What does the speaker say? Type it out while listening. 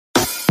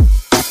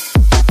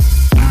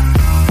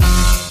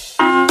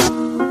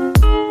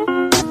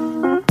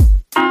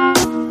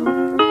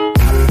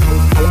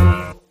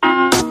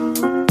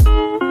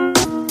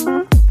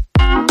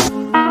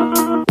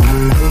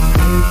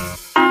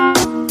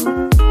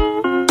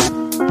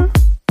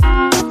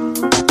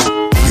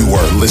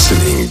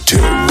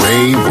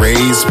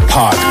Rays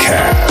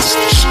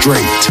podcast,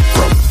 straight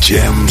from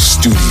Gem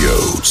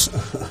Studios.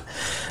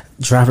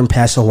 Driving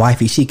past your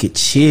wifey, she get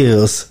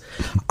chills.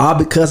 All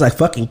because I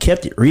fucking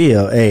kept it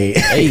real. Hey,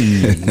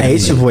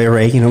 it's your boy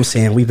Ray. You know what I'm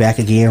saying? We back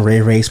again.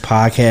 Rays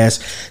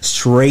podcast,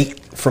 straight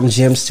from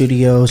Gem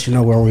Studios. You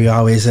know where we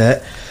always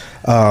at.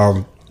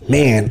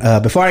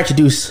 Before I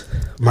introduce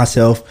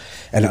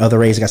myself and the other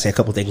Rays, I gotta say a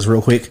couple things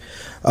real quick.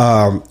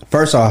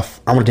 First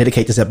off, I want to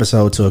dedicate this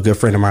episode to a good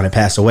friend of mine that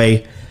passed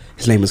away.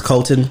 His name is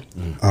Colton.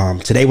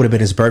 Today would have been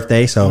his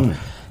birthday, so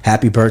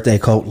happy birthday,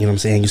 Colt. You know what I'm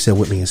saying? You're still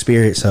with me in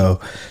spirit, so,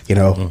 you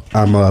know,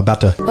 I'm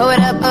about to blow it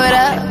up.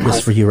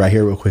 This for you right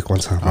here real quick one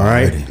time, all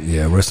right?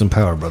 Yeah, rest in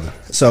power, brother.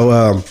 So,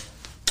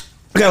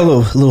 I got a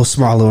little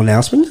small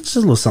announcement. Just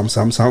a little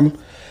something.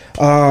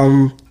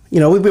 You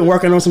know, we've been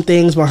working on some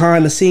things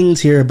behind the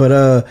scenes here,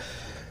 but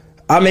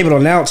I'm able to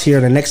announce here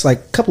in the next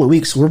couple of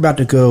weeks, we're about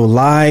to go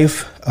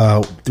live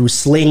through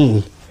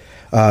Sling.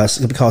 It's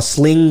going to be called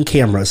Sling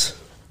Cameras.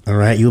 All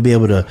right, you'll be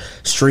able to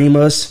stream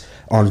us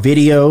on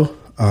video.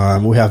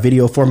 We'll have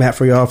video format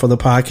for y'all for the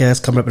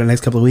podcast coming up in the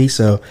next couple of weeks.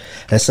 So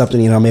that's something,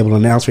 you know, I'm able to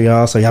announce for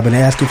y'all. So y'all been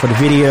asking for the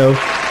video.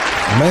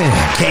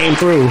 Man, came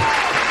through.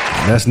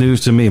 That's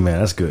news to me, man.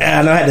 That's good.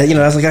 And I had to, I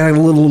have a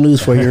little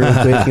news for you real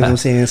quick. You know what I'm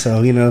saying?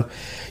 So, you know,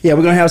 yeah,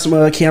 we're gonna have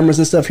some cameras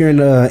and stuff here in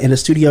the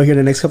studio here in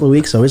the next couple of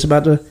weeks. So it's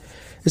about to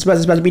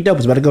be dope.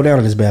 It's about to go down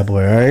in this bad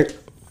boy. All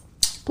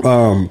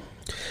right.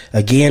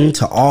 Again,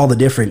 to all the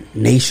different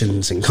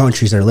nations and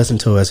countries that are listening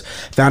to us,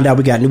 found out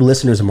we got new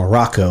listeners in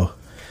Morocco.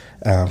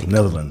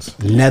 Netherlands.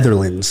 You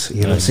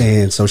know what I'm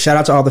saying? So shout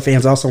out to all the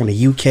fans also in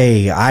the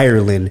UK,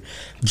 Ireland,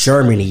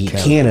 Germany,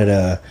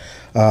 Canada.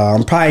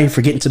 I'm probably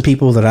forgetting some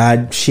people that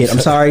I'm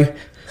sorry.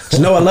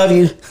 Just know I love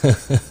you.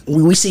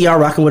 We see y'all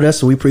rocking with us,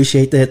 so we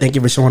appreciate that. Thank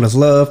you for showing us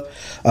love.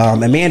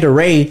 Amanda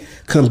Ray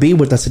couldn't be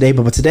with us today,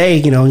 but today,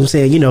 you know what I'm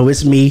saying,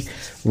 it's me,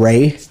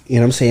 Ray, you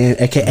know what I'm saying,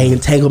 aka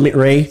Entanglement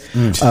Ray.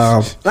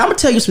 I'm gonna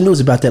tell you some news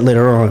about that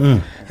later on.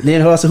 And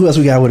then who else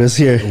we got with us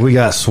here? We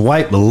got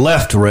Swipe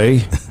Left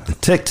Ray,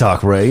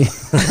 TikTok Ray, Big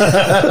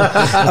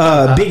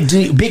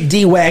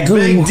D Wagyu.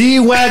 Big D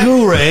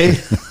Wagyu Ray.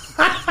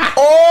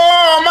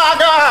 Oh my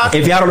God!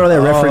 If y'all don't know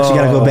that reference, you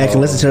gotta go back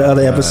and listen to the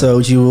other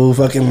episodes. You will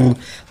fucking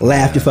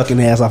laugh your fucking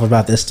ass off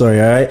about this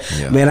story. All right,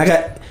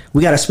 man.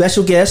 We got a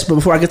special guest, but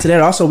before I get to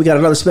that, also we got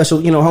another special,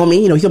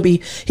 homie.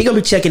 He gonna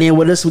be checking in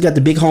with us. We got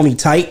the big homie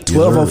Tight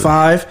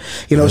 1205.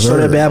 Show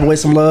that bad boy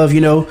some love.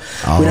 We done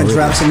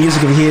dropped some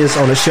music of his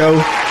on the show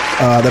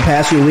the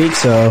past few weeks,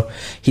 so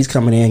he's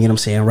coming in. You know what I'm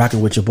saying,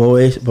 rocking with your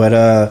boys.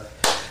 But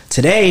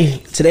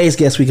today's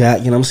guest we got.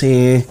 You know what I'm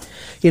saying.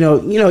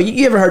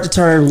 You ever heard the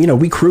term,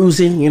 we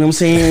cruising, you know what I'm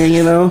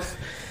saying,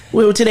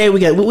 Well, today we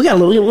got a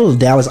little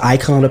Dallas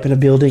icon up in the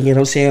building, you know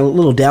what I'm saying, a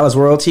little Dallas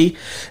royalty.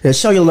 And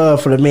show your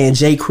love for the man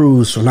Jay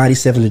Cruz from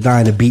 97 to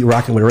 9, the Beat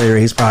Rocking with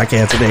Ray's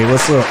podcast today.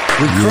 What's up?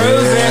 We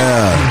cruising.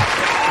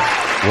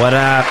 Yeah. What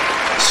up?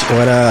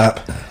 What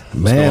up? Man,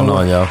 What's going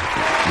on, y'all?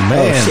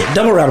 Man. Oh, shit.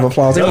 Double round of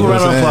applause. Double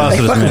round of applause Hey,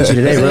 for this fucking man. with you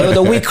today, bro.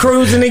 So we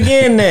cruising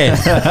again then.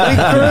 We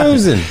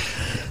cruising.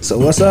 So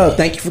what's up?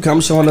 Thank you for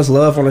coming, showing us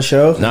love on the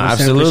show. No,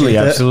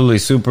 absolutely.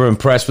 Super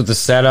impressed with the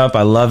setup.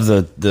 I love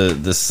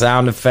the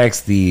sound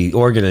effects, the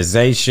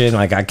organization.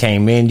 Like I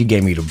came in, you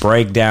gave me the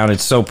breakdown.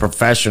 It's so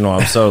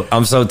professional.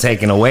 I'm so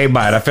taken away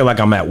by it. I feel like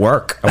I'm at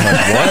work. I'm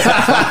like,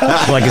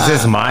 what? Like, is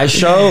this my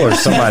show or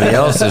somebody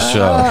else's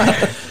show?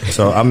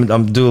 So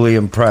I'm duly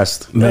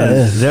impressed.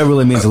 Man, that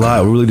really means a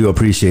lot. We really do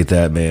appreciate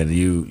that, man.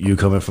 You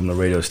coming from the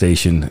radio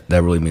station,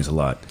 that really means a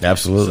lot.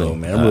 Absolutely. So,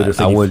 man, I really do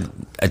think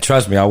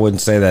trust me, I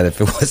wouldn't say that if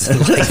it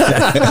wasn't like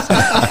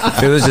that.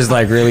 If it was just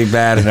like really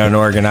bad and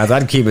unorganized,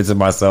 I'd keep it to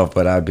myself,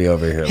 but I'd be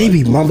over here. He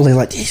be mumbling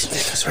like these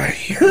niggas right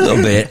here. A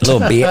little bit.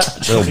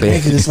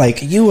 It's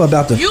like you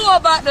about to lose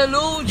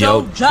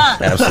your job.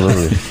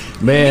 Absolutely.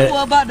 man. You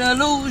about to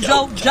lose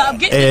your job.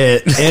 Get Yeah,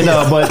 I'm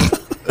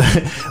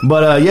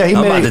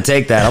about to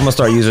take that. I'm gonna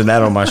start using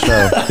that on my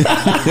show.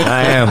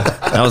 I am.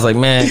 I was like,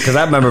 man, because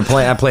I remember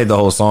I played the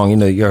whole song.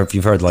 If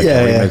you've heard the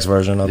remix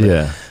version of it.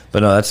 Yeah.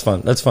 But no, that's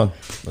fun.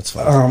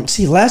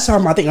 See, last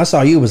time I think I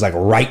saw you was like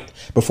right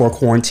before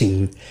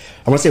quarantine.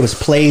 I want to say it was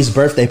Play's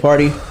birthday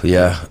party.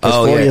 Yeah.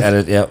 Oh,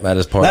 40th. Yeah. At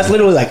his party. That's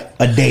literally like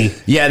a day.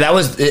 Yeah, that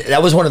was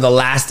one of the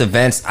last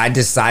events I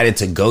decided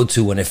to go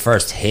to when it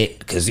first hit,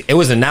 because it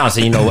was announced.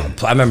 And,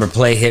 I remember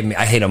Play hit me.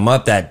 I hit him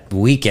up that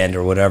weekend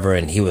or whatever,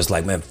 and he was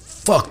like, "Man,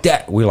 fuck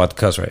that." We allowed to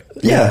cuss, right?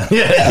 Yeah.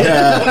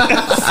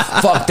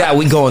 Fuck that.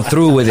 We going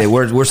through with it.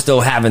 We're still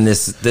having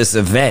this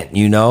event,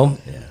 Yeah.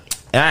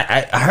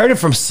 And I heard it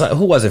from,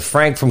 who was it?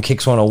 Frank from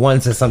Kicks 101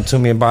 said something to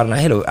me about it. And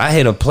I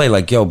hit a Play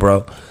like, "Yo,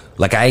 bro,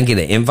 like I didn't get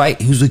an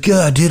invite." He was like,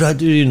 "Yeah, I did. I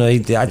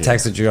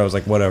texted you. I was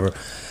like, whatever.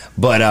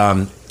 But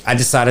I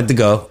decided to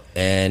go,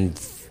 and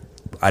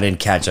I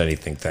didn't catch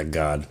anything, thank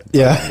God.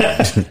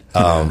 Yeah.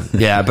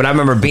 But I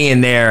remember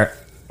being there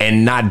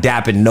and not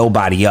dapping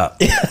nobody up.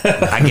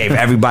 I gave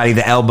everybody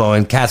the elbow,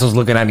 and Cass was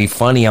looking at me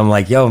funny. I'm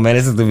like, yo, man,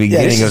 this is the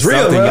beginning of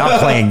real, something. bro. Y'all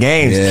playing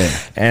games. Yeah.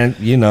 And,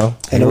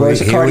 And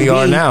here we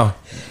are now.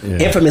 Yeah.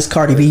 Infamous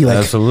Cardi B, like,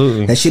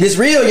 absolutely, that shit is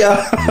real, y'all.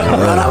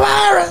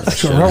 Coronavirus.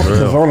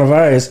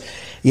 Coronavirus.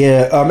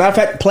 Yeah. Matter of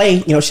fact,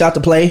 Play. Shout out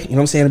to Play. You know what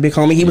I'm saying? The big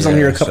homie. He was on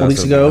here a couple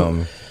weeks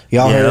ago.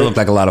 Y'all heard that looked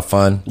like a lot of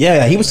fun.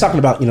 Yeah, he was talking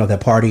about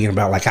that party and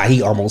about like how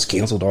he almost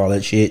canceled all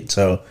that shit.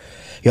 So,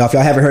 if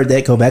y'all haven't heard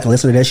that, go back and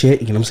listen to that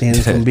shit. You know what I'm saying?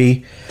 It's gonna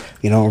be,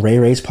 Ray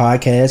Ray's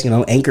podcast.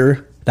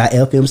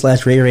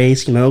 Anchor.fm/Ray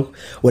Ray's.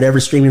 Whatever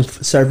streaming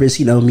service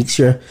meets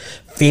your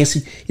fancy.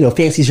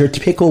 Fancies your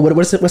pickle.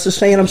 What's the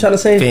saying I'm trying to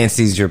say?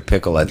 Fancies your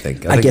pickle. I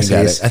think. I guess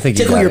it is. I think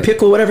tickle your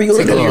pickle. Whatever you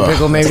tickle your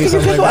pickle. Maybe tickle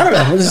your pickle. I don't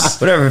know.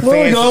 Whatever.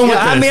 Where we going with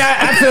this? I mean,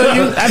 I feel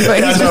you.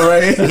 That's all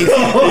right.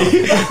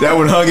 That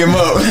one hung him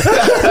up.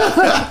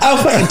 I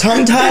was fucking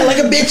tongue tied like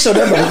a bitch. So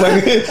that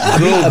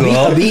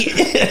motherfucker.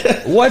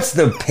 Beat. What's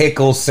the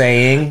pickle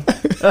saying?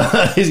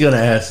 He's gonna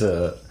ask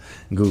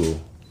Google.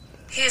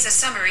 Here's a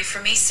summary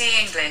from EC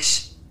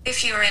English.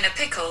 If you are in a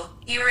pickle,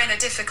 you are in a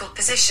difficult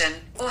position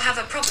or have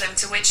a problem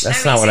to which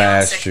That's no not what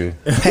I easy asked you.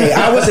 Hey,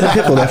 I was in a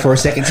pickle there for a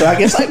second, so I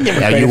guess I can give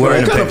Yeah, you were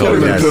in a pickle.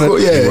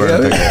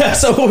 Yeah.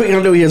 So what we're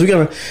gonna do here is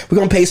we're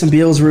gonna pay some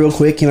bills real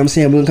quick. You know what I'm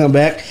saying? We're gonna come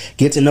back,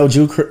 get to know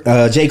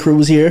Jay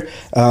Cruz here,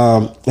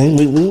 and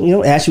we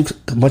ask you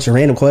a bunch of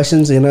random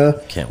questions and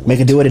make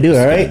it do what it do.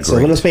 All right. So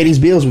let us pay these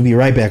bills. We'll be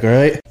right back. All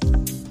right.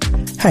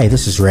 Hey,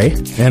 this is Ray.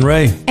 And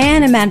Ray.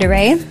 And Amanda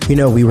Ray.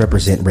 We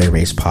represent Ray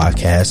Ray's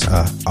podcast,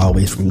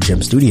 always from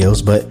Gem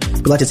Studios, but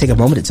we'd like to take a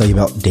moment to tell you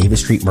about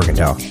Davis Street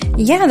Mercantile.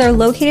 Yeah, they're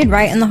located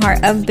right in the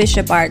heart of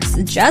Bishop Arts,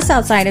 just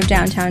outside of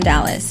downtown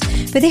Dallas.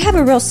 But they have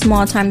a real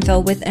small time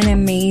filled with an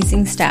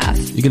amazing staff.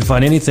 You can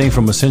find anything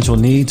from essential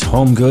needs,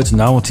 home goods,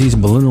 novelties,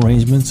 balloon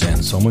arrangements,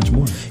 and so much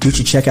more. You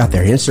should check out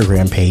their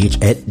Instagram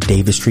page at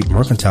Davis Street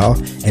Mercantile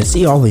and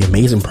see all the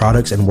amazing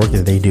products and work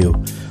that they do.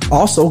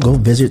 Also, go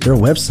visit their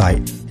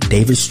website,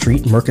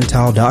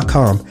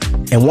 davisstreetmercantile.com.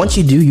 And once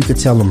you do, you can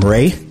tell them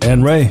Ray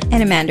and Ray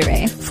and Amanda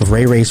Ray for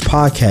Ray Ray's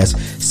podcast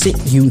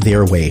sent you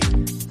their way.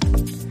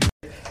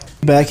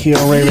 Back here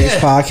on Ray Ray's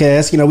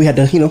podcast, we had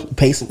to,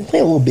 pay a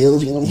little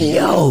bills.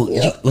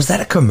 Was that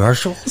a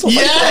commercial?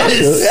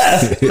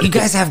 Yes. You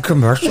guys have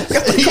commercials?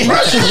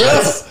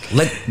 Commercials,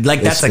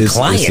 like that's a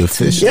client.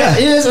 Yeah,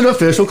 it is an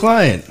official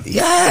client.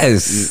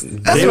 Yes,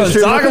 that's what I'm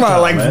talking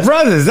about. Like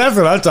brothers, that's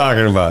what I'm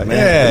talking about. Man,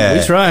 yeah,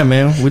 we trying,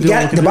 man. We do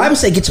the Bible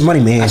say get your money,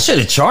 man. I should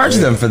have charged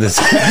them for this.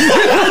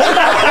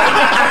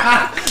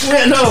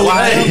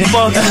 Why the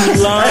fuck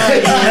you lying?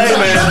 Hey,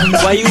 man.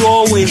 Why you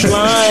always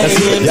lying?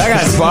 Y'all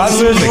got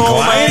sponsors and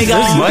clients.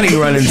 There's money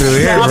running through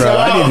here, bro.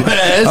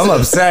 I'm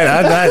upset.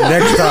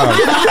 Next time.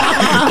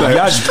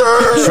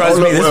 Trust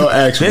me,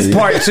 this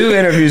part 2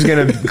 interview is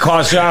going to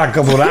cost y'all a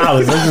couple of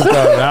dollars. I'm just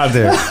throwing it out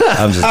there.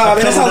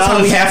 That's all the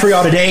time we have for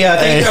y'all today.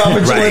 Thank y'all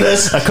for joining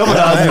us. A couple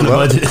dollars in the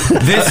budget.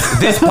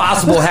 This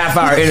possible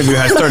half-hour interview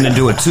has turned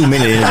into a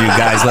 2-minute interview,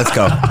 guys. Let's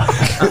go.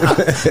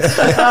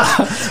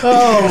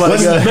 Oh, my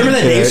God. Remember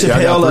that Dave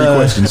Chappelle?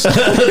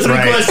 3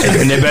 questions.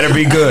 And they better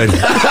be good.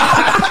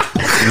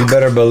 You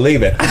better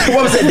believe it.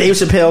 What was that Dave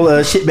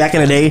Chappelle shit back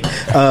in the day?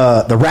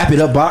 The Wrap It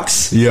Up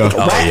box. Yeah.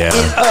 Wrap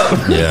it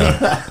up. Yeah.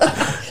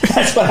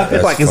 That's what I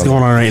feel like is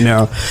going on right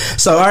now.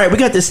 So, all right, we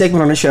got this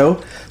segment on the show.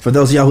 For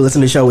those of y'all who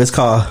listen to the show, it's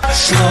called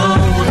Slow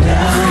down.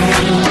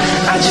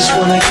 I just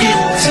wanna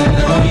get to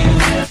know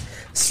you.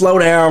 Slow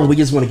Down. We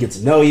just want to get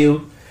to know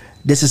you.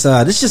 This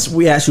is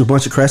we ask you a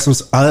bunch of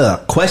questions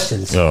off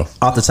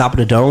the top of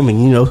the dome,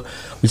 and we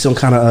just gonna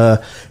kind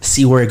of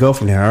see where it go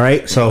from there. All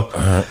right, so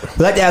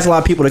we like to ask a lot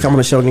of people to come on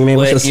the show.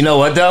 Wait, you know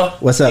what though?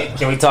 What's up?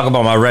 Can we talk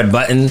about my red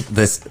button?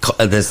 This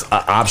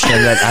option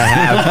that I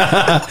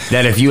have.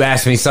 That if you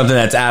ask me something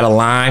that's out of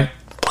line,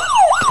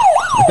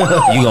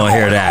 you gonna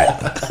hear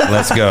that.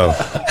 Let's go.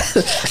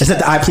 Is that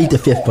the I plead the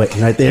fifth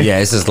button right there? Yeah,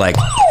 it's just like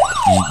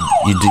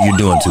you're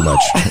doing too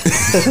much.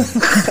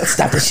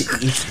 Stop this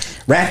shit.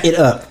 Wrap it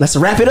up. Let's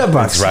wrap it up,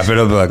 box. Wrap it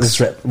up, box. Let's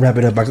wrap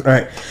it up, box. All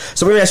right.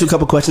 So we're gonna ask you a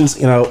couple questions.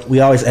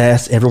 We always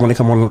ask everyone to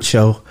come on the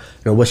show.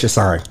 What's your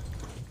sign?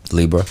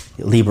 Libra.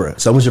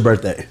 So when's your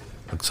birthday?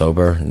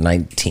 October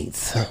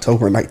 19th.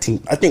 October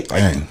 19th. I think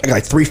I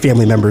got 3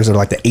 family members that are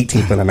like the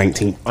 18th and the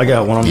 19th. I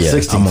got one on the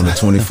 16th. I'm on the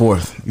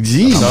 24th.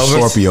 Jeez. I'm a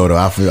Scorpio though.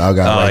 I got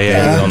right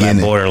there. On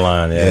that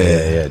borderline.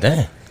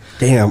 Yeah.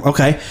 Damn.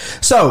 Okay.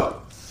 So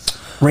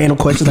random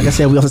questions. Like I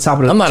said, we off the top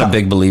of the. I'm not top. a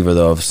big believer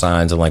though of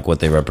signs and like what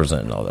they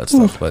represent and all that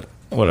stuff, but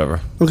whatever.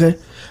 Okay.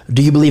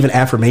 Do you believe in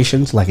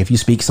affirmations? Like if you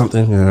speak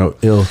something,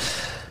 it'll.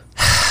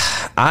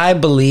 I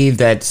believe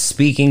that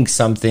speaking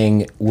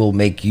something will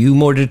make you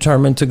more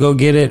determined to go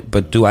get it.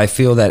 But do I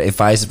feel that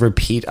if I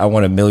repeat, I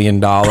want $1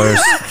 million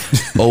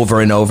over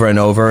and over and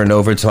over and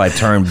over till I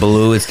turn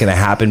blue, it's going to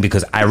happen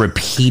because I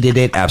repeated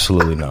it?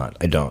 Absolutely not.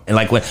 I don't. And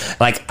like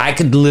I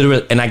could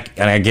literally, and I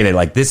get it.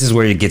 Like this is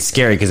where it gets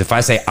scary because if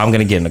I say I'm going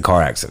to get in a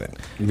car accident,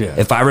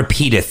 if I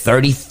repeat it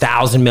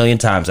 30,000 million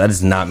times, that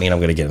does not mean I'm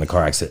going to get in a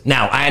car accident.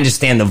 Now I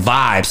understand the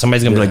vibe.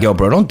 Somebody's going to be like, "Yo,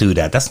 bro, don't do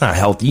that. That's not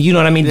healthy." You know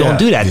what I mean? Don't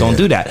do that. Don't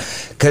do that.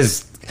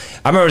 Because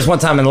I remember this one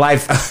time in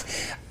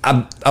life,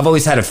 I've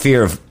always had a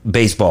fear of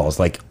baseballs.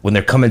 Like when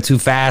they're coming too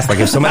fast. Like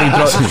if somebody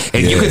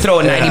if you could throw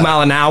a 90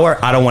 mile an hour,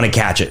 I don't want to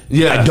catch it.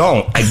 Yeah. I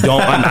don't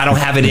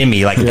have it in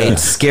me. Like it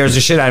scares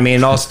the shit out of me.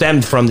 And it all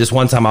stemmed from this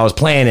one time I was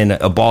playing and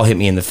a ball hit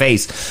me in the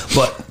face.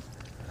 But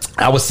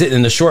I was sitting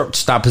in the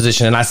shortstop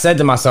position and I said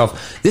to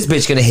myself, this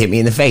bitch gonna hit me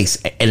in the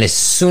face. And as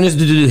soon as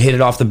the dude hit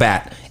it off the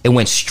bat, it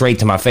went straight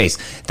to my face.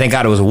 Thank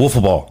God it was a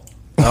wiffle ball.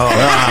 Oh,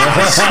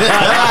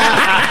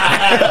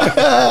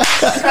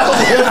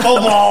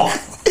 wiffle ball.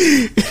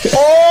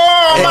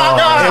 Oh my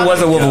God! It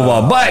was a wiffle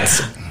ball,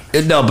 but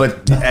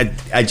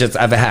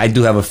I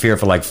do have a fear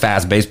for like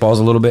fast baseballs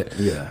a little bit.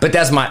 Yeah, but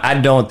that's I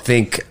don't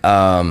think.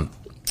 I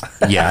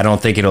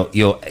don't think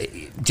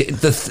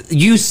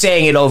you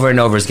saying it over and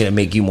over is going to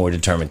make you more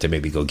determined to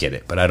maybe go get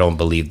it. But I don't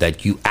believe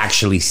that you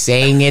actually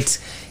saying it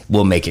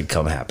will make it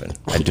come happen.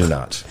 I do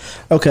not.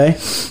 Okay,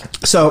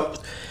 so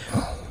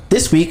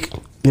this week,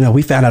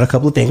 we found out a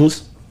couple of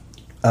things.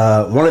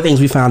 One of the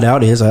things we found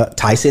out is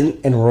Tyson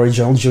and Roy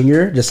Jones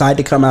Jr. decided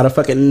to come out of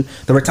fucking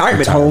the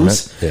retirement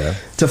homes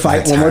to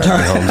fight one more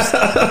time.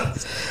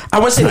 I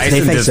want to say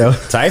they think so.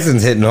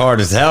 Tyson's hitting hard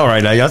as hell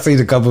right now. Y'all seen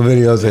a couple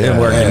videos of him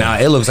working out.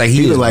 It looks like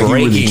he is like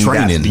breaking he really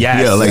training.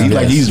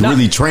 Like he's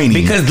really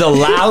training. Because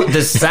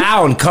the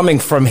sound coming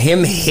from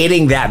him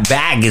hitting that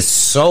bag is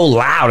so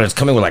loud. It's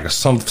coming with like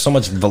so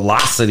much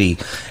velocity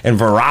and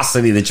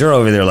veracity that you're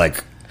over there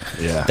like,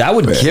 that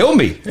would kill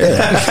me.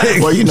 Yeah.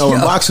 Well, in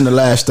boxing, the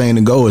last thing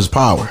to go is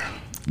power.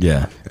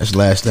 Yeah, that's the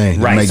last thing.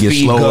 Right, make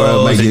speed it slower,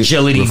 goes, make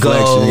agility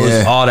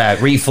goes, all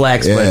that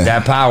reflex, but Yeah.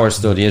 that power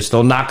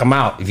still knock him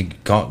out if you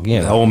can't.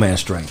 The old man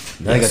strength.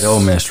 They got the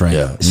old man strength.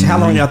 Yeah. So how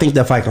long y'all think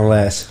that fight gonna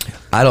last?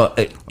 I don't.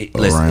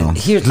 Listen,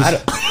 here's. I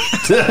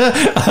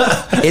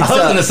was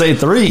gonna say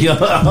 3.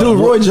 Dude,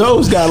 Roy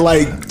Jones got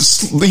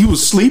he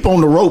was asleep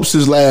on the ropes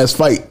his last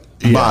fight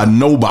by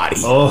nobody.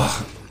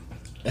 Oh.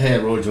 Hey,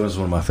 Roy Jones is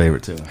one of my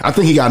favorite too. I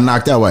think he got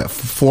knocked out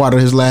 4 out of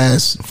his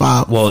last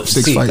 5. Well,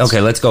 6 fights. Okay,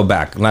 let's go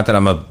back. Not that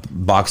I'm a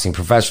boxing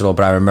professional,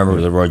 but I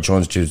remember the Roy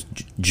Jones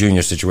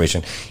Jr.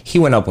 situation. He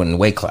went up in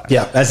weight class.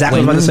 Yeah, that's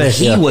exactly what I was about to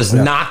say. He was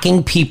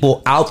knocking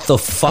people out the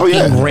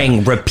fucking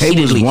ring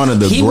repeatedly. He was one of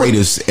the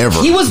greatest ever.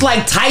 He was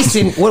like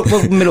Tyson. What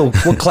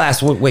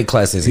weight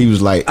class is he? He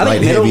was light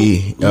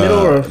heavy,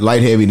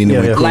 light heavy. Then he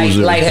went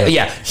cruiser. Light heavy.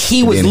 Yeah,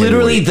 he was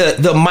literally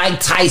the Mike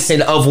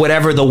Tyson of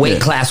whatever the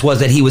weight class was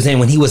that he was in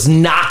when he was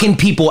knocking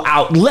people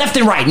out left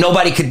and right.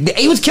 Nobody could.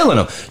 He was killing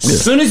them. As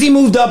soon as he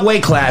moved up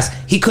weight class,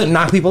 he couldn't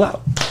knock people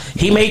out.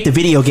 He made the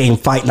video game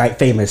Fight Night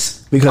famous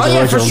because of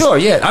Roy for Jones. sure.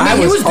 Yeah, I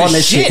mean, he was on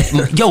the this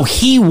shit. Yo,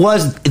 he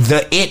was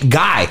the it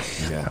guy.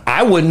 Yeah.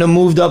 I wouldn't have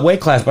moved up weight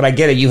class, but I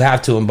get it. You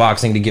have to in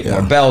boxing to get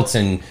more belts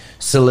and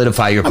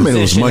solidify your position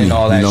it was money, and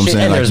all that shit.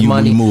 And there's you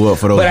money. Move up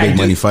for those big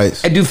money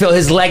fights. I do feel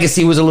his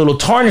legacy was a little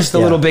tarnished a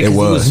little bit because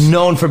he was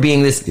known for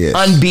being this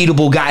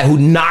unbeatable guy who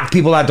knocked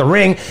people out the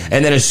ring.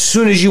 And then as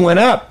soon as you went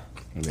up,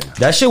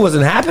 that shit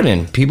wasn't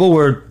happening. People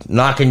were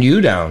knocking you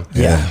down.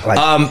 Yeah.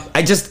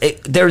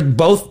 They're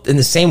both in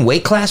the same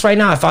weight class right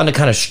now. I found it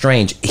kind of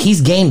strange.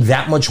 He's gained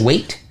that much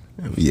weight.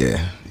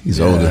 Yeah, he's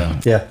older.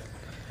 Yeah.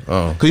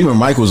 Because remember,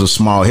 Mike was a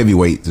small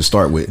heavyweight to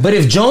start with. But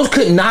if Jones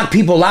couldn't knock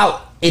people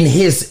out in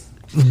his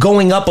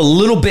going up a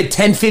little bit,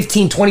 10,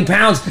 15, 20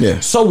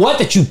 pounds, so what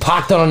that you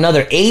popped on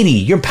another 80?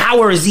 Your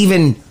power is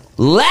even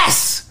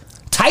less.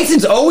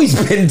 Tyson's always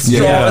been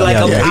strong, a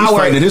power. He's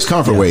fighting in his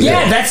comfort weight.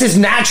 Yeah, that's his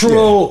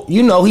natural.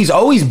 He's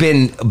always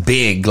been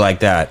big like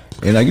that.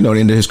 And at the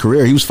end of his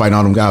career, he was fighting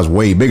all them guys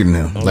way bigger than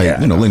him.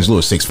 Lennox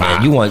Lewis 6'5".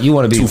 Yeah, you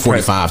want to be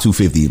 245,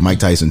 250. Mike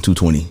Tyson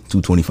 220,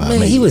 225.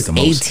 Man, he was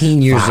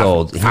 18 years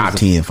old.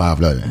 5'10",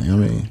 5'11". You know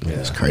what I mean? Yeah,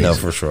 it's crazy. No,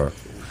 for sure.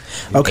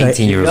 Okay.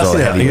 18 years old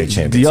heavyweight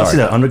champion. Do y'all see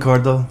that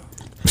undercard though?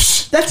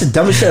 That's the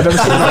dumbest shit I've ever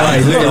seen in my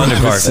life.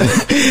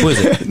 Undercard. Who is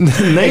it?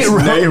 Nate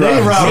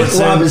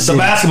Robinson, the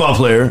basketball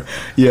player.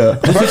 Yeah.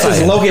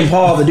 Versus Logan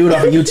Paul, the dude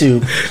off of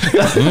YouTube.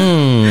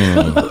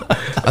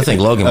 I think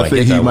Logan might get that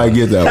I think he might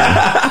get that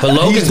one. But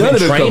Logan's been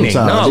training.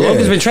 No,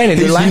 Logan's been training.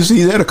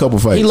 He's had a couple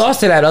fights. He lost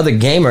to that other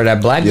gamer,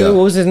 that black dude.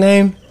 What was his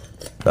name?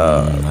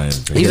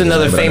 He's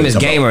another famous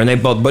gamer, and they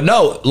both. But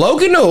no,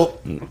 Logan. No,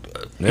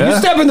 you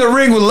step in the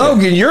ring with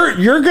Logan,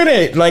 you're gonna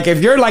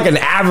if you're like an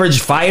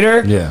average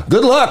fighter. Yeah.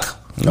 Good luck.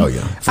 Oh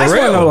yeah. I just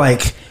want to know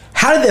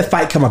how did that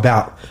fight come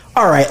about?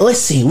 All right, let's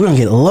see. We're gonna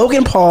get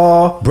Logan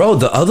Paul. Bro,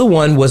 the other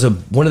one was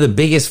one of the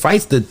biggest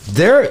fights.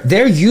 Their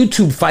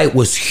YouTube fight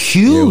was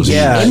huge.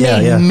 It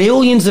made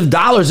millions of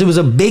dollars. It was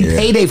a big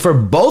payday for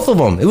both of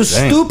them. It was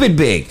stupid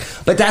big.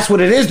 But that's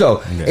what it is,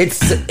 though. Yeah.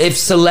 It's if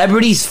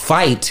celebrities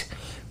fight,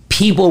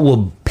 people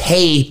will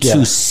pay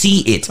to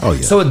see it. Oh,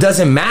 yeah. So it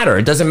doesn't matter.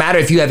 It doesn't matter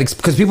if you have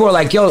because people are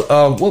like, yo,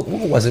 what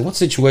was it? What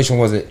situation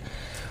was it?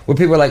 Where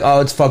people are like,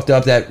 oh, it's fucked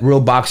up that real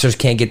boxers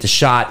can't get the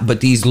shot,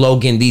 but these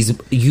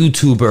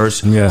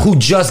YouTubers who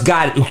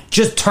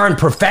just turned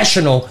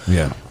professional,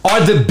 are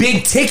the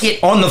big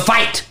ticket on the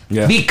fight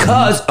Yeah.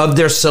 because of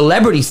their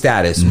celebrity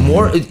status.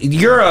 More,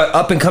 you're a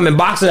up and coming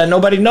boxer that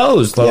nobody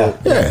knows. So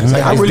Yeah, it's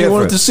like, I really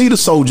wanted to see the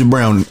Soldier Boy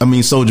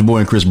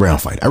and Chris Brown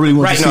fight. I really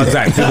wanted to see that.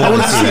 Exactly. I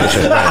wanted to see that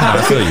shit.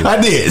 I feel you.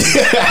 I did.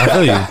 I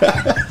feel you.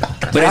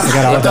 But I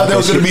thought that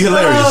was going to be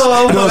hilarious. You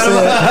know what I'm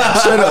saying?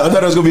 Straight up, I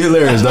thought it was going to be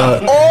hilarious,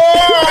 dog.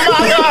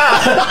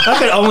 I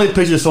can only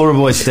picture Soldier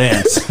Boy's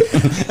stance.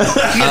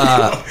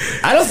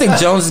 I don't think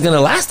Jones is going to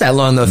last that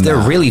long though. If they're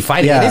really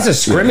fighting, Yeah. it is a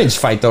scrimmage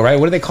fight though, right?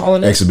 What are they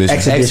calling it? Exhibition.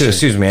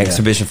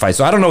 Exhibition fight.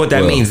 So I don't know what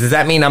that means. Does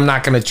that mean I'm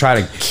not going to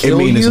try to It kill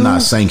means you? it's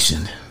not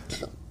sanctioned.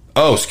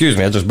 Oh, excuse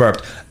me, I just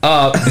burped.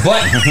 But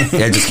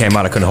it just came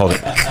out. I couldn't hold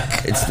it.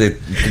 It's the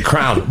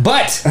crown.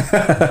 But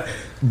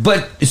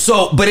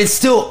it's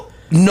still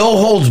no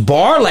holds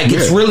bar. Like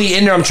it's really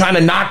in there. I'm trying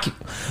to knock.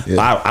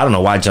 Yeah. I don't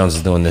know why Jones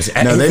is doing this.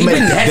 Now,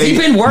 Has he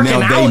been working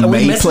now out? They Are we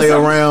may missing play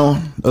something?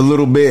 around a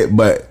little bit,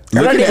 but I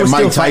looking think at we're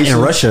still Mike fighting in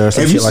Tyson, Russia or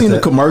some have you shit like seen the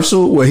that.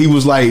 commercial where he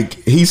was like,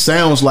 he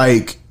sounds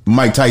like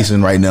Mike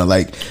Tyson right now,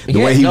 like the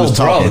way he was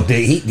talking. Bro,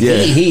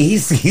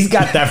 he's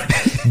got that,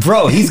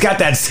 bro. He's got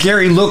that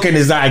scary look in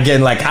his eye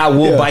again. Like I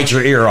will bite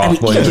your ear off. I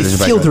mean, eat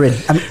your children.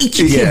 I mean, eat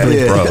your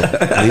children. Bro.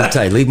 Leave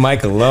tight. Leave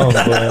Mike alone.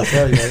 Bro. I'll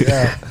tell you like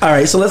that. All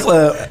right, so let's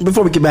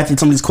before we get back to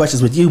some of these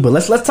questions with you, but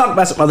let's talk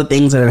about some other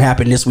things that have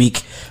happened this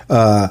week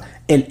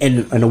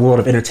in the world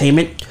of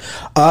entertainment.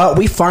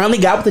 We finally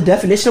got what the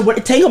definition of what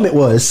entanglement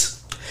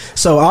was.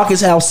 So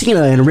August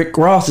Alsina and Rick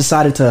Ross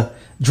decided to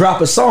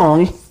drop a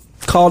song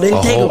called A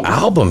Entanglement. whole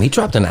album. He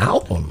dropped an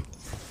album.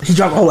 He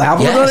dropped a whole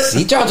album. Yes, on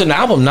he it? dropped an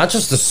album, not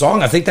just the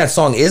song. I think that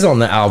song is on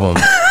the album,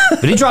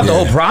 but he dropped the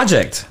whole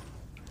project.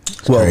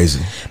 Well,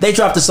 Crazy. They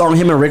dropped the song.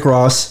 Him and Rick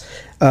Ross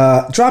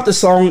dropped the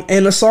song,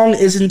 and the song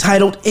is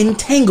entitled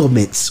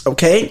 "Entanglements."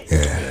 Okay.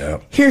 Yeah.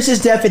 Here's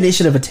his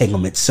definition of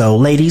entanglement. So,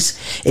 ladies,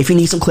 if you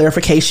need some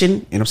clarification, you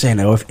know what I'm saying?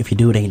 No, if you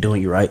do, it ain't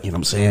doing you right. You know what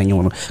I'm saying? You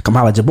want to come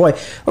holler at your boy.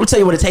 I'm going to tell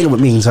you what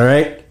entanglement means, all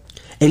right?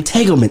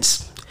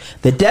 Entanglements.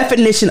 The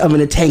definition of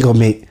an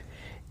entanglement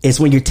is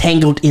when you're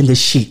tangled in the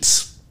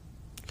sheets.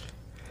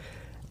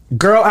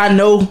 Girl, I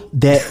know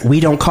that we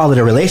don't call it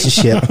a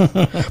relationship,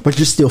 but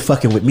you're still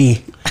fucking with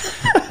me.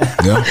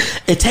 Yeah.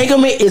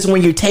 Entanglement is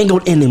when you're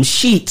tangled in them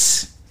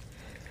sheets.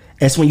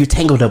 That's when you're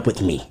tangled up with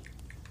me.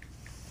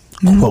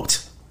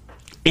 Quote.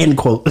 End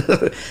quote.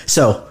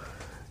 So,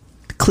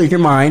 clear your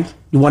mind.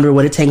 You wonder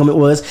what entanglement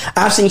was.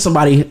 I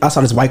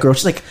saw this white girl.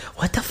 She's like,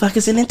 what the fuck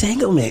is an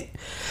entanglement?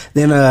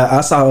 Then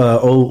I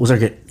saw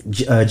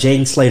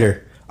Jane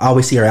Slater. I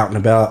always see her out and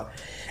about.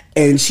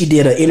 And she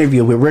did an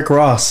interview with Rick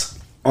Ross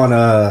on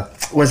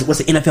what's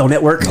the NFL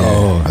Network?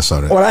 Oh, I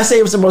saw that. When I say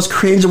it was the most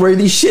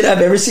cringeworthy shit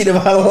I've ever seen in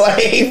my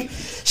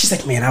life. She's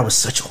like, man, I was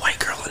such a white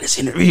girl in this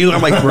interview.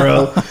 I'm like,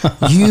 bro,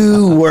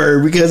 you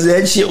were, because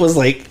that shit was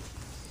like,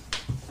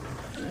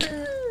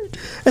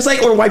 it's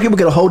like when white people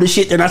get a hold of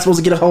shit they're not supposed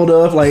to get a hold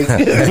of. Like,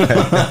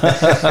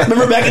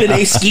 remember back in the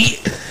day, Skeet?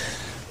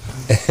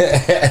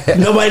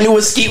 Nobody knew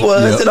what Skeet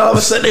was, and all of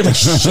a sudden they're like,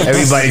 shit.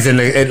 Everybody's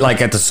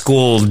at the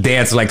school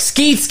dance, like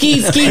Skeet,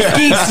 Skeet, Skeet,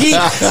 Skeet, Skeet.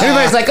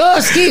 Everybody's like, oh,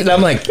 Skeet. And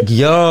I'm like,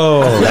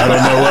 yo. I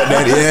don't know what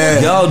that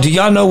is. Yo, do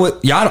y'all know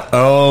what y'all?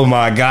 Oh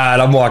my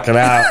God, I'm walking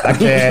out. I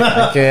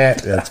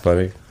can't. That's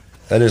funny.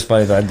 That is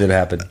funny. That did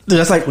happen.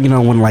 That's like, you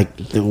know, when like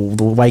the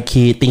white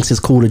kid thinks it's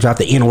cool to drop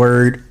the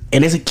N-word,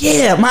 and it's like,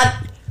 yeah,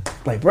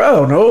 like,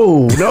 bro,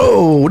 no.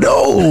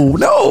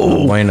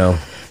 Bueno.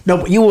 No,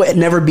 but you would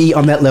never be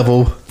on that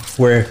level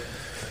where.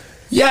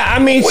 Yeah, I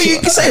mean, Well, you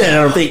can say that.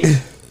 I don't think.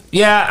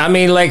 yeah, I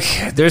mean, like,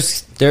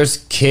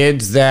 there's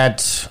kids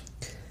that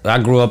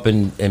I grew up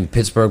in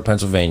Pittsburgh,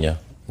 Pennsylvania.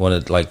 One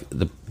of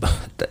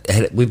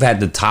we've had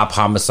the top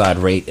homicide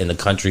rate in the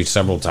country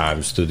several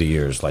times through the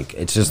years. Like,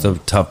 it's just a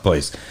tough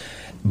place.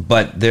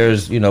 But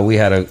there's,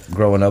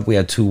 growing up, we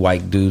had two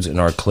white dudes in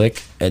our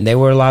clique, and they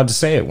were allowed to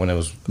say it when it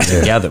was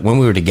together, when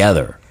we were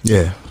together.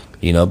 Yeah.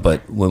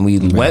 But when we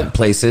went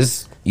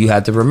places, you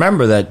had to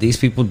remember that these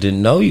people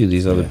didn't know you,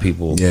 these other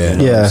people. Yeah. You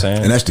know what I'm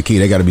saying? And that's the key.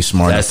 They got to be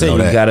smart. That's enough it. to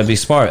know You that. got to be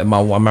smart. I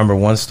remember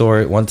one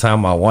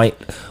time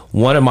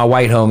one of my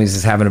white homies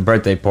is having a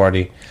birthday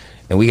party,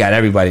 and we got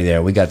everybody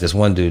there. We got this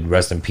one dude,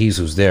 rest in peace,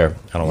 who's there.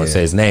 I don't want to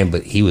say his name,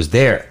 but he was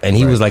there, and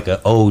he was like an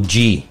OG,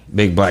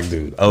 big black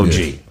dude, OG.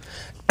 Yeah.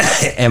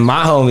 And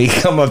my homie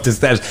come up the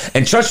steps,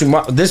 and trust me,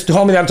 this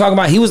homie that I'm talking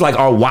about, he was like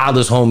our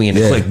wildest homie in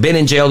the clique. Been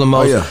in jail the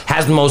most,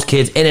 has the most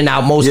kids, in and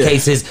out, most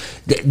cases,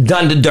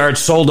 done the dirt,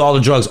 sold all the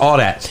drugs, all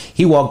that.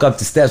 He walked up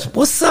the steps.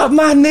 What's up,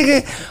 my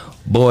nigga?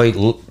 Boy,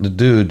 the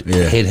dude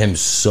hit him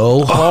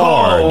so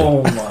hard.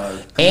 Oh my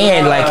God.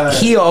 And like,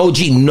 he OG.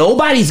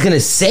 Nobody's gonna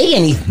say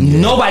anything. Yeah.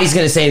 Nobody's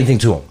gonna say anything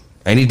to him.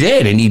 And he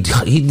did, and he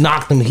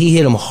knocked him. He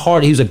hit him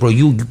hard. He was like, "Bro,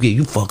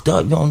 you fucked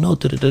up. You don't know."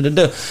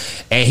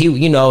 And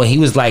he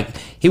was like,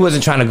 he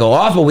wasn't trying to go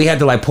off, but we had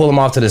to like pull him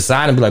off to the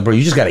side and be like, "Bro,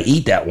 you just got to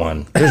eat that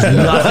one. There's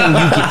nothing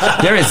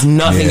there is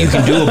nothing you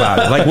can do about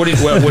it. Like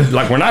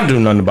like we're not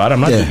doing nothing about it.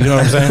 I'm not. You know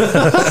what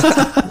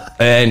I'm saying?"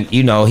 And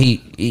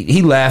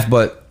he laughed,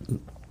 but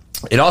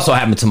It also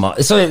happened to my.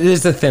 So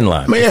it's a thin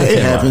line. Man, it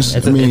happens.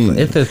 It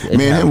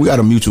Man, we got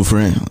a mutual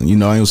friend. You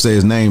know, I ain't gonna say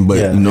his name, but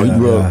he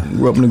grew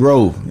up in the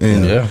Grove,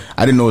 and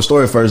I didn't know his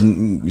story at first.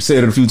 And he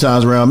said it a few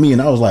times around me,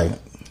 and I was like,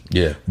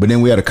 yeah. But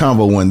then we had a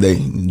convo one day,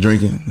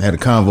 drinking. Had a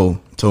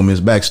convo, told me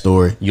his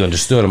backstory. You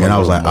understood him, and I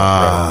was like,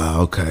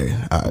 okay.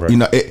 You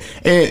know,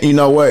 and you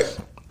know what?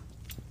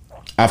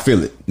 I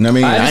feel it. You know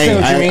what I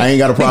mean? I ain't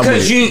got a problem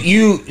because with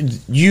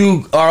it.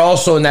 You are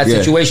also in that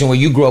situation where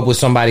you grew up with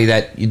somebody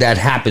that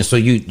happens. So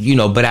you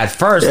know, but at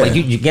first, like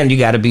you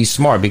got to be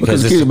smart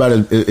because the key about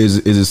it is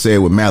it said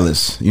with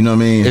malice. You know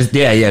what I mean?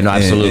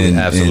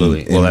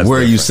 Absolutely. And well, where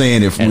are you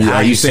saying it from?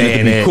 Are you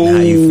saying it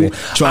to be cool,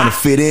 trying to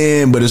fit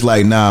in? But it's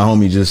like, nah,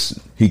 homie,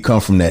 he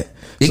come from that.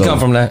 He come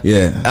from that.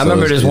 Yeah. I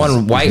remember this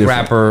one white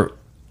rapper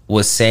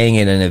was saying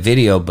it in a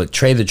video, but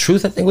Trey the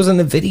Truth, I think, was in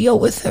the video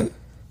with him,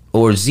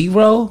 or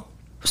Zero.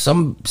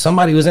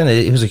 Somebody was in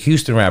it. It was a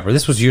Houston rapper.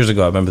 This was years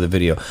ago. I remember the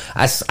video.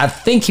 I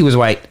think he was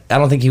white. I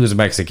don't think he was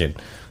Mexican,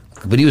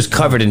 but he was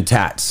covered in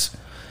tats,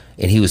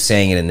 and he was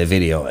saying it in the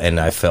video. And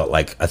I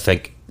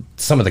think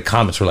some of the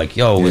comments were like,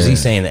 "Yo, was he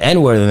saying the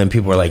N-word?" And then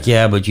people were like,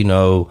 "Yeah, but you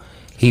know,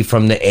 he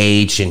from the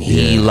H, and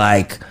he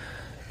like."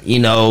 You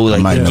know,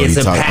 like he gets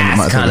a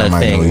pass kind of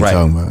thing, right?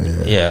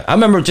 About, yeah. I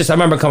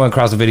remember coming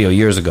across a video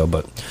years ago,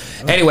 but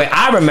anyway,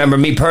 I remember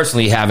me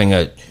personally having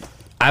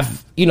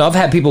I've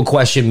had people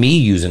question me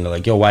using it,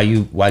 like, yo,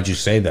 why'd you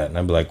say that? And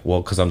I'd be like,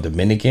 well, because I'm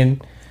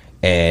Dominican,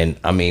 and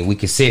I mean, we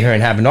can sit here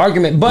and have an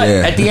argument, but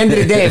at the end of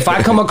the day, if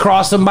I come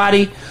across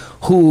somebody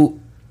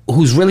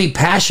who's really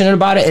passionate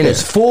about it and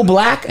it's full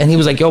black, and he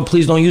was like, yo,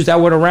 please don't use that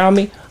word around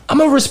me, I'm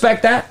gonna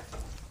respect that.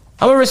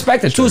 To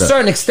a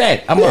certain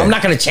extent. I'm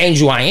not going to change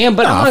who I am,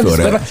 but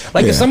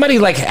if somebody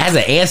like has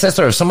an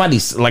ancestor or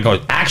somebody's like an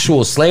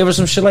actual slave or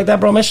some shit like that,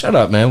 bro, man, shut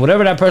up, man.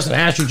 Whatever that person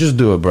asks you, just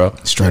do it, bro.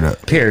 Straight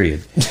up.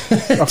 Period.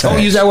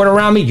 Don't use that word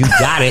around me. You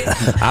got it.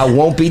 I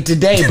won't be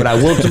today, but I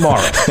will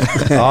tomorrow.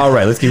 All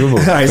right, let's keep it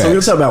moving. All right, so we're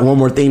going to talk about one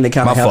more thing that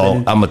kind of happened.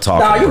 My fault. I'm a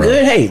talker. No, you're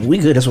good. Hey, we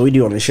good. That's what we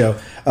do on the show.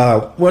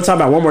 We'll talk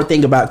about one more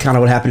thing about kind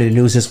of what happened in the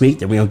news this week.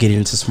 Then we're going to get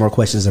into some more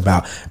questions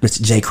about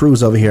Mr. J.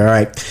 Cruz over here. All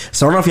right.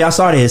 So I don't know if y'all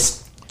saw this.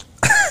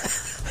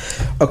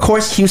 Of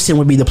course, Houston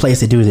would be the place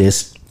to do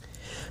this.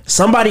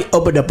 Somebody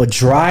opened up a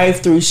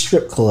drive-through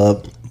strip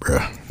club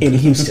in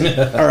Houston.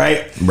 All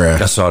right,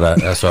 I saw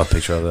that. I saw a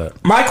picture of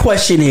that. My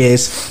question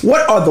is,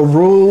 what are the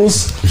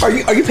rules? Are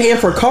you paying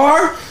per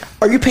car?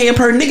 Are you paying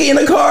per nigga in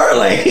the car?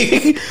 Like,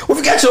 what if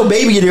you got your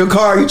baby in your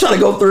car? You trying to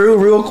go through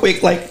real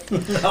quick? Like, you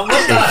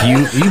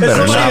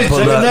better not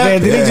pull up.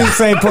 Man, did he just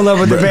say pull up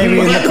with the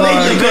baby in the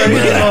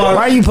car?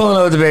 Why are you pulling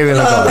up with the baby in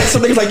the car?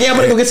 Somebody's like, yeah, I'm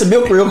gonna go get some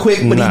milk real quick,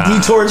 but he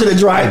detoured to the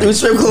drive-through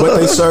strip club. But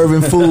they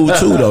serving food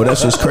too, though.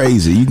 That's just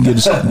crazy. You can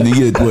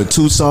get what,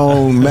 2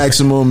 song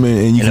maximum,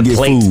 and you can get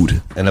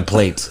food and a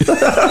plate. 2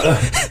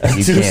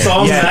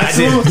 song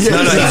maximum. No,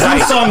 2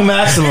 song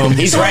maximum.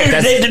 He's right.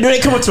 Do they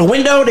come up to the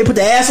window? They put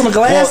the ass on the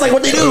glass? Like,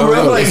 what they do,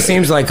 bro? It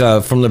seems like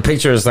from the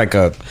picture, it's like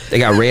they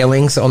got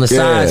railings on the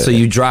side, so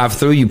you drive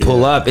through, you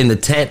pull up in the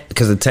tent,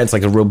 because the tent's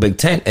like a real big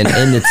tent, and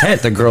in the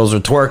tent the girls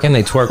are twerking.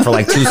 They twerk for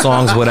like 2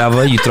 songs,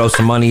 whatever. You throw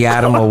some money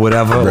at them or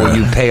whatever, or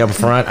you pay up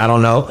front. I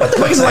don't know.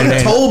 It's like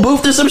a toll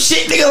booth or some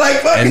shit, nigga.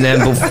 Like, fuck. And then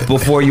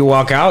before you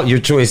walk out, your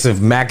choice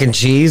of mac and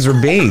cheese or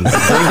beans.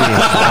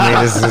 I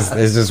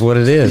mean, it's just what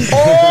it is.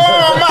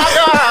 Oh my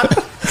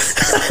god.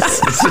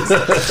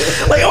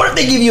 Like, what if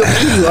they give you a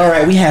menu? All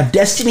right, we have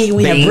Destiny,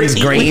 we have beans,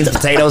 greens,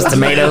 potatoes,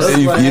 tomatoes.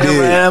 You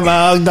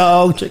did.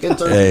 Dog, chicken,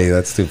 turkey. Hey,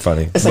 that's too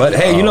funny. But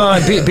hey, you know,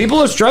 people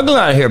are struggling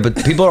out here, but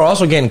people are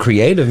also getting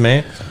creative,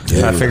 man.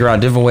 Trying to figure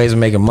out different ways of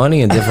making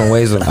money and different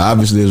ways of.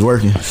 Obviously, it's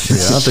working. Yeah,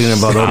 I'm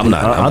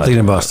thinking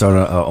about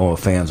starting a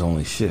fans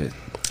only shit.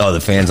 Oh,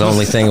 the fans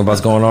only thing of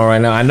what's going on right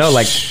now. I know,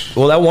 like,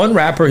 well, that one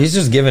rapper, he's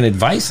just giving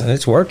advice and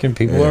it's working.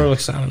 People are like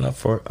signing up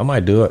for it. I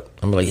might do it.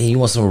 I'm like, hey, you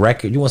want some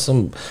record? You want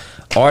some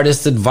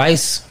artist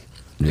advice?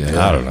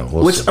 Yeah, I don't know.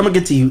 I'm gonna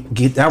get to you.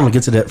 I'm gonna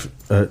get to that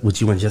with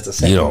you in just a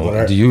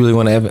second. Do you really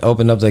want to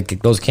open up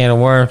those can of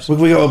worms? We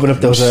gonna open up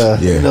those.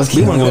 Those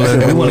we want to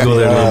go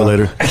there a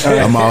little bit later.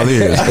 I'm all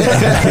ears.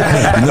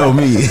 You know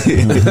me.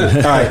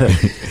 All right.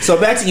 So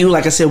back to you.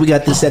 Like I said, we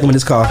got this segment.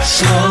 It's called.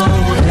 Slow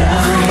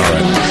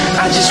down.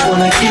 I just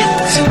wanna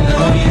get to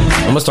know you.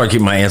 I'm gonna start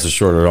keeping my answers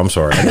shorter. I'm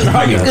sorry. No,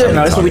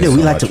 that's what we do.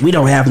 We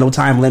don't have no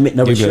time limit,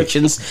 no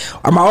restrictions.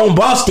 I'm my own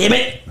boss. Damn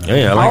it.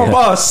 Yeah, my own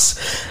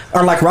boss.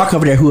 Unlike Rock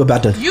over there, who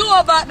about to? You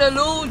about to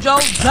lose your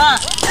job.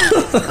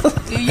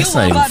 That's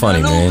not even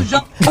funny, man.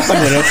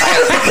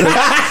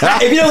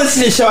 If you don't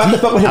listen to the show, I have to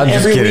fuck with him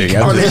every week.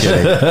 I was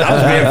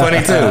being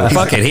funny too.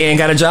 Fuck it. He ain't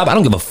got a job. I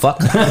don't give a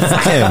fuck.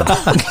 Fuck him.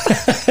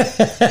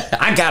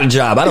 I got a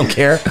job. I don't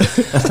care.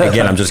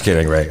 Again, I'm just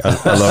kidding, Ray. I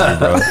love you,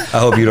 bro. I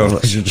hope you don't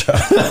lose your job.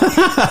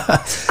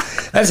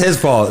 That's his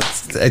fault.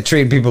 I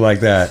treat people like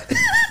that.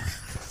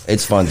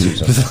 It's fun too.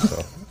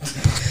 So.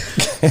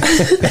 You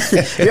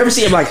ever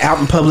see him like out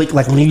in public,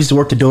 like when he used to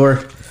work the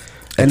door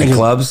at the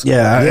clubs?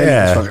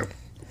 Yeah.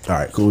 All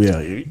right, cool.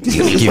 Yeah, he'll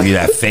give you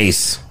that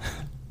face.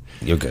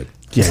 You're good.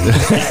 Yeah.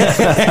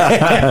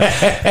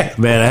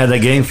 Man, I had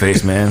that game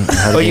face, man.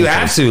 Well, you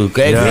have to.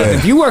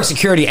 If you work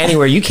security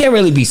anywhere, you can't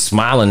really be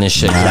smiling and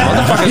shit.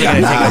 Motherfuckers are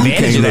gonna take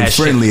advantage of that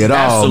friendly shit. at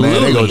all, Absolutely.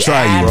 man. They gonna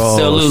try you, bro.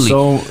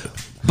 Absolutely.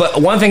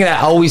 But one thing that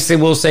I always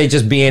will say,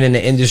 just being in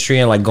the industry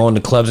and like going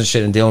to clubs and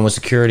shit and dealing with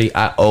security,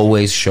 I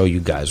always show you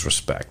guys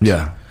respect.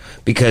 Yeah.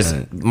 Because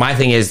my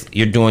thing is,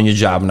 you're doing your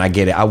job, and I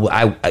get it.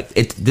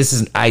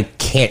 I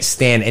can't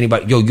stand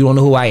anybody. Yo, you don't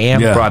know who I am,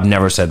 bro. I've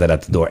never said that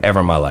at the door ever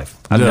in my life.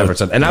 I've never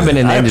said, and I've been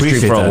in the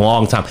industry for a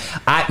long time.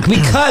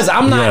 Because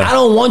I'm not. I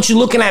don't want you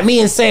looking at me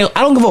and saying,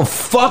 I don't give a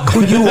fuck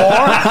who you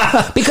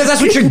are, because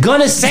that's what you're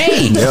gonna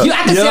say. You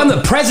have to say I'm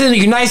the president of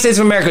the United States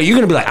of America. You're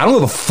gonna be like, I don't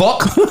give a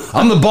fuck.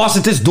 I'm the boss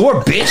at this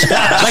door, bitch.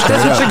 Like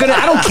that's what you're gonna.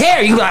 I don't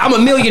care. You be like, I'm a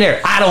millionaire.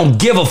 I don't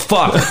give a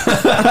fuck.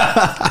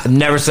 I've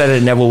never said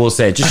it. Never will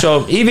say it. Just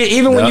show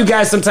even when you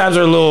guys sometimes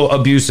are a little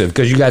abusive,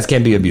 because you guys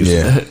can be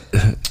abusive.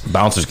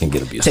 Bouncers can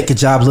get abusive. Take your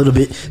job a little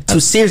bit too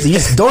seriously.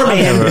 You're just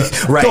doorman.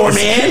 Right.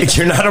 Doorman.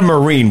 You're not a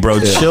Marine, bro.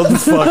 Chill the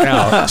fuck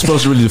out. It's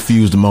supposed to really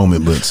diffuse the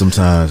moment, but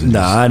sometimes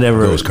I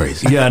never goes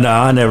crazy. Yeah,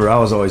 I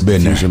was always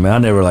diffuser, man. I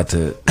never like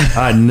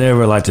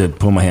to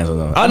put my hands on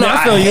them. Oh no,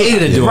 I feel you.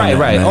 Hated doing that,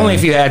 right. Man. Only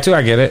if you had to.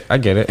 I get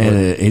it.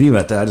 And even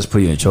at that, I just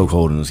put you in a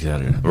chokehold and just get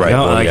out of here. Right.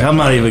 I'm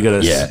not even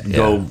gonna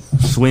go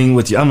swing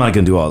with you. I'm not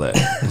gonna do all that.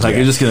 Like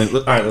you're just gonna.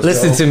 All right,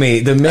 listen to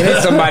me. The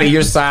minute somebody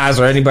your size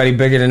or anybody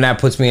bigger than that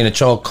puts me in a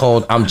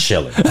chokehold, I'm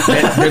chilling.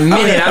 The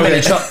minute I'm in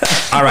a choke,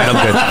 all right,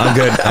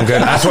 I'm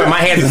good. I swear, my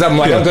hands is up. I'm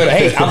like, I'm good.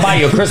 Hey, I'll buy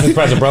you a Christmas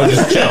present, bro.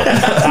 Just chill.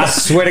 I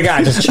swear to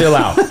God, just chill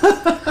out.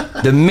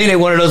 The minute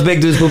one of those big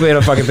dudes poop in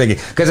a fucking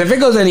thingy. Because if it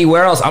goes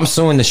anywhere else, I'm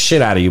suing the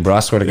shit out of you, bro. I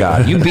swear to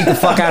God. You beat the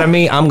fuck out of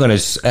me, I'm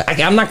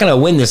not gonna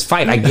win this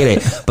fight. I get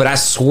it. But I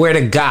swear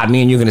to God,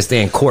 me and you're gonna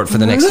stay in court for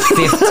the next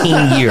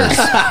 15 years.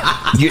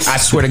 I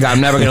swear to God,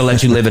 I'm never gonna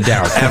let you live it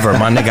down. Ever,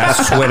 my nigga. I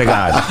swear to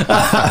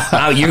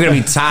God. You're gonna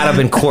be tied up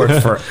in court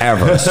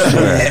forever. I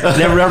swear.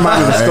 Never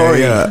mind the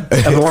story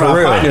of one of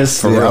our partners.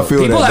 For real.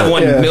 People have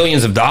won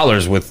millions of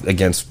dollars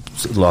against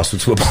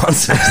lawsuits with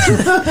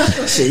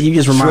sponsors. Shit, you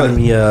just reminded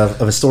me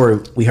of a story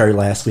we heard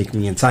last week.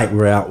 Me and Type, we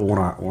were out with one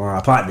of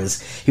our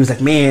partners. He was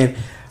like, man,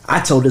 I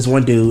told this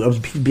one dude, I was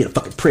being a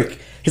fucking prick.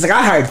 He's like,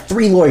 I hired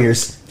 3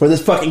 lawyers for this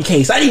fucking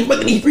case. I didn't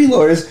fucking need 3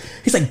 lawyers.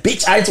 He's like,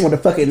 bitch, I just want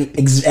to fucking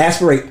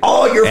exasperate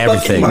all your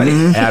fucking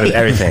money. Out of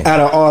everything.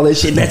 Out of all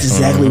this shit. And that's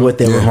exactly what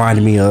they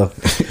reminded me of.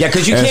 Yeah,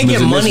 because you can't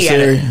get money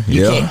out of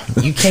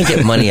you can't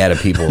get money out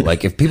of people.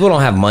 Like, if people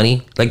don't have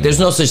money, like, there's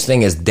no such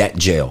thing as debt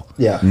jail.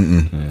 Yeah.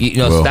 You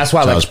know, well, that's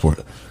why, like,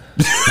 support.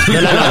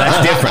 No,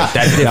 that's different.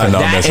 That's different.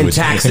 That and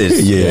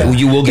taxes,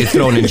 you will get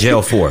thrown in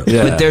jail for.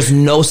 Yeah. But there's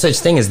no such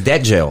thing as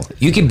debt jail.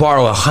 You can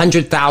borrow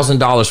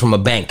 $100,000 from a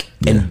bank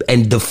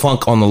and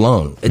defunct on the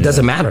loan. It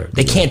doesn't matter.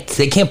 They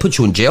can't put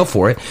you in jail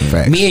for it.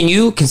 Facts. Me and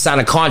you can sign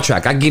a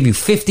contract. I give you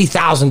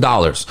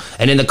 $50,000,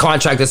 and in the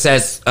contract it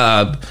says,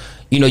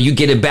 you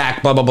get it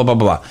back, blah, blah, blah, blah,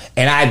 blah.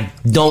 And I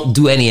don't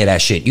do any of that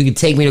shit. You can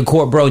take me to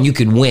court, bro, and you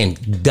could win.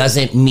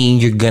 Doesn't mean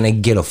you're going to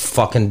get a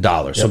fucking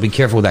dollar. So be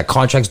careful with that.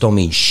 Contracts don't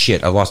mean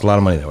shit. I've lost a lot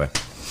of money that way.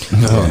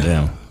 Oh,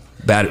 damn.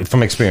 Bad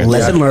from experience.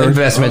 Lesson learned.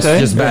 Investments,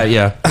 just bad,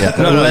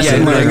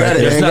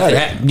 There's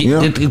nothing.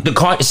 Yeah.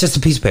 It's just a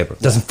piece of paper. It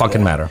doesn't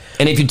fucking matter.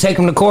 And if you take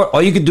them to court,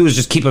 all you could do is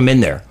just keep them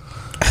in there.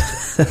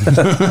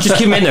 Just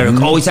keep them in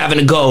there, always having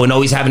to go and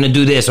always having to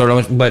do this,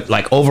 but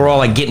like overall,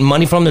 like getting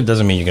money from them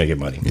doesn't mean you're gonna get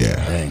money. Yeah.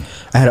 Dang.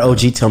 I had an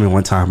OG tell me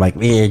one time, like,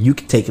 man, you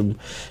can take him,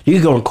 you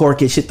can go in court,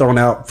 get shit thrown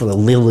out for the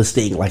littlest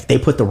thing. Like, they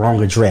put the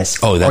wrong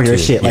address on your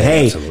shit. Like,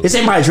 hey, absolutely. This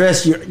ain't my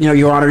address.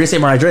 Your Honor, this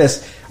ain't my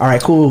address. All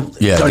right, cool.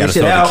 Yeah, they gotta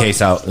throw the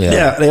case out.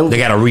 Yeah, they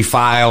gotta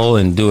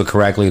refile and do it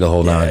correctly to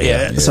hold on.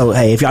 Yeah. So,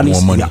 hey, if y'all need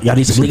some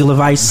legal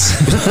advice,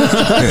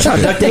 try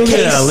to duck that case.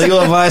 Yeah,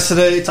 legal advice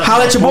today.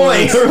 Holla at your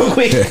boy real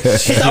quick. Hit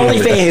the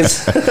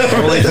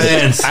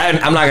OnlyFans.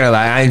 I'm not gonna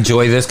lie. I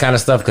enjoy this kind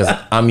of stuff because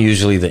I'm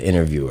usually the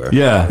interviewer.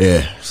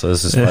 Yeah. So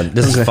this is fun.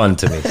 This is fun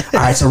to me. All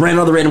right, so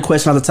another random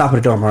question on the top of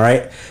the dome, all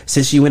right?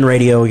 Since you in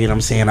radio, you know what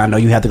I'm saying, I know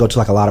you have to go to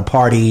like a lot of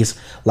parties,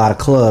 a lot of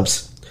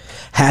clubs.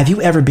 Have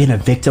you ever been a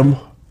victim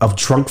of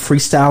drunk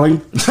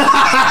freestyling?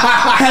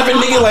 Having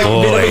nigga like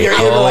been over your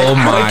ear like,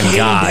 my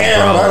God,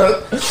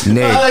 bro.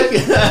 Nick.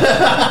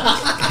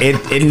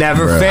 It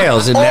never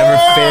fails. It never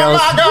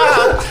fails.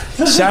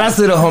 Shout out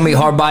to the homie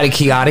Hardbody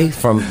Kiati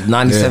from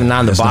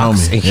 97.9 The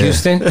Box in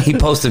Houston. He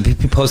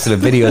posted a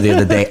video the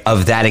other day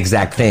of that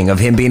exact thing, of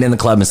him being in the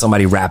club and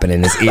somebody rapping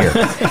in his ear.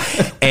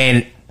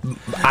 And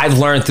I've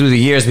learned through the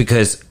years,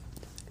 because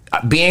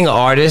being an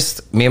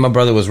artist, me and my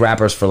brother was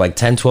rappers for like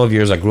 10, 12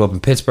 years. I grew up in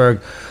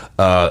Pittsburgh.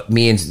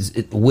 Me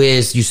and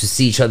Wiz used to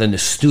see each other in the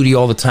studio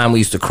all the time. We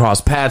used to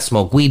cross paths,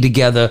 smoke weed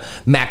together.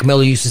 Mac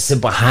Miller used to sit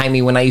behind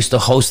me when I used to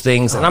host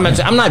things. And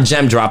I'm not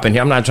gem dropping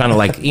here. I'm not trying to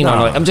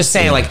I'm just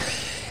saying, like,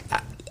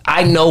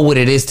 I know what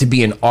it is to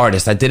be an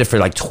artist. I did it for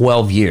like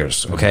 12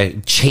 years, okay?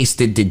 Chased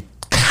it, did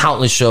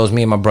countless shows.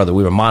 Me and my brother,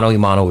 we were Mano y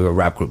Mano, we were a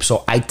rap group.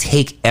 So I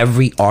take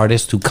every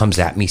artist who comes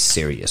at me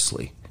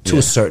seriously. to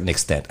a certain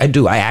extent. I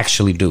do. I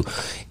actually do.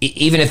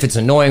 Even if it's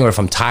annoying or if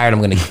I'm tired, I'm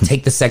going to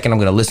take the second, I'm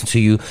going to listen to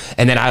you.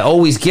 And then I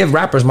always give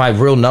rappers my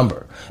real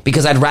number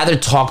because I'd rather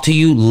talk to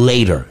you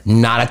later,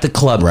 not at the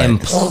club. Right. And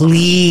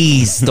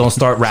please don't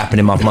start rapping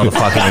in my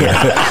motherfucking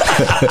ear.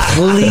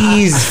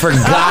 Please, for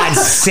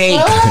God's sake.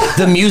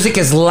 The music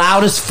is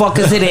loud as fuck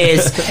as it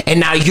is, and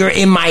now you're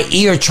in my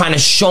ear trying to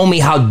show me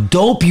how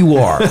dope you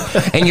are.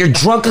 And you're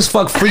drunk as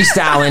fuck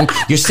freestyling.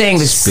 You're saying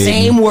the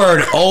same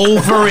word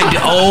over and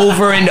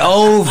over and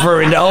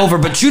over and over,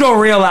 but you don't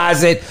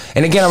realize it.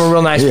 And again, I'm a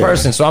real nice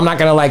person, so I'm not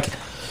gonna like.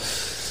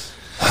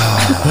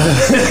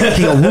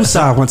 He go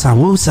woosah one time.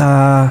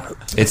 Woosah.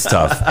 It's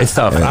tough. It's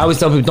tough. I always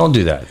tell people, don't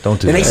do that. Don't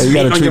do that. You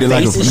gotta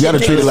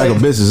treat it like a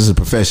business. It's a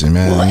profession,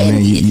 man. Well, I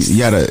mean, you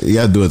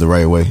gotta do it the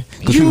right way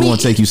because people want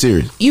to take you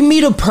serious. You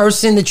meet a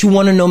person that you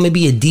want to know,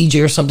 maybe a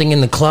DJ or something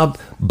in the club.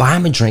 Buy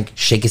him a drink,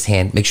 shake his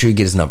hand, make sure you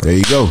get his number. There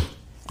you go.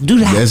 Do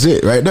that. That's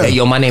it, right there. Hey,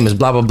 yo, my name is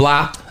blah blah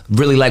blah.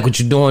 Really like what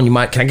you're doing.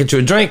 Can I get you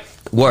a drink?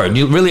 Word.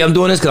 You really? I'm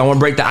doing this because I want to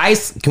break the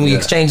ice. Can we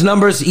exchange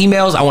numbers,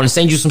 emails? I want to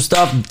send you some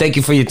stuff. Thank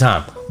you for your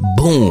time.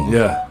 Boom.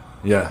 Yeah.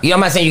 Yeah. You know,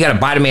 I'm not saying you got to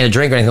buy the man a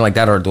drink or anything like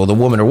that, or the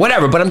woman or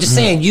whatever. But I'm just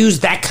saying, use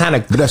that kind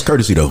of. But that's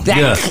courtesy, though.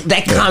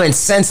 That common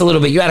sense a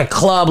little bit. You're at a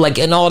club, like,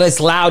 and all this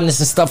loudness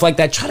and stuff like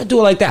that. Try to do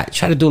it like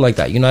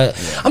that. You know,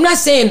 I'm not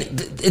saying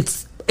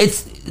it's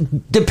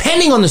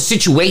depending on the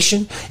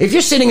situation. If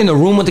you're sitting in the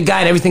room with the guy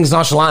and everything's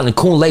nonchalant and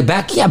cool and laid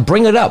back, yeah,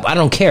 bring it up. I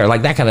don't care,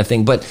 like that kind of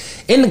thing. But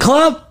in the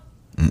club,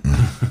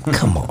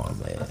 come on,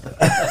 man.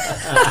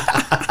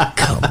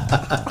 Come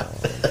on.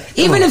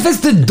 Even if it's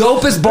the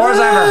dopest bars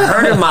I ever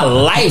heard in my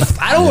life,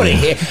 I don't want to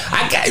hear.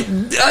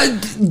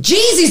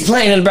 Jeezy's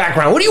playing in the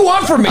background. What do you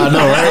want from me? I know,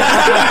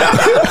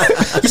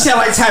 right? You sound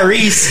like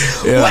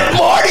Tyrese. Yeah. What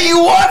more do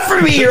you want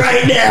from me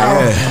right now?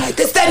 Yeah.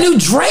 It's that new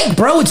Drake,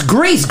 bro. It's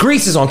Grease.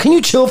 Grease is on. Can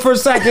you chill for a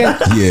second?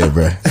 Yeah,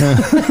 bro.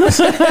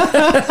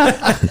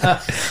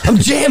 I'm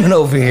jamming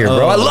over here,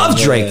 bro. I love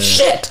Drake. Man.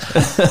 Shit.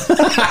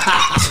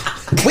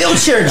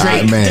 Wheelchair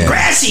Drake,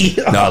 Degrassi.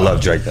 No, I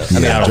love Drake though.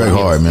 Yeah, Drake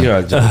hard, man. You're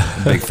a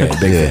big fan.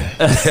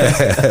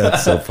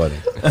 That's so funny.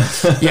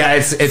 Yeah,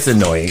 it's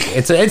annoying.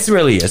 It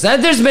really is.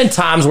 There's been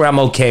times where I'm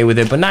okay with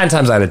it, but 9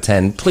 times out of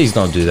 10, please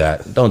don't do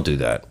that. Don't do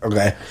that.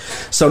 Okay.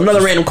 So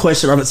another random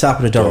question on the top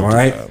of the dome. All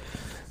right.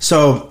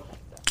 So,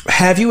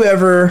 have you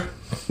ever,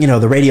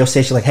 the radio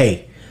station like,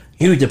 hey,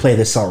 you need to play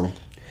this song.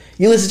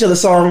 You listen to the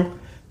song,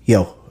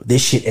 yo,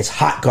 this shit is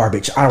hot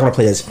garbage. I don't want to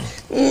play this.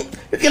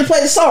 You're gonna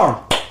play the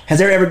song. Has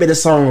there ever been a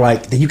song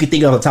like that you can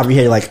think of on the top of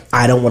your head, like,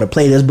 I don't want to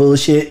play this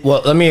bullshit?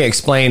 Well, let me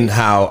explain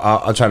how.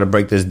 I'll try to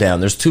break this down.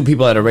 There's 2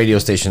 people at a radio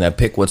station that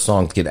pick what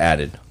songs get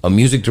added: a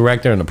music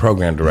director and a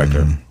program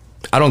director.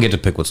 I don't get to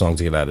pick what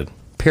songs get added.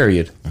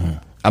 Period.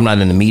 I'm not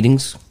in the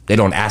meetings. They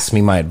don't ask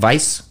me my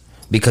advice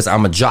because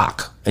I'm a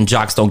jock, and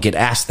jocks don't get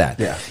asked that.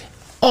 Yeah.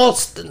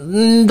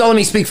 Don't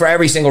only speak for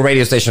every single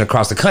radio station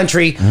across the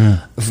country.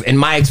 In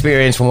my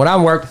experience, from what I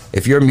work,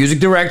 if you're a music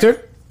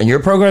director and you're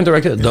a program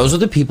director, those are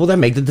the people that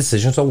make the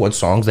decisions on what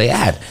songs they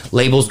add.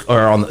 Labels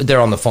they're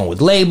on the phone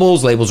with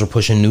labels. Labels are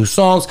pushing new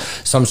songs.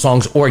 Some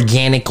songs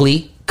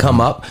organically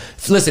come up.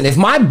 Listen, if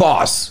my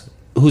boss,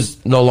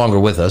 who's no longer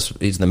with us,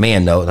 he's the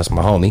man though, that's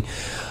my homie.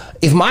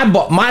 If my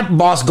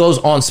boss goes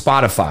on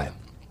Spotify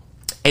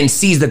and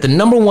sees that the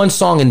number 1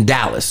 song in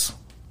Dallas,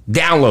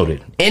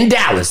 downloaded in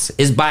Dallas,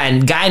 is by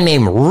a guy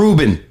named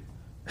Ruben,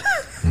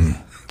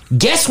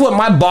 guess what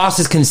my boss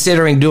is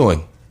considering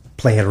doing?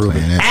 Playing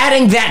Ruben.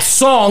 Adding that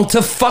song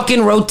to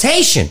fucking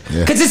rotation.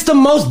 Because it's the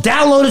most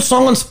downloaded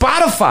song on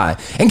Spotify.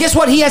 And guess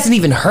what? He hasn't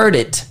even heard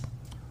it.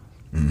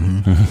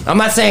 I'm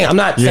not saying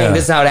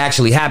this is how it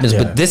actually happens,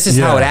 but this is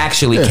how it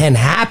actually can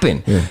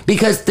happen.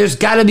 Because there's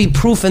got to be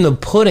proof in the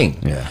pudding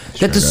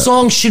that the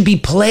song should be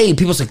played.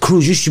 People say,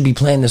 Cruz, you should be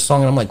playing this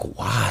song. And I'm like,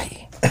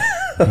 why?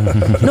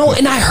 No,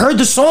 and I heard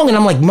the song and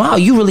I'm like, wow,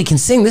 you really can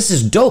sing. This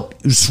is dope.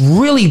 It's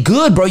really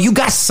good, bro. You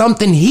got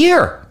something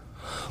here.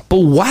 But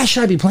why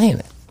should I be playing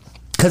it?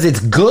 Because it's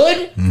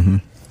good?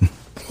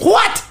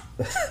 What?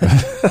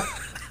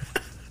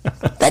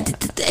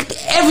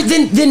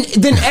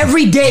 Then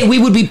every day we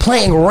would be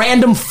playing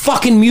random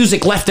fucking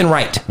music left and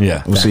right.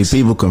 Yeah. Well, see,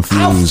 people confuse.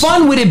 How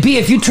fun would it be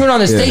if you turn on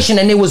the station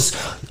and it was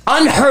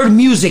unheard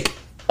music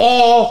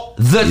all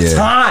the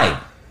time?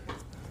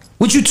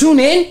 Would you tune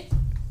in?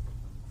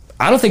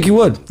 I don't think you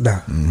would.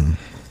 Nah.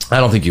 I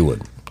don't think you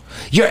would.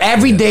 Your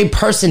everyday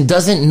person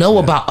doesn't know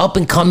about up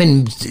and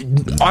coming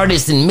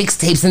artists and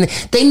mixtapes, and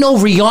they know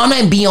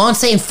Rihanna and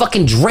Beyonce and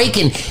fucking Drake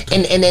and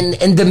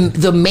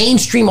the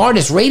mainstream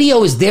artists.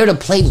 Radio is there to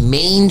play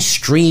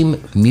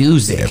mainstream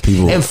music,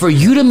 and for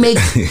you to make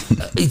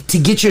to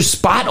get your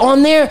spot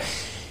on there,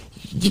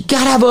 you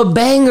gotta have a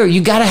banger.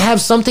 You gotta have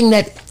something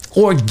that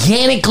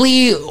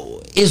organically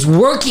is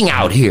working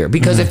out here.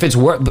 Because if it's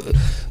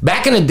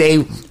back in the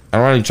day, I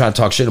don't really try to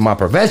talk shit in my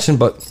profession,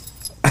 but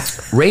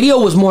radio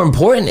was more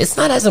important. It's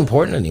not as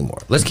important anymore.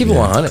 Let's keep it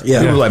 100.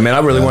 People are like, man, I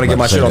really want to get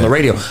my shit on the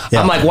radio.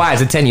 I'm like, why?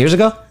 Is it 10 years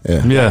ago?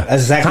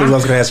 That's exactly what I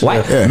was going to ask you.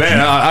 Why? Man,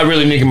 I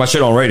really need to get my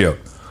shit on radio.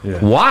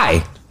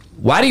 Why?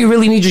 Why do you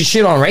really need your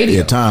shit on radio?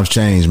 Yeah, times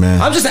change,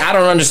 man. I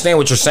don't understand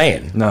what you're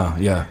saying. No,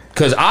 yeah.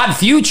 Because Odd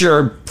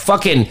Future,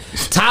 fucking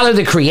Tyler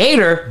the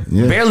Creator,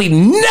 barely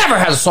never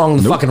has a song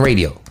on the fucking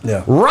radio.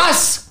 Yeah.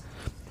 Russ,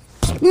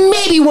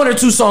 maybe 1 or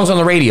 2 songs on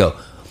the radio.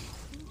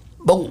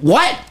 But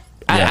what?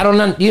 I don't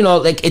know. You know,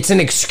 like, it's an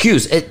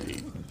excuse.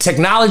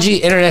 Technology,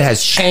 internet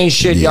has changed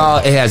shit, y'all.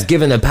 It has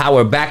given the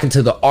power back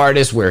into the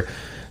artist where,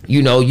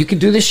 you know, you can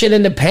do this shit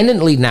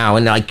independently now,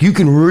 and like you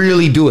can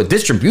really do a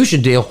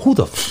distribution deal. Who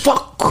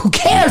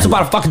cares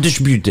about a fucking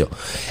distribution deal?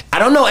 I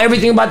don't know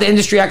everything about the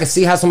industry. I can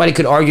see how somebody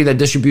could argue that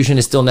distribution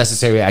is still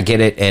necessary. I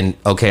get it, and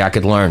okay, I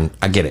could learn.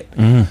 I get it.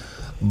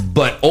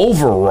 But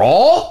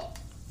overall,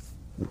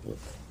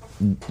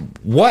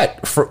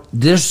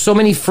 there's so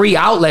many free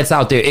outlets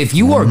out there. If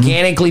you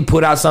organically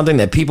put out something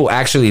that people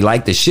actually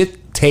like, the shit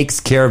takes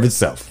care of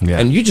itself,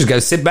 and you just got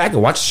to sit back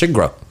and watch the shit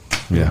grow.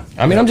 Yeah,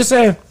 I mean, I'm just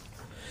saying.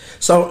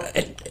 So,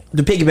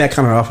 to piggyback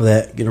kind of off of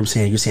that, you know what I'm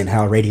saying? You're saying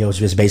how radio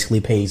just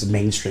basically pays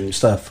mainstream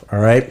stuff, all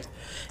right?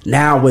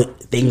 Now with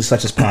things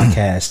such as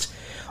podcasts,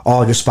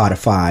 all your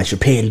Spotify's, your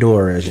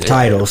Pandoras, your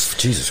titles.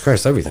 Jesus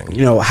Christ, everything.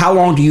 You know, how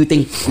long do you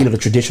think, you know, the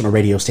traditional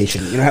radio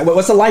station, you know,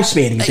 what's the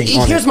lifespan do you think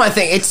on Here's my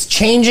thing. It's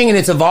changing and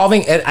it's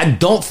evolving, and I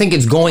don't think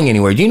it's going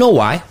anywhere. Do you know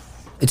why?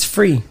 It's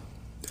free.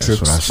 That's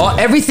what I said.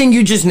 Everything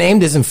you just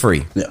named isn't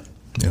free. Yeah.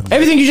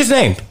 Everything you just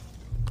named.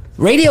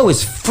 Radio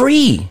is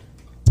free.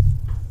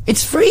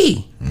 It's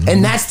free.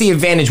 And that's the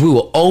advantage we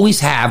will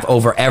always have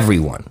over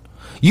everyone.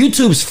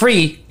 YouTube's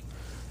free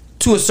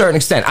to a certain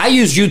extent. I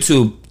use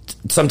YouTube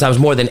sometimes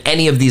more than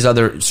any of these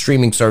other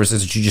streaming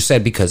services that you just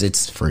said because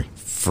it's free.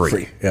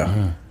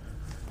 Yeah.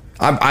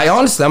 I'm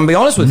gonna be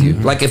honest with you.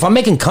 Like, if I'm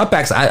making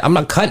cutbacks, I'm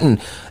not cutting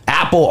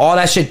Apple, all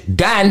that shit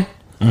done.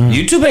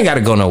 YouTube ain't got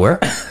to go nowhere.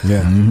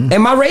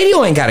 And my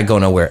radio ain't got to go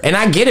nowhere. And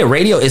I get it.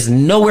 Radio is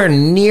nowhere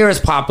near as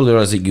popular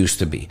as it used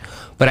to be.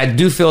 But I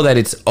do feel that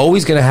it's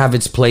always going to have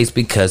its place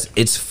because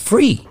it's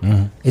free.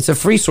 It's a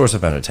free source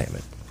of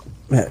entertainment.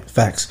 Yeah,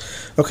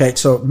 facts. Okay,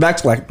 so back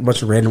to like a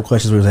bunch of random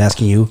questions we was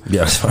asking you.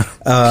 Yeah, that's fine.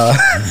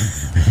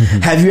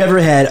 Have you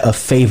ever had a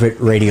favorite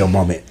radio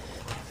moment?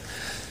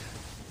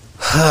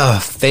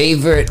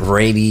 Favorite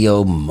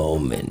radio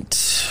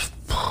moment.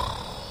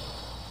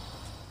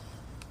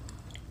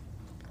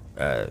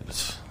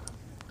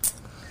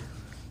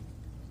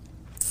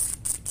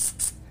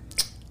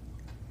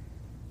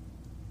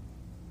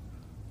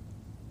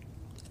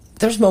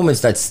 There's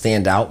moments that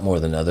stand out more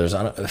than others.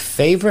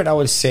 Favorite, I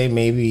would say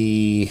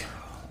maybe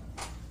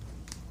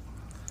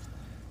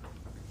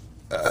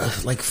I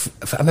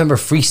remember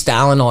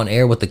freestyling on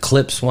air with the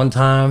Clips one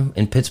time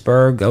in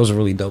Pittsburgh. That was a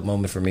really dope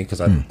moment for me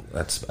because I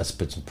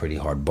spit some pretty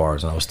hard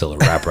bars and I was still a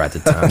rapper at the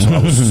time, so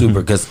I was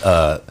super. Because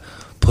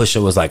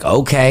Pusha was like,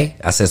 okay,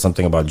 I said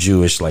something about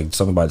Jewish, like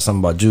something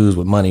about Jews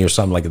with money or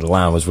something. Like the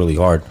line was really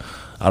hard.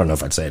 I don't know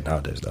if I'd say it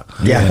nowadays though.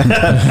 He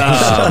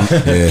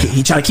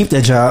trying to keep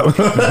that job.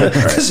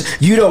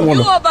 You don't want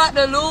to. You about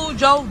to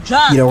lose your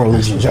job. You don't want to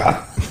lose your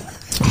job.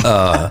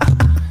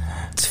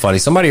 It's funny.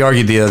 Somebody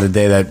argued the other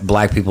day that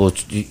black people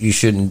you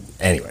shouldn't.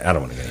 Anyway, I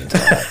don't want to get into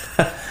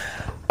that.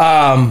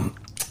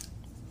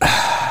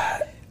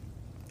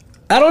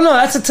 I don't know.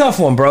 That's a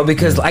tough one, bro.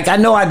 Because like I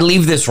know I'd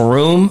leave this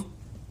room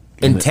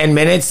in 10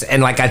 minutes,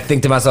 and like I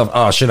think to myself,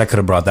 oh shit, I could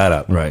have brought that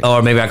up, right?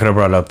 Or maybe I could have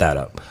brought that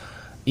up.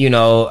 You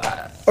know.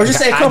 Or just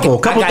say a couple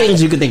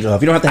things you could think of.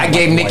 You don't have to. I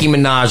gave Nicki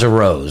Minaj a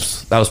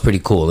rose. That was pretty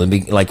cool,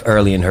 and like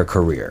early in her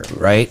career,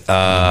 right?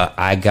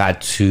 I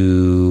got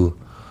to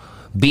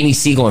Beanie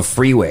Siegel and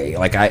Freeway.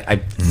 Like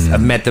I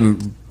met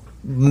them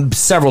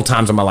several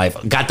times in my life.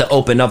 Got to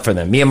open up for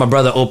them. Me and my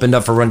brother opened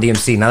up for Run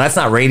DMC. Now that's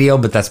not radio,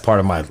 but that's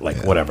part of my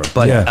whatever.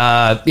 But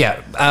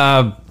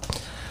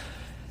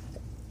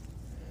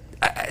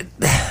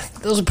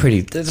those are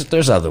pretty.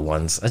 There's other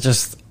ones.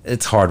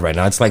 It's hard right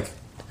now. It's like.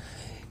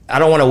 I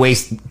don't want to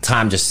waste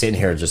time just sitting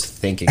here just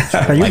thinking.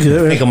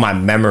 Think of my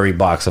memory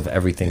box of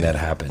everything that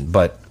happened.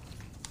 But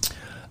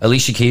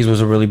Alicia Keys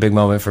was a really big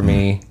moment for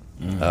me.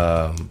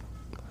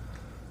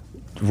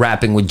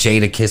 Rapping with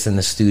Jada Kiss in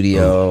the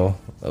studio.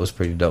 That was a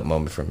pretty dope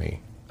moment for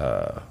me.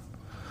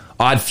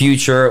 Odd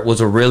Future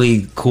was a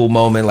really cool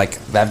moment. Like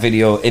that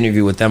video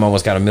interview with them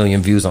almost got 1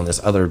 million views on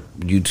this other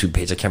YouTube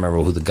page. I can't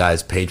remember who the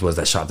guy's page was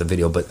that shot the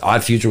video. But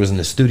Odd Future was in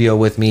the studio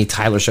with me.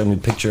 Tyler showed me a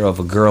picture of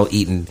a girl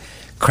eating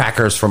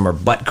crackers from her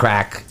butt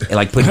crack and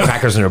like putting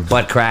crackers in her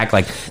butt crack.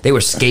 Like they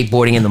were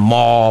skateboarding in the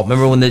mall.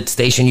 Remember when the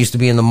station used to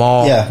be in the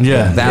mall? Valley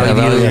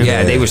View.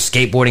 Yeah, they were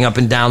skateboarding up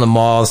and down the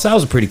mall. So that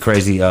was pretty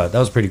crazy. I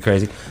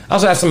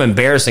also had some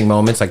embarrassing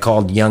moments. I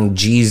called young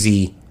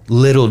Jeezy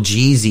Little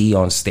Jeezy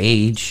on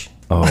stage.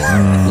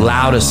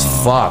 Loud as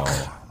fuck.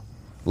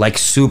 Like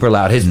super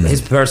loud.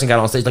 His person got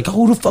on stage like,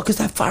 who the fuck is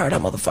that? Fire that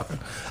motherfucker.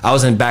 I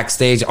was in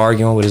backstage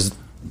arguing with his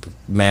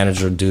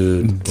manager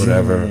dude,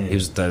 whatever. He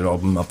was all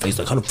in my face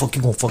like, how the fuck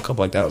you gonna fuck up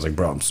like that? I was like,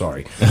 bro, I'm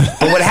sorry.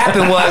 But what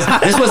happened was,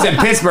 this was in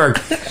Pittsburgh,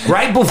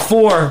 right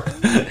before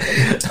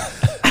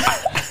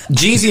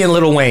Jeezy and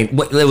Lil Wayne.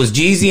 It was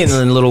Jeezy and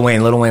then Lil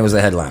Wayne. Lil Wayne was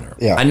the headliner.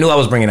 I knew I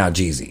was bringing out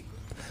Jeezy.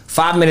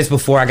 5 minutes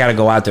before I got to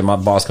go out there, my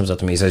boss comes up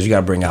to me and says, you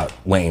got to bring out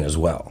Wayne as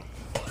well.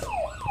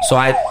 So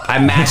I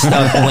matched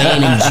up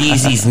Wayne and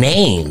Jeezy's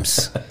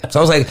names. So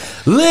I was like,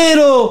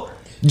 Little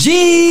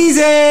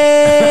Jeezy.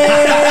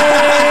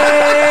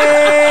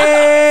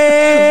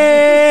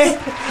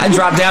 I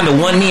dropped down to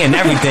one knee and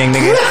everything,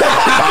 nigga.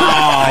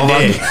 I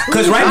did.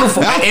 Because right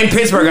before, in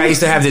Pittsburgh, I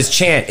used to have this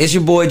chant. It's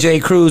your boy Jay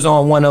Cruz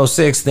on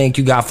 106. Think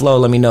you got flow.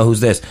 Let me know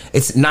who's this.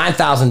 It's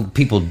 9,000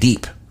 people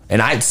deep.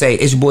 And I'd say,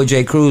 it's your boy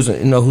Jay Cruz.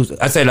 You know who's,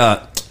 I said,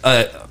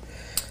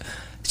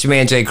 it's your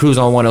man Jay Cruz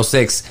on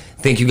 106.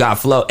 Think you got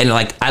flow. And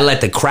like, I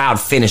let the crowd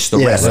finish the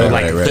rest.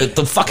 Right, so like,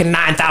 the fucking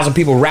 9,000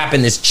 people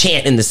rapping this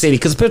chant in the city.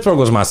 Because Pittsburgh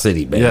was my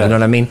city, man. You know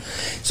what I mean?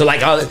 So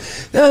like,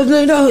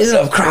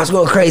 the crowd's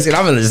going crazy. And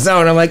I'm in the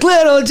zone. I'm like,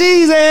 Little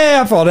Jeezy.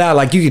 I fall down.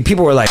 Like,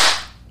 people were like,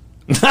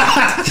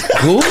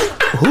 Who?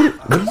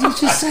 What did you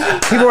just say?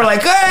 People were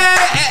like,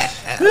 what?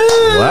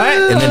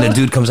 And then the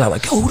dude comes out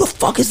like, yo, who the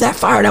fuck is that?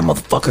 Fire that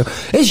motherfucker.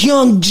 It's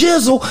Young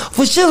Jizzle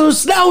for Shizzle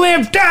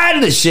Snowman died.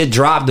 And the shit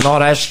dropped and all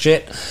that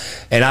shit.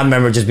 And I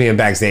remember just being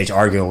backstage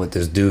arguing with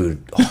this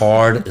dude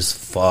hard as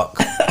fuck.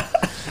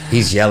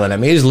 He's yelling at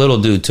me. He's a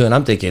little dude too. And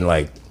I'm thinking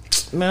like,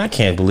 man, I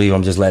can't believe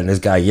I'm just letting this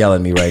guy yell at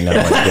me right now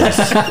like this.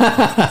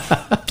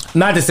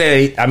 Not to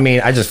say, I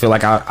mean, I just feel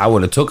like I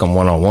would have took him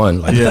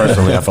one-on-one. Like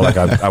personally, I feel like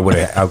I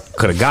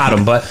could have got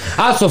him, but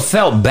I also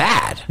felt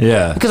bad.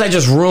 Yeah. Because I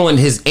just ruined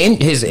his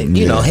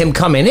you know, him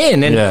coming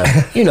in and,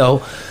 you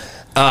know,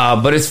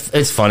 but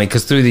it's funny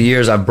because through the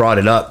years I've brought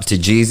it up to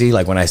Jeezy,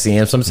 like when I see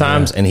him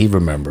sometimes, and he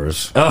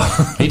remembers.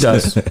 Oh, he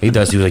does. He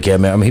does. He was like, yeah,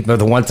 man. I mean,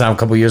 the one time a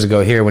couple years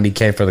ago here when he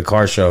came for the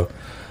car show,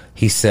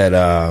 he said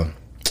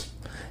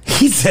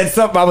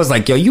something. I was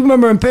like, yo, you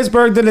remember in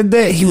Pittsburgh the other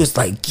day? He was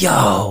like,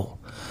 yo,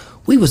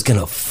 we was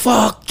gonna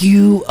fuck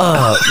you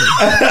up.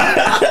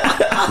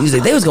 He was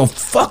like, they was gonna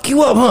fuck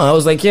you up, huh? I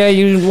was like, yeah,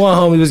 you one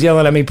homie was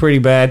yelling at me pretty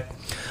bad.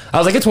 I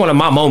was like, it's one of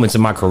my moments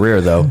in my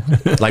career, though.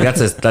 Like,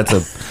 that's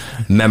a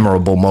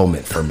memorable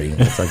moment for me.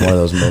 It's like one of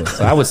those moments.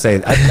 So I would say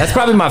that's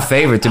probably my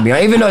favorite, to be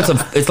honest. Even though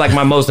it's like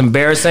my most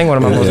embarrassing, one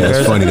of my most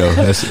embarrassing.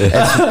 That's funny,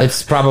 though.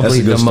 It's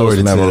probably the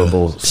most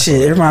memorable.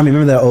 Shit, it reminded me,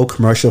 remember that old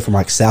commercial from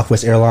like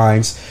Southwest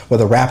Airlines where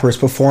the rapper is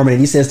performing and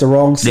he says the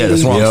wrong city? Yeah,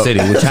 the wrong city,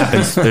 which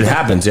happens. It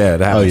happens, yeah.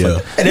 It happens. Oh,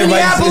 yeah. And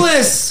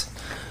Minneapolis!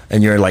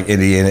 And you're like,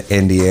 Indiana.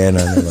 And you're like,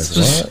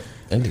 what?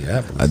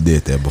 Indianapolis. I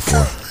did that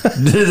before.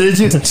 Did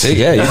you?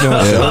 Yeah, you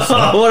doing shows.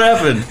 What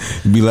happened?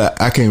 Be like,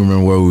 I can't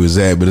remember where we was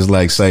at, but it's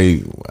like,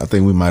 say, I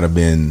think we might have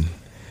been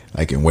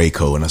like in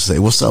Waco, and I say,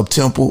 "What's up,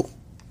 Temple?"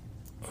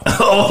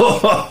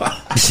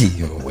 Oh,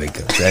 you in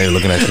Waco? They're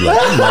looking at you like,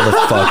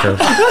 motherfucker.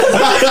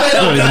 I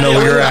don't even know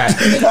where you're at.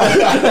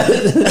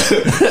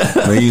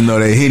 Man, you know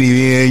they hit him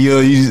in.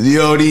 You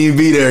don't even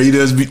be there. You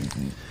just be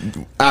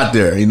out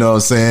there. You know what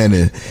I'm saying?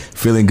 And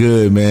feeling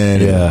good,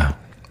 man. Yeah. And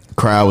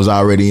crowd was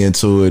already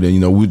into it, and you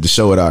know the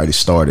show had already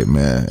started,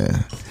 man.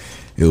 And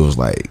it was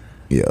like,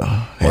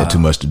 had too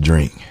much to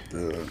drink,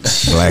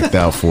 blacked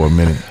out for a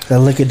minute.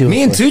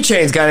 Me and 2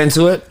 Chainz got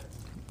into it.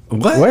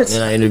 What?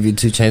 And I interviewed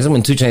 2 Chainz.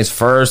 When 2 Chainz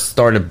first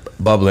started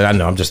bubbling, I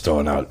know I'm just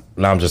throwing out.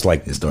 Now I'm just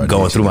like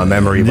going through my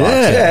memory box.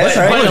 But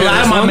a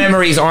lot of my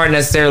memories aren't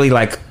necessarily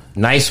like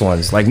nice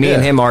ones. Like me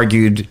and him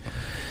argued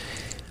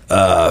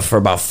for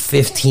about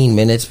 15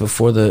 minutes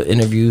before the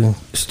interview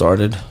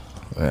started.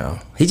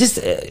 Yeah, he just.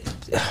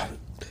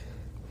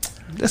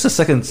 That's a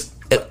second.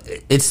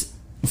 It's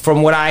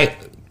from what I've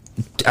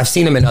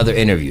seen him in other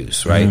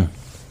interviews, right? Mm-hmm.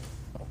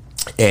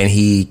 And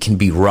he can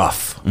be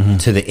rough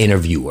to the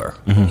interviewer.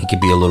 Mm-hmm. He can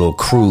be a little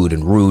crude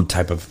and rude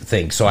type of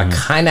thing. So I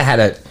kind of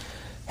had a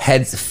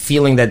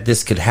feeling that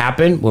this could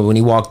happen when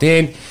he walked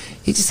in.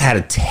 He just had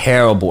a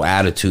terrible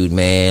attitude,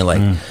 man.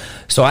 Like,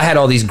 so I had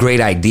all these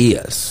great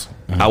ideas.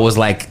 I was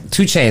like,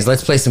 2 Chainz,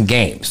 let's play some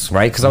games,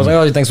 right? Because I was like,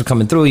 oh, thanks for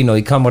coming through. You know,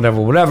 you come,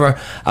 whatever.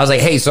 I was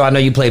like, hey, so I know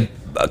you play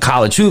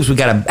college hoops. We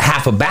got a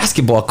half a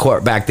basketball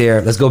court back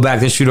there. Let's go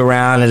back there, shoot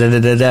around,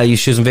 you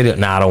shoot some video.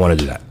 Nah, I don't want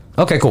to do that.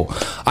 Okay, cool.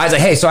 I was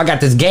like, hey, so I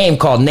got this game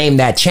called Name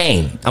That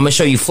Chain. I'm going to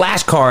show you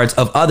flashcards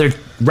of other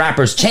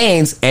rappers'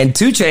 chains, and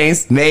 2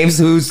 Chainz names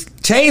whose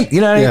chain,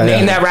 you know what I mean?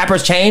 Name that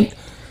rapper's chain.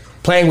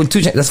 Playing with 2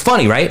 Chainz. That's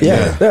funny, right?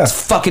 Yeah.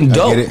 That's fucking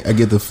dope. I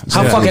get the.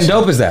 How fucking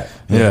dope is that?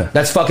 Yeah.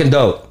 That's fucking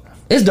dope.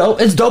 It's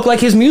dope. It's dope like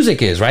his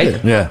music is,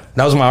 right? Yeah.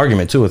 That was my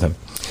argument too with him.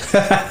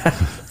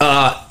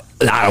 I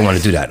don't want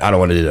to do that.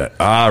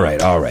 All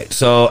right.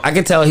 So I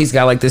could tell he's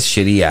got like this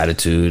shitty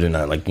attitude, and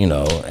I like, you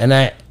know, and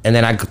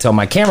then I could tell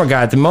my camera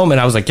guy at the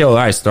moment, I was like, yo, all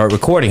right, start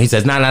recording. He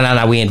says,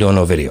 nah, we ain't doing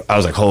no video. I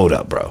was like, hold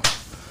up, bro. I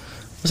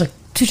was like,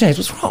 2 Chainz,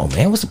 what's wrong,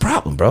 man? What's the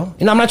problem, bro?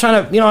 You know, I'm not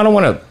trying to, you know, I don't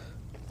want to.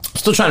 I'm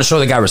still trying to show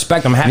the guy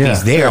respect. I'm happy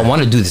he's there. I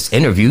want to do this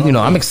interview. You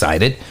know, I'm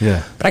excited.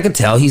 Yeah. But I could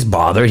tell he's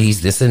bothered.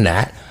 He's this and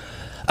that.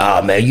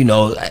 Man, you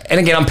know, and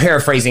again, I'm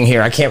paraphrasing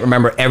here. I can't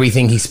remember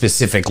everything he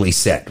specifically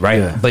said, right?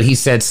 Yeah. But he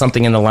said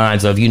something in the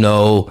lines of, you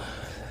know,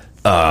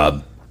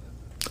 I'm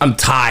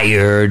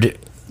tired.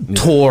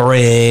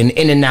 touring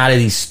in and out of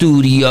these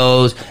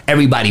studios.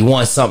 Everybody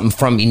wants something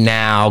from me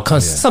now,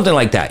 something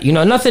like that. You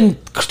know, nothing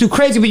too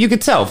crazy, but you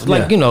could tell,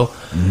 like, you know.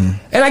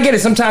 And I get it.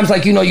 Sometimes,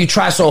 like, you know, you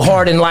try so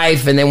hard in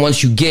life, and then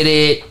once you get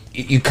it,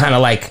 you kind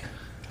of like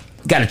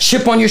got a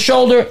chip on your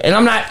shoulder. And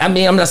I'm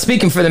not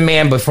speaking for the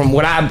man, but from the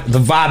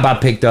vibe I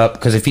picked up,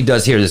 because if he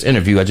does hear this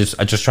interview, I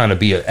just trying to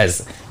be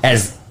as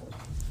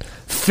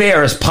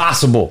fair as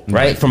possible,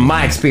 right? From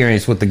my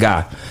experience with the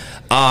guy.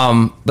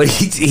 But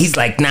he's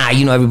like, nah,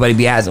 you know, everybody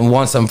be asking,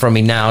 want something from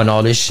me now and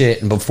all this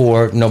shit, and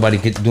before nobody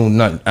could do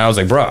nothing. I was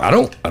like, bro, I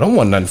don't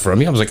want nothing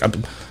from you. I was like,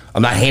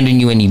 I'm not handing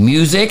you any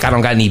music. I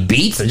don't got any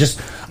beats.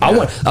 I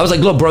was like,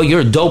 look, bro, you're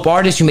a dope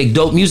artist. You make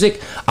dope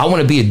music. I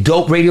want to be a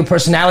dope radio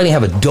personality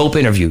and have a dope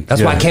interview.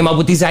 That's why I came up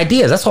with these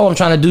ideas. That's all I'm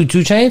trying to do,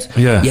 2 Chainz.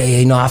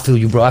 Yeah. No, I feel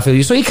you, bro. I feel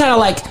you. So he kind of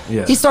like,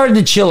 he started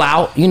to chill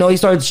out. You know,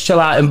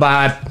 and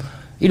by,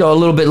 you know, a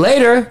little bit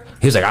later,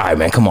 he was like, all right,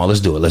 man, come on,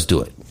 let's do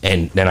it.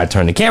 And then I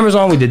turned the cameras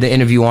on. We did the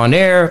interview on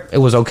air. It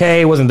was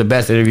okay. It wasn't the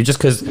best interview just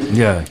because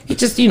he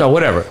just, you know,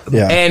 whatever.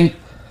 Yeah. And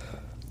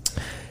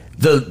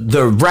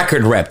the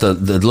record rep, the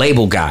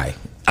label guy,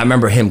 I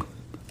remember him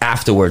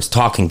afterwards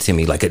talking to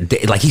me like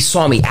he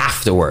saw me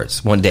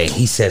afterwards one day.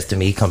 He says to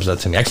me, he comes up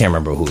to me. I can't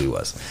remember who he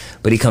was,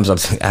 but he comes up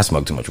to me. I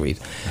smoke too much weed.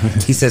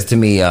 He says to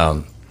me,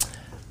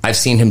 I've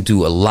seen him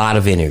do a lot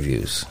of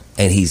interviews,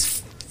 and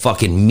he's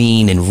fucking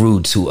mean and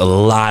rude to a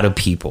lot of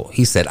people.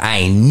 He said, I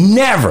ain't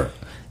never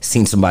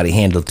seen somebody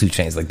handle 2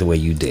 Chainz like the way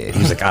you did.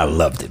 He was like, I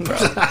loved it, bro.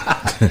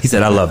 He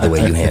said, I love the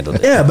way you handled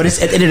it. Yeah, but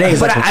it's, at the end of the day,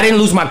 but I didn't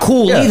lose my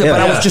cool either. But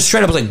I was just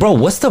straight up, I was like, bro,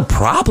 what's the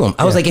problem?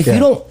 I was like, if you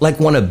don't like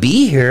want to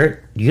be here,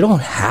 you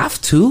don't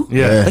have to.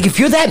 Yeah. Like, if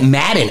you're that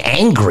mad and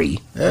angry,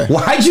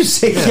 why'd you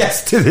say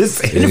yes to this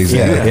interview?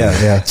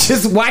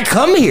 Just why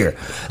come here?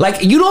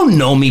 Like, you don't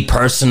know me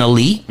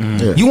personally.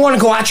 You want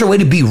to go out your way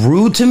to be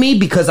rude to me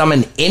because I'm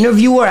an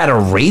interviewer at a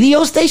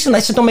radio station?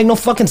 That shit don't make no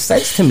fucking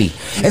sense to me.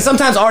 And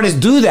sometimes artists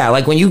do that.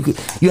 Like, when you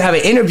have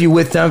an interview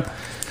with them.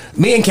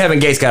 Me and Kevin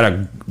Gates got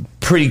a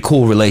pretty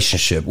cool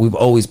relationship.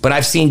 But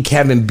I've seen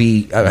Kevin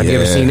be. Have you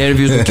ever seen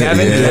interviews with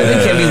Kevin?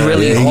 Kevin can be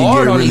really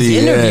hard on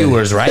these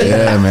interviewers, right?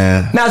 Yeah,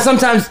 man. Now,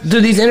 sometimes do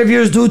these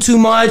interviewers do too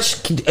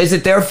much? Is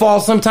it their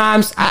fault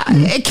sometimes?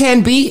 It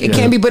can be. It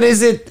can be. But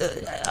is it?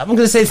 I'm going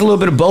to say it's a little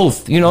bit of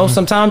both. You know,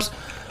 sometimes,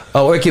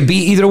 or it could be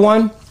either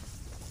one.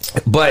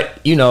 But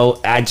you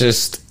know,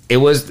 it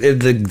was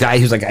the guy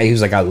who's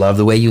like, I love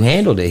the way you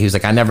handled it. He was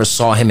like, I never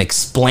saw him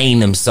explain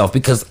himself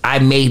because I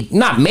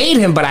not made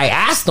him, but I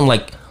asked him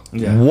like,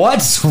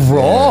 what's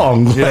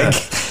wrong? Like,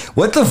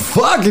 what the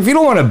fuck? If you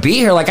don't want to be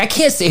here, like, I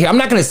can't sit here. I'm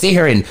not going to sit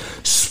here and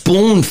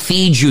spoon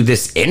feed you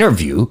this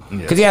interview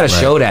because he had a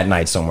show that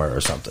night somewhere or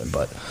something.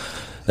 But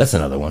that's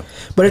another one.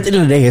 But at the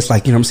end of the day, it's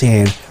like, you know what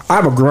I'm saying?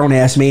 I'm a grown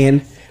ass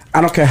man. I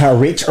don't care how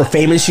rich or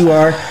famous you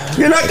are.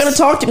 You're not going to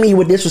talk to me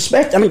with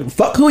disrespect. I mean,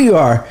 fuck who you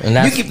are. And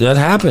that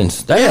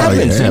happens. That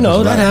happens. You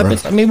know, that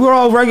happens. I mean, we're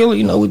all regular,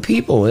 you know, with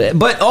people.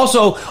 But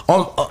also,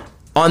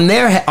 on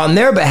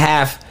their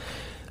behalf,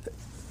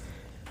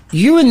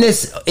 you and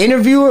this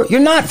interviewer, you're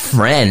not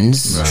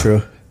friends. Right.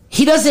 True.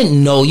 He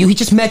doesn't know you. He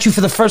just met you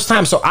for the first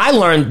time. So I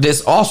learned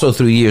this also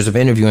through years of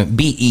interviewing.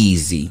 Be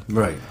easy.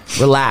 Right.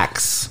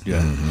 Relax.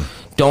 Yeah.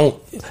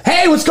 Don't.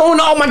 Hey, what's going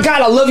on? Oh my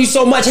God, I love you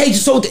so much. Hey,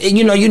 so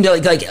you know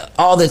like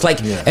all this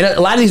and a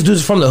lot of these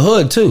dudes are from the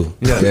hood too.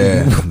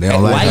 Yeah.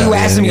 Why are you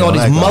asking me all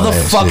these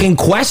motherfucking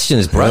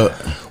questions, bro?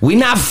 We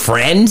not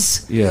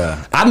friends.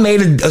 Yeah. I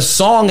made a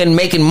song and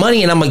making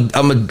money, and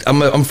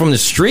I'm from the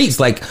streets.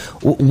 Like,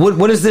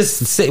 what does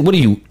this say? What are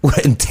you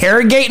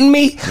interrogating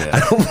me? Yeah. I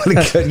don't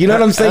want to. You know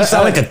what I'm saying? You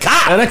sound like a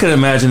cop. And I can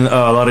imagine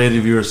a lot of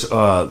interviewers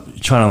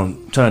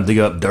trying to dig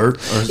up dirt.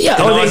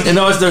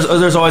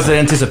 There's always the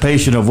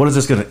anticipation of what is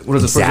this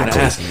person going to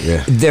ask me?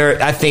 Yeah.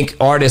 I think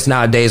artists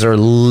nowadays are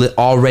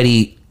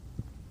already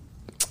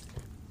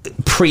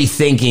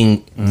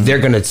pre-thinking they're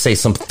going to say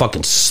some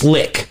fucking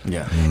slick.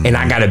 Yeah. And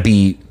I got to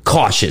be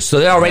cautious. So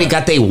they already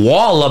got their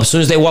wall up as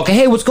soon as they walk in.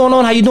 Hey, what's going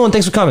on? How you doing?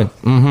 Thanks for coming.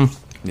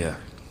 Yeah.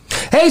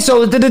 Hey,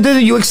 so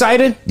you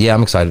excited? Yeah,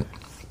 I'm excited.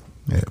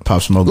 Yeah,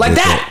 Pop Smoke. Like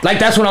that. Like,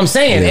 that's what I'm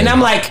saying. Yeah. And I'm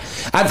like,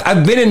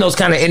 I've been in those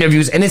kind of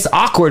interviews, and it's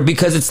awkward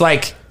because it's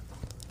like,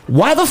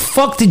 why the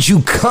fuck did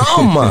you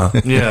come?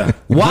 Yeah.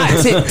 Why?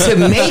 To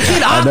make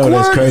it awkward? I know,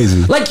 that's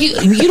crazy. Like,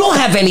 you don't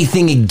have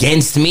anything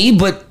against me,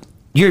 but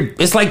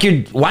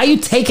why are you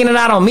taking it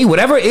out on me?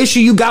 Whatever issue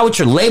you got with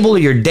your label or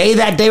your day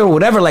that day or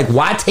whatever, like,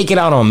 why take it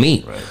out on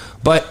me? Right.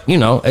 But, you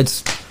know,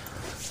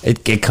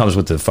 it comes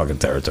with the fucking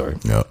territory.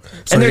 Yeah.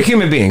 So and they're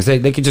human beings.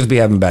 They could just be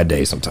having bad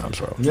days sometimes,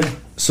 bro. Yeah.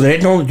 So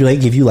do they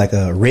give you like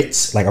a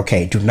writs? Like,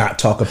 okay, do not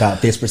talk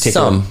about this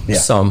particular...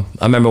 Some.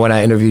 I remember when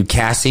I interviewed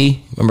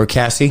Cassie. Remember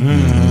Cassie?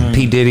 Mm-hmm.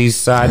 P. Diddy's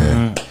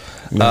side.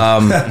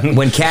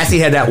 When Cassie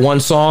had that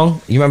one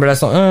song, you remember that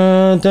song?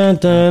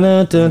 That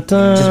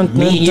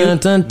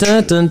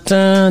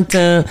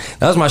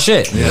was my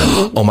shit.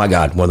 Yeah. Oh my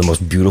God, one of the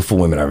most beautiful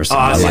women I've ever seen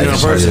in my life. In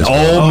person.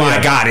 Oh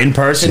my God, in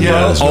person,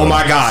 bro. Oh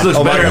my God. Looks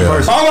better in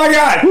person. Oh my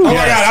God. Oh my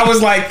God. I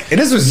was like, and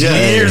this was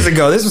years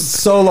ago. This was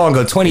so long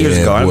ago, 20 years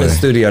ago. I'm in the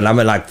studio and I'm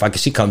like, fuck it,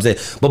 she comes in.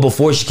 But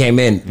before she came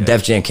in,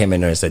 Def Jam came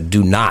in there and said,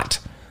 do not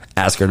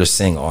ask her to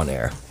sing on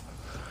air.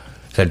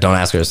 Said, don't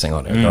ask her to sing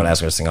on air. Don't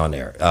ask her to sing on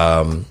air.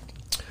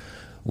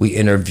 We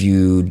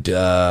interviewed,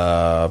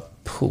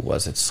 who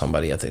was it?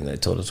 Somebody, I think they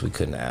told us we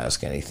couldn't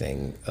ask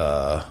anything.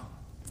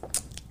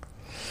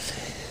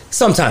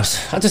 Sometimes,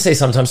 I'll just say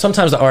sometimes.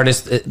 Sometimes the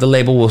artist, the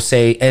label will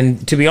say,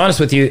 and to be honest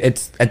with you,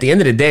 it's at the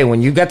end of the day,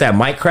 when you got that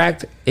mic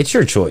cracked, it's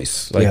your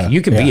choice. Like,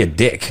 you could be a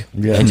dick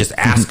and just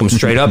ask them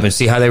straight up and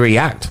see how they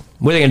react.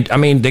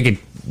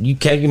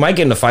 You might get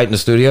in a fight in the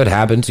studio. It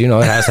happens. You know,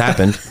 it has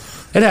happened.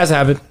 It has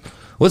happened.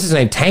 What's his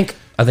name? Tank,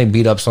 I think,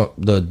 beat up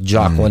the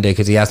jock one day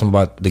because he asked him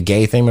about the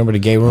gay thing. Remember the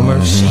gay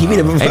rumors? He beat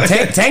him.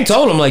 And Tank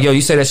told him, like, yo, you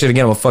say that shit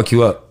again, I'm going to fuck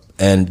you up.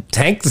 And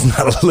Tank's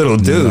not a little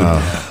dude.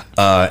 No.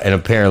 And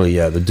apparently,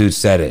 the dude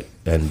said it,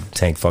 and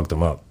Tank fucked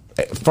him up.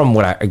 From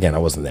what I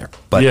wasn't there.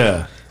 But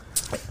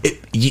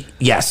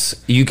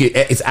yes, you could.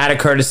 It's out of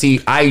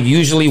courtesy. I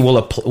usually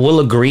will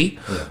agree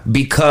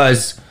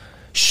because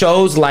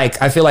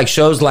I feel like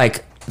shows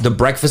like The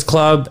Breakfast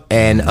Club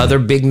and other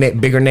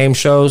bigger name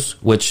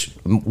shows, which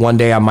one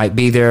day I might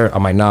be there, I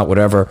might not,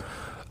 whatever.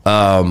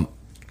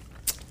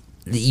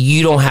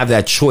 You don't have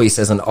that choice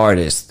as an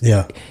artist.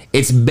 Yeah,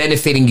 it's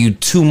benefiting you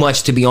too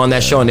much to be on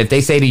that show. And if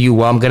they say to you,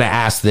 "Well, I'm going to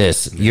ask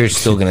this," you're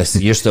still gonna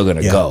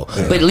go.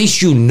 Yeah. But at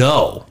least you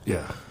know.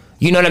 Yeah.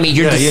 You know what I mean?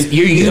 You're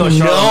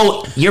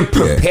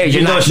prepared.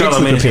 You're not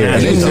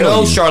prepared. You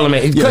know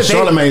Charlamagne. Because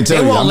Charlamagne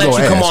they won't let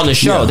you come on the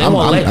show. They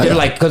won't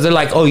let because they're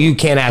like, oh, you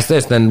can't ask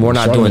this, then we're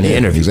not doing the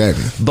interview.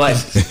 Exactly. But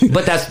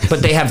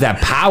they have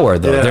that power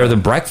though. Yeah. They're the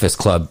Breakfast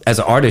Club. As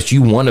an artist,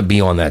 you want to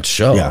be on that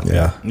show.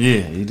 Yeah,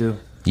 you do.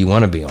 You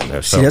want to be on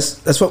there. So. See,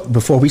 that's what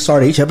before we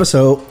start each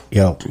episode.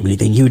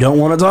 Anything you don't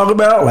want to talk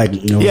about? Like,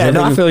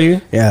 I feel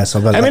you. Yeah, so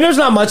I mean, there's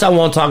not much I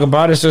want to talk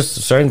about. It's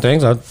just certain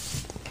things.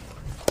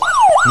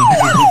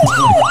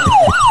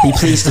 He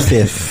pleads the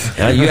fifth.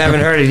 You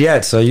haven't heard it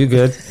yet, so you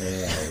good.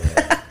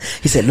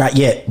 He said, not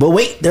yet. But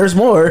wait, there's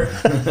more.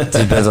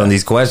 Depends on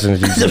these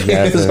questions.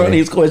 Depends on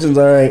these questions,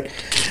 all right.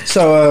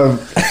 So,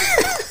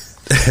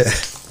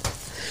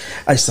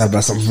 I just thought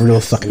about some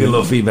real fucking... Get a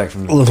little feedback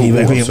from you.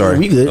 I'm sorry.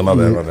 We good. Oh, my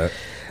bad.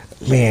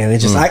 Man,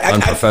 it's just...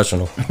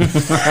 unprofessional.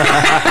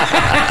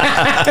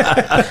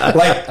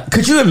 Like,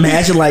 could you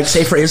imagine, like,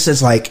 say, for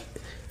instance,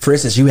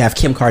 you have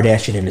Kim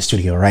Kardashian in the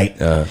studio, right?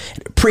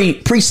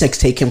 Pre-sex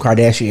tape Kim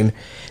Kardashian.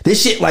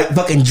 This shit, like,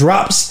 fucking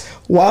drops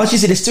while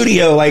she's in the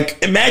studio.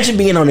 Like, imagine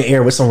being on the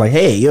air with someone like,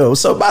 hey, yo,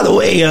 so by the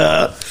way, you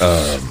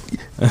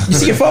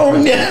see your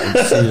phone? Yeah.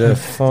 See that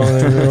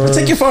phone?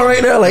 Take your phone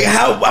right now. Like,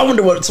 I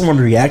wonder what someone's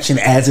reaction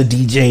as a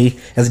DJ,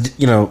 as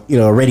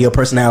a radio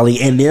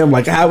personality, and them.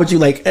 Like, how would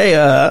you hey,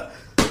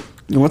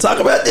 you want to talk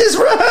about this,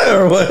 right?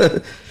 Or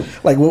what?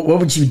 Like, what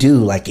would you do?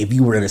 Like, if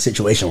you were in a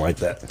situation like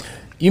that?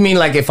 You mean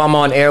like if I'm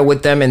on air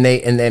with them and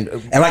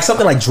like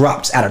something like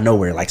drops out of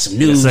nowhere, like some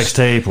news, sex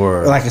tape,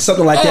 or like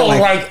something like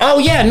that?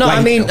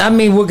 I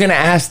mean, we're gonna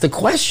ask the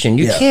question.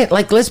 You can't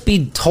let's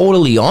be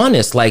totally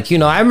honest.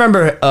 I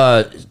remember.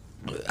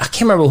 I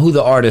can't remember who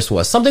the artist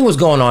was. Something was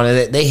going on,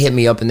 and they hit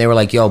me up, and they were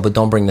like, "Yo, but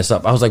don't bring this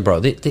up." I was like,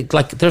 "Bro,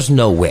 there's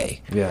no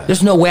way. Yeah.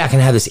 There's no way I can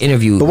have this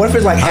interview." But what if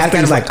it's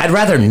I'd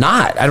rather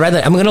not.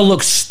 I'm gonna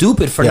look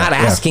stupid for not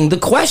asking the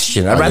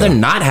question. I'd rather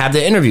not have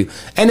the interview.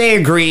 And they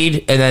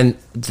agreed, and then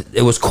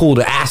it was cool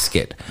to ask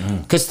it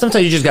because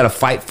sometimes you just got to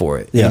fight for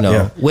it,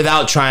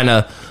 without trying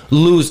to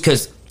lose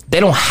because. They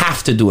don't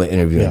have to do an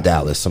interview in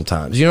Dallas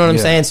sometimes. You know what I'm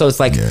saying? So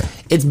it's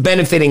it's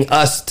benefiting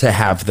us to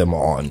have them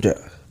on. Yeah.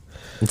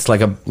 It's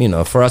like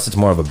for us, it's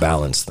more of a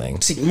balance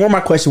thing. See, more my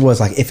question was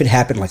if it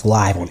happened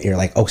live on air,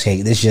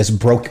 okay, this just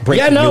break.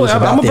 Yeah, no,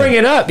 I'm gonna bring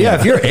it up. Yeah,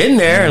 if you're in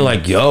there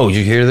and yo,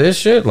 you hear this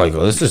shit?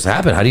 This just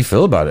happened. How do you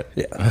feel about it?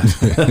 Yeah, and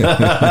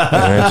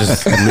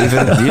just leave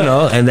it,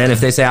 And then if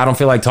they say I don't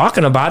feel like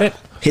talking about it,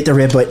 hit the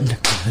red button.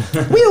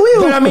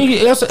 But I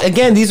mean,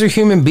 again, these are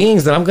human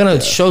beings that I'm gonna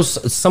show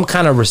some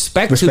kind of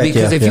respect to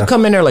because if you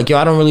come in there I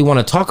don't really want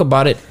to talk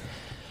about it.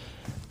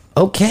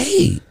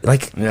 Okay,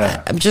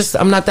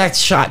 I'm not that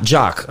shot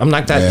jock. I'm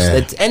not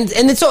that, and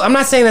it's. I'm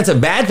not saying that's a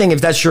bad thing if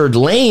that's your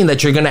lane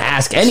that you're gonna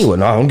ask anyone.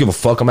 No, I don't give a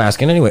fuck. I'm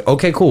asking anyway.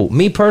 Okay, cool.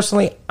 Me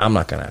personally, I'm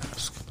not gonna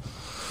ask.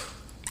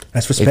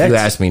 That's respect. If you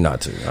ask me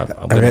not to,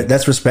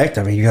 that's respect.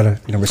 I mean, you gotta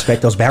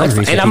respect those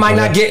boundaries. And I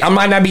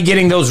might not be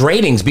getting those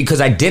ratings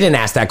because I didn't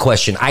ask that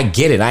question. I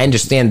get it. I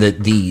understand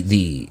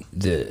the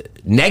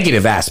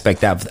negative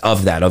aspect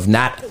of that, of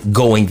not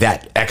going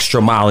that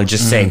extra mile and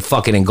just saying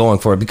fuck it and going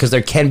for it, because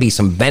there can be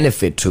some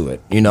benefit to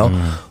it,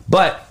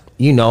 But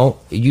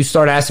you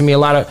start asking me a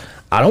lot of.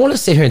 I don't want to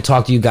sit here and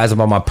talk to you guys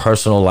about my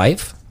personal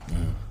life. I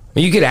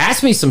mean, you could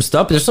ask me some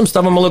stuff. But there's some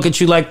stuff I'm gonna look at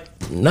you like,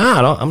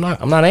 nah, I'm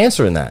not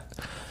answering that.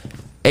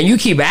 and you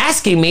keep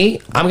asking me,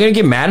 I'm gonna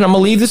get mad and I'm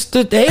gonna leave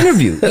the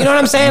interview. You know what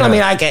I'm saying? I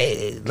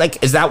mean,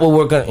 like, is that what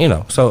we're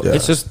gonna? So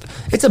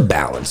it's a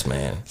balance,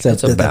 man.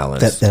 It's a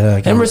balance,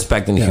 and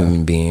respecting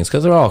human beings,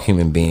 because they're all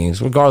human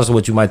beings, regardless of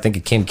what you might think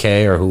of Kim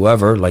K or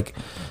whoever. Like,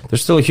 they're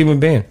still a human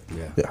being.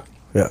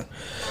 Yeah.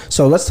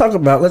 So let's talk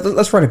about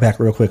let's run it back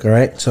real quick. All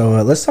right.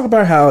 So let's talk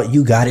about how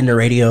you got into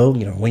radio.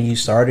 When you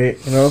started.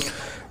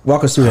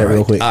 Walk us through that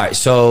real quick. All right.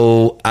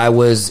 So I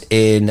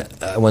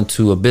went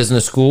to a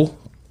business school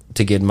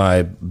to get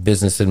my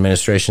business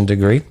administration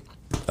degree.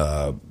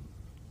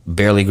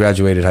 Barely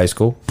graduated high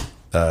school.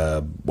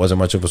 Wasn't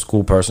much of a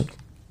school person.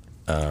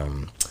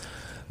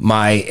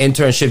 My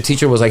internship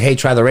teacher was like, hey,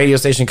 try the radio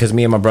station, because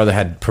me and my brother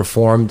had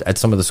performed at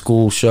some of the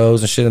school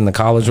shows and shit in the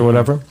college or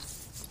whatever.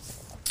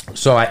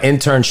 So I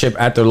internship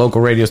at their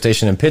local radio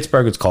station in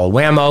Pittsburgh. It's called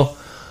Whammo.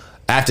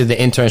 After the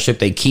internship,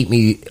 they keep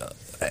me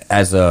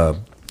as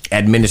a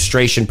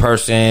administration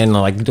person,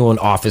 like doing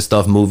office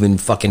stuff, moving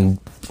fucking,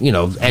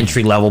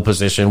 entry level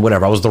position,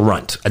 whatever. I was the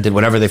runt. I did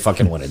whatever they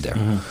fucking wanted there.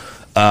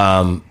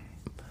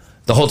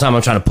 The whole time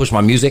I'm trying to push my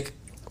music.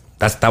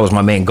 That was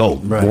my main goal.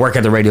 Right. Work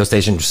at the radio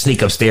station,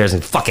 sneak upstairs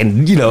and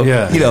fucking, get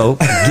your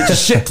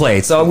shit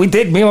played. So we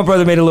did. Me and my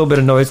brother made a little bit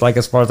of noise, like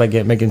as far as I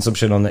get making some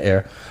shit on the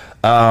air.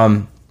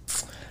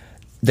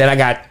 Then I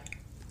got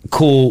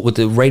cool with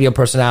the radio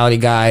personality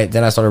guy.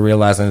 Then I started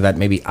realizing that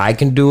maybe I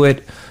can do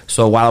it.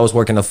 So while I was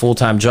working a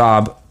full-time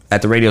job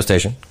at the radio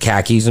station,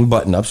 khakis and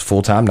button-ups,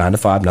 full-time, 9 to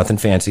 5, nothing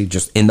fancy,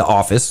 just in the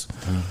office,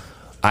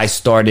 I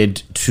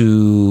started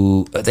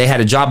to... They had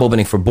a job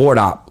opening for board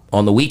op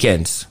on the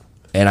weekends,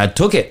 and I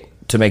took it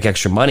to make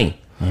extra money.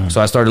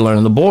 So I started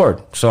learning the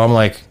board. So I'm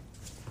like,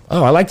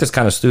 oh, I like this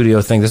kind of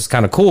studio thing. This is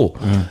kind of cool.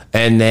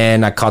 And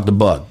then I caught the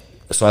bug.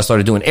 So I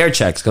started doing air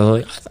checks,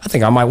 because I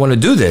think I might want to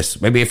do this.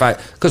 Maybe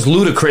because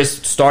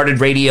Ludacris started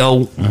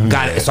radio,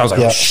 got it. So I was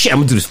like, oh, shit, I'm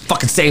going to do this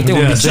fucking same thing.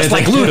 Just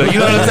like Luda. You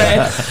know what I'm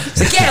saying?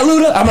 It's like, yeah,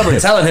 Luda. I remember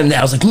telling him that.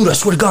 I was like, Luda, I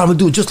swear to God, I'm going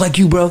to do it just like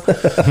you, bro.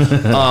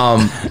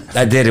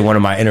 I did in one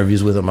of my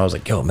interviews with him. I was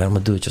like, yo, man, I'm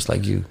going to do it just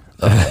like you.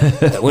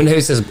 When he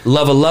says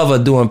Lover Lover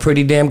doing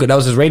pretty damn good, that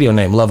was his radio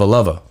name, Lover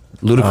Lover.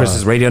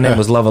 Ludacris's radio name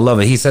was Lover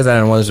Lover. He says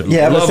that in one of his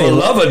Lover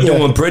Lover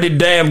doing pretty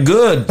damn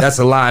good. That's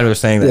a line we're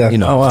saying that,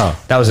 Oh, wow.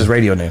 That was his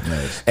radio name.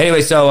 Nice.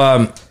 Anyway,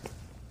 so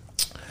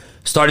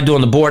started doing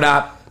the board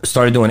op,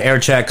 started doing air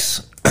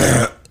checks.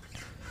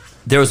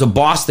 There was a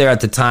boss there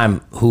at the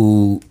time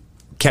who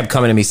kept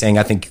coming to me saying,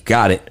 I think you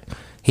got it.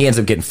 He ends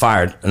up getting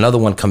fired. Another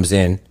one comes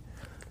in,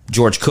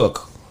 George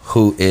Cook,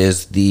 who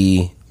is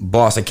the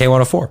boss at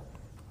K104.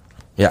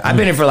 Yeah, I've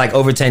been here for like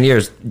over 10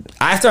 years.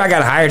 After I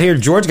got hired here,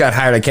 George got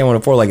hired at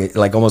K104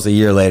 like almost a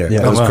year later.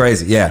 Yeah, it was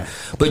crazy. Yeah.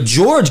 But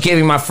George gave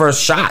me my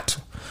first shot,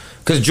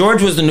 because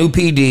George was the new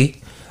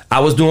PD. I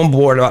was doing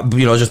board,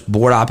 just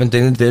board op and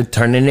things,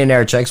 turning in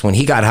air checks. When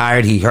he got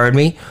hired, he heard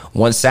me.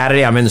 One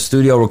Saturday, I'm in the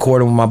studio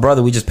recording with my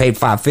brother. We just paid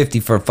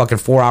 $550 for a fucking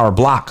 4-hour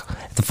block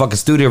at the fucking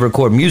studio to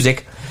record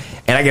music.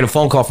 And I get a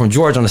phone call from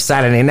George on a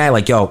Saturday night,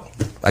 like, yo,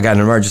 I got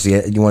an emergency.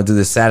 You want to do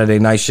this Saturday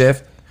night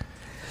shift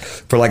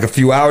for like a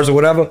few hours or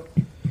whatever?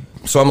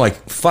 So I'm like,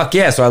 fuck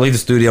yeah. So I leave the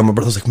studio. My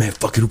brother's like, man,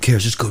 fuck it, who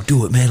cares? Just go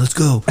do it, man. Let's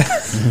go.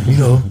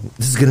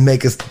 This is going to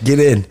make us get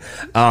in.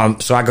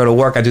 So I go to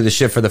work. I do the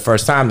shift for the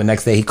first time. The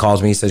next day he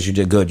calls me. He says, you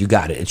did good. You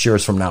got it. It's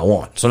yours from now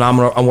on. So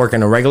now I'm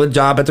working a regular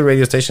job at the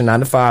radio station, 9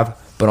 to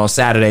 5. But on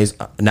Saturdays,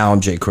 now I'm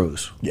Jay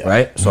Cruz. Yeah.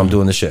 Right? So I'm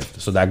doing the shift.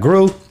 So that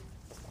grew.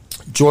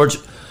 George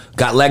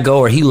got let go,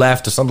 or he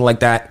left or something like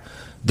that.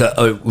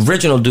 The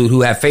original dude who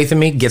had faith in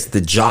me gets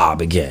the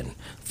job again.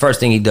 First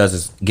thing he does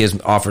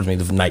is offers me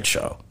the night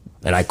show.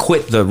 And I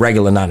quit the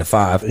regular 9 to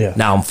 5. Yeah.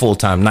 Now I'm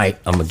full-time night.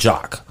 I'm a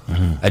jock.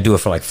 I do it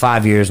for like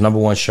 5 years. Number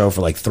one show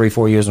for like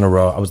 3-4 years in a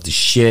row. I was the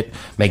shit,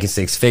 making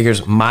 6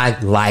 figures. My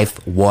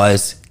life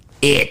was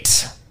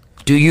it.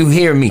 Do you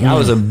hear me? I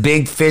was a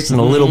big fish in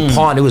a little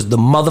pond. It was the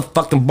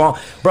motherfucking bomb.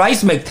 Bro, I used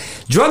to make...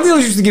 Drug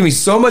dealers used to give me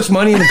so much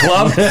money in the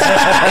club.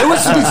 It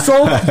was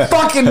so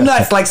fucking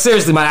nuts. Like,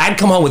 seriously, man. I'd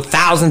come home with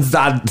thousands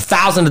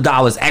of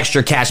dollars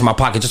extra cash in my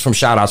pocket just from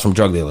shout-outs from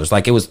drug dealers.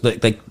 Like, it was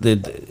like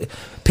the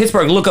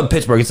Pittsburgh, look up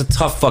Pittsburgh. It's a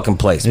tough fucking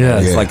place,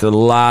 man. It's like a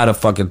lot of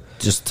fucking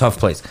just tough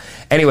place.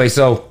 Anyway,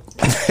 so...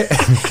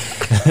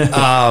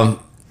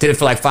 did it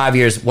for like 5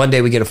 years. One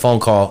day we get a phone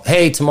call.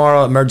 Hey,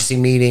 tomorrow, emergency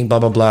meeting, blah,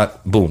 blah, blah.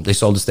 Boom, they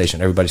sold the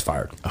station. Everybody's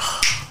fired.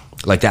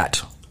 Like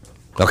that.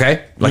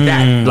 Okay? Like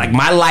that. Like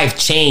my life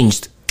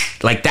changed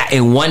like that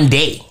in one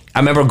day. I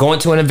remember going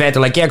to an event.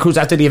 They're like, yeah, Cruz,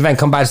 after the event,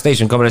 come by the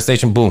station. Come by the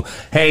station. Boom.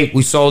 Hey,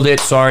 we sold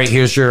it. Sorry,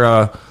 here's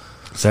your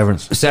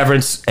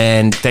severance.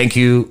 And thank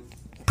you.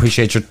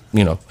 Appreciate your,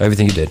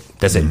 everything you did.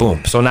 That's it.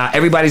 Boom. So now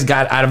everybody's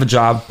got out of a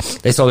job.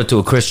 They sold it to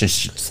a Christian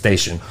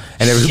station.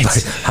 And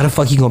everybody, how the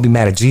fuck you gonna be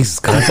mad at Jesus,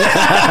 cuz?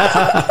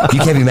 You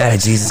can't be mad at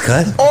Jesus,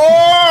 cuz.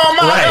 Oh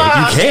my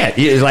God. You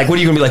can't. Like, what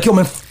are you gonna be like? Yo,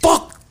 man,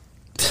 fuck.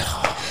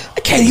 I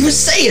can't even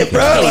say it,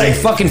 bro. Like,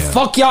 fucking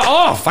fuck y'all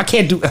off. I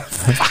can't do.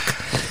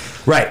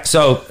 Fuck. Right.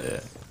 So,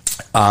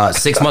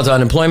 6 months of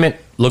unemployment,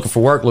 looking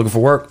for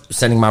work,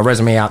 sending my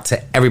resume out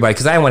to everybody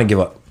because I didn't want to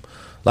give up.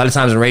 A lot of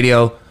times in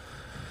radio,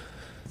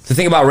 The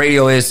thing about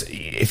radio is,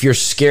 if you're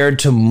scared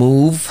to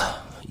move,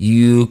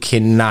 you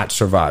cannot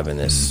survive in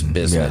this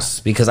business.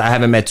 Because I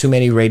haven't met too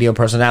many radio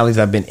personalities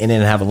that have been in it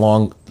and have a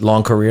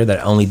long career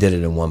that only did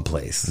it in one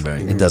place.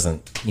 Right. It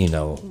doesn't,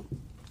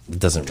 it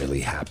doesn't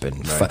really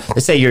happen. Right.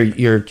 Let's say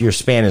your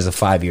span is a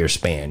 5-year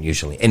span,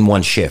 usually, in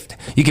one shift.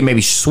 You can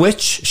maybe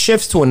switch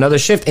shifts to another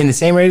shift in the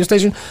same radio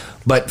station,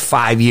 but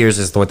 5 years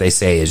is what they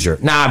say is your...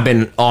 Now, I've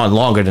been on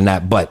longer than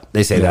that, but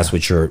they say that's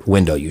what your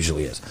window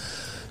usually is.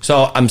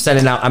 So I'm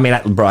sending out... I mean,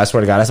 bro, I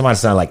swear to God, I somebody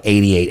sent like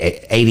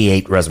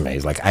 88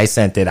 resumes. Like, I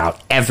sent it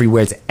out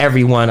everywhere to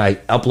everyone. I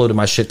uploaded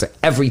my shit to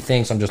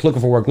everything, so I'm just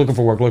looking for work.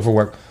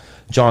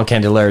 John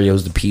Candelario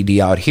was the PD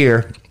out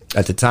here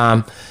at the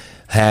time.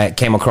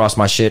 Came across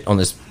my shit on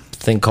this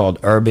thing called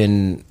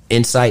Urban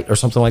Insight or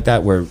something like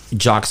that, where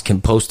jocks can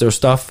post their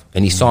stuff,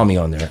 and he saw me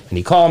on there, and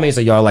he called me and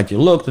said, "Y'all like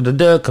your look,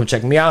 come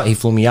check me out." He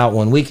flew me out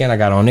one weekend. I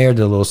got on there,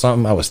 did a little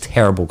something. I was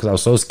terrible because I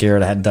was so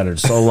scared. I hadn't done it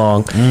so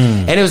long,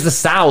 and it was the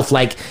South.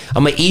 Like,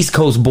 I'm an East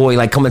Coast boy,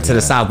 like coming to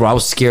the South, bro. I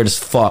was scared as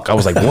fuck. I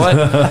was like, what?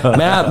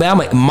 man,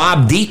 I'm a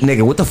Mob Deep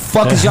nigga. What the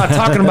fuck is y'all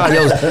talking about?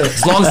 Yo,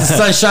 as long as the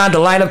sun shine to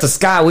light up the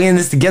sky, we in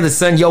this together,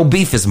 son. Yo,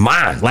 beef is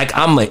mine. Like,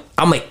 I'm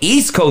an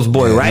East Coast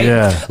boy, right?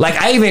 Yeah. Like,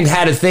 I even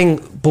had a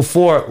thing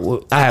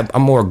before.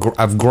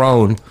 I've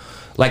grown.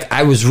 Like,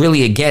 I was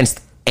really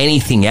against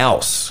anything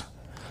else.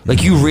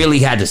 Like, you really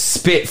had to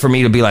spit for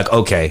me to be like,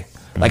 okay.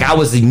 Like, I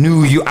was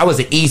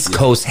the East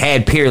Coast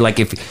head, period. Like,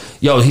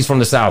 he's from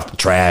the South,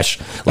 trash.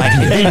 Like,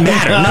 it didn't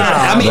matter.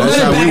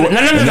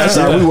 That's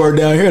how we were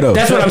down here, though.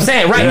 That's what I'm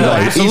saying, right? No,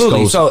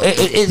 absolutely. So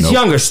it's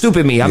younger,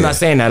 stupid me. I'm not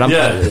saying that.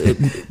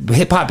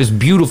 Hip hop is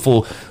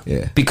beautiful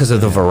because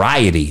of the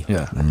variety.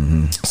 Yeah.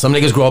 Mm-hmm. Some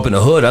niggas grow up in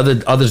the hood,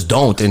 others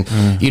don't, and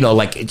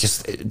like, it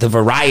just, the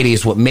variety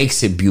is what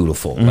makes it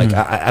beautiful. Like,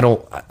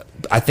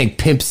 I think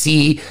Pimp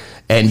C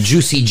and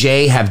Juicy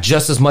J have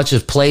just as much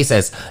of place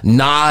as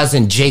Nas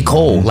and J.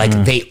 Cole. Mm-hmm. Like,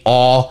 they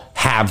all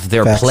have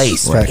their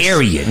place. Facts.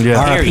 Period. Yeah.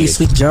 R.I.P.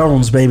 Sweet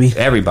Jones, baby.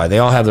 Everybody, they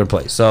all have their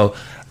place. So,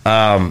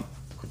 where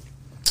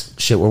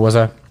was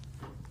I?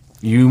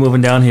 You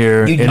moving down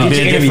here?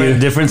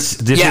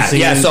 Different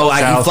yeah. So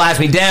he flies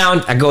me down.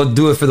 I go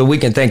do it for the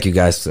weekend. Thank you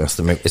guys.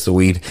 It's a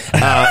weed.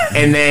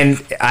 And then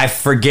I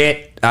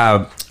forget.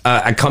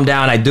 I come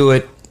down. I do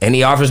it. And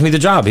he offers me the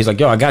job. He's like,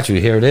 "Yo, I got you.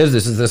 Here it is.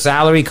 This is the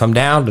salary. Come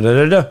down."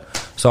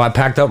 So I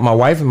packed up my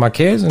wife and my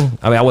kids, and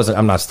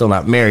I'm still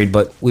not married,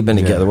 but we've been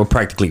together. We're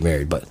practically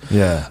married, but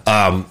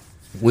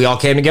we all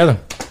came together,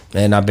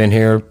 and I've been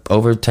here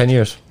over 10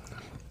 years.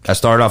 I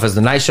started off as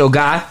the night show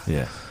guy,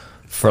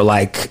 for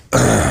like, what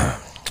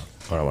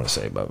do I want to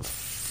say, about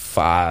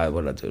 5?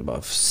 What did I do?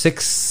 About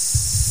 6,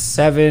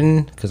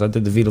 7, because I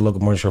did the Vita Local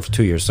Morning Show for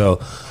 2 years.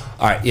 So,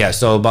 all right,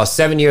 so about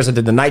 7 years I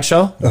did the night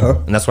show,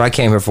 and that's what I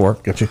came here for.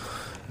 Gotcha.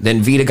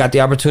 Then Vita got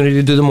the opportunity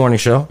to do the morning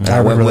show. And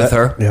I went with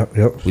her.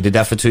 Yep. We did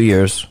that for 2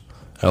 years.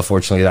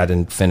 Unfortunately, I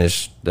didn't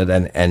finish. That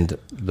didn't end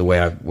the way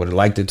I would have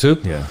liked it to.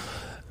 Yeah.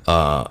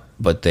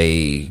 But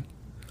they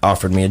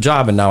offered me a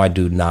job, and now I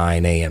do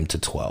 9 a.m. to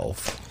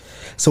 12.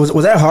 So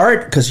was that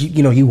hard? Because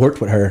you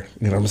worked with her.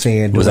 You know what I'm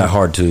saying? Was that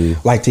hard to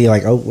I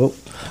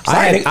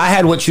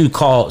had what you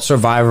call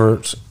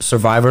survivor's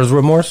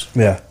remorse.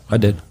 Yeah, I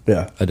did.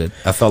 Yeah, I did.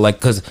 I felt like,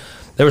 because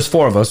there was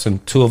 4 of us,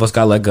 and 2 of us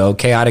got let go.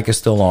 Chaotic is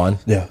still on.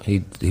 Yeah,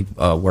 he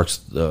works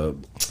the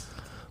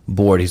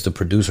board. He's the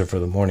producer for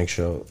the morning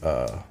show.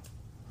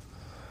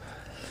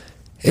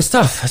 It's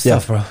tough. It's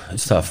tough, bro.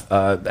 It's tough.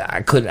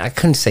 I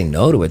couldn't say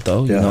no to it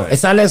though. Yeah. You know,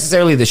 it's not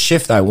necessarily the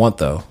shift I want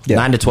though. Yeah.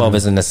 9 to 12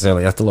 isn't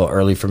necessarily. That's a little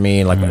early for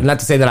me. Like, not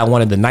to say that I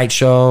wanted the night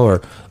show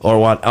or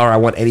I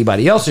want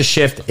anybody else's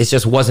shift. It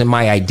just wasn't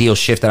my ideal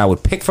shift that I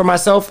would pick for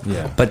myself.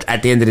 Yeah. But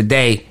at the end of the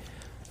day,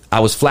 I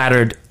was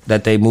flattered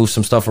that they moved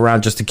some stuff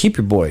around just to keep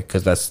your boy,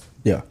 because that's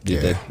They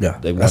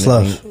that's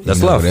love.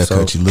 That's love. They'll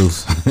cut you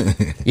loose.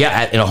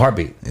 In a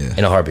heartbeat. Yeah.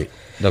 In a heartbeat.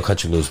 They'll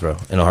cut you loose, bro,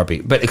 in a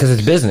heartbeat. But because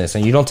it's business,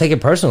 and you don't take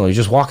it personally. You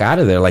just walk out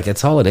of there. Like,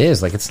 that's all it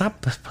is. Like, it's not,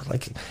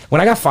 like,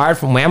 when I got fired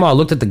from Whammo, I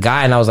looked at the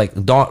guy and I was like,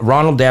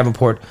 Ronald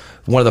Davenport,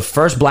 one of the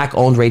first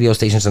black-owned radio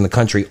stations in the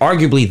country,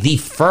 arguably the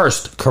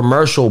first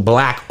commercial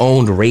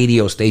black-owned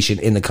radio station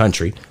in the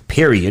country,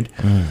 period.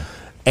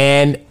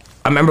 And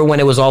I remember when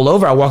it was all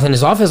over, I walked in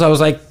his office, I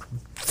was like,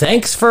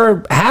 thanks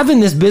for having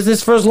this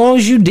business for as long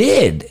as you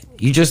did.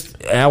 You just,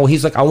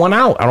 he's like, I want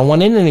out. I don't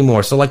want in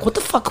anymore. So, like, what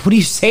the fuck? What do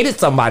you say to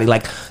somebody?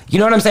 Like, you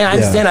know what I'm saying? I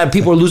understand that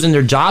people are losing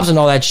their jobs and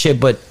all that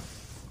shit, but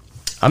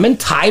I'm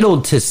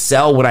entitled to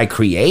sell what I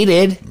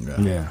created.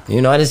 Yeah.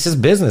 You know, and it's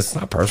just business. It's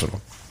not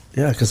personal.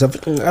 Yeah, because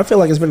I feel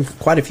like there's been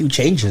quite a few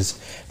changes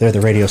there at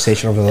the radio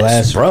station over the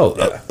last... Bro,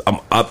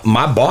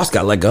 my boss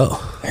got let go.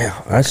 Yeah,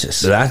 that's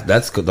just...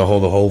 That's the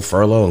whole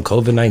furlough and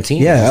COVID-19.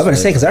 Yeah, I was going to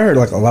say, because I heard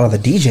like a lot of the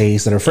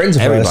DJs that are friends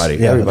of everybody.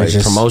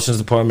 Promotions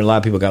department, a lot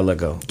of people got let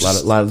go.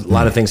 A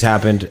lot of things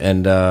happened,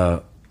 and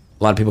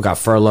A lot of people got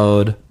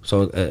furloughed,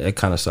 so it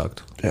kind of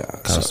sucked. Yeah,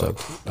 kind of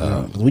sucked.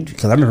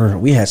 Because I remember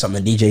we had some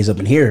of the DJs up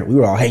in here. We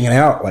were all hanging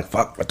out like,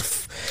 fuck, what the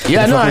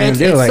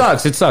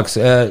sucks. It sucks.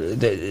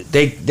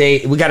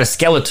 We got a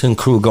skeleton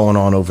crew going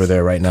on over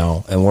there right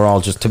now, and we're all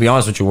just, to be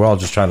honest with you, we're all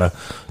just trying to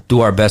do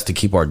our best to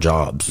keep our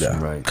jobs.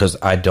 Yeah, right. Because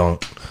I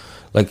don't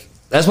like.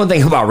 That's one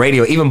thing about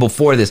radio. Even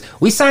before this,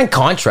 we signed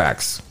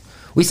contracts.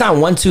 We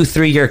signed 1, 2,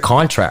 3 year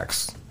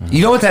contracts. Mm-hmm.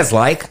 You know what that's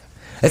like?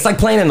 It's like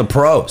playing in the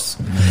pros.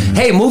 Mm-hmm.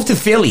 Hey, move to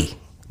Philly,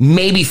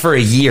 maybe for a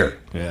year.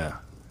 Yeah.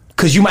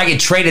 Because you might get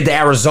traded to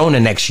Arizona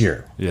next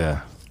year.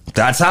 Yeah.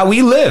 That's how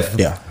we live.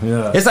 Yeah.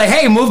 It's like,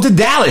 hey, move to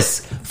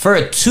Dallas for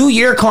a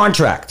 2-year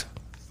contract.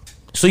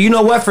 So you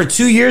know what? For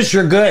 2 years,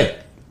 you're good.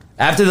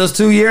 After those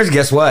 2 years,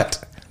 guess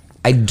what?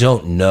 I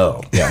don't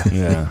know. Yeah.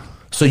 Yeah.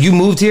 So you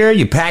moved here,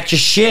 you packed your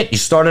shit, you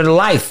started a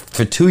life.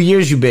 For 2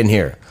 years, you've been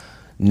here.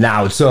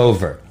 Now it's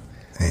over.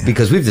 Damn.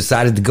 Because we've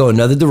decided to go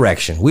another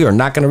direction. We are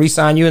not going to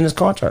re-sign you in this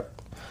contract.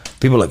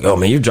 People are like, oh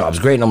man, your job's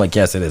great. And I'm like,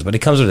 yes, it is. But it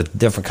comes with a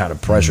different kind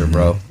of pressure,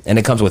 bro. And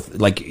it comes with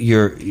like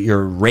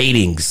your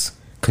ratings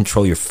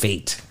control your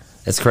fate.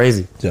 It's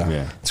crazy.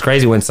 Yeah. It's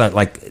crazy when it's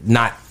like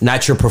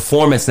not your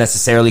performance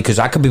necessarily, because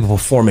I could be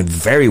performing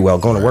very well,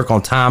 going to work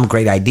on time,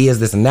 great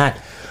ideas, this and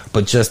that.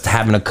 But just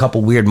having a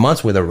couple weird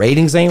months where the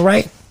ratings ain't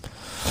right,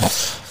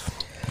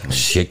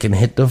 shit can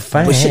hit the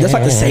fan. But shit, that's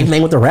like the same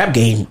thing with the rap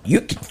game.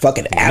 You can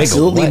fucking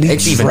absolutely be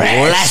it's even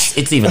less.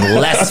 It's even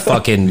less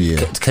fucking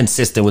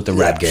consistent with the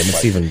rap game.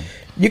 It's even.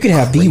 You can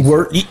have the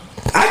word.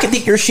 I can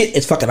think your shit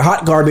is fucking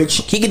hot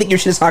garbage. He can think your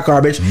shit is hot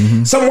garbage.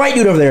 Mm-hmm. Some white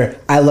dude over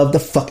there, I love the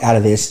fuck out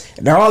of this.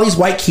 And all these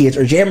white kids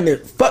are jamming the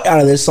fuck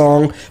out of this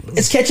song.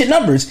 It's catching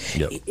numbers,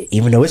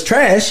 even though it's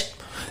trash.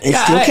 It's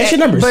still catching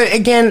numbers. But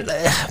again.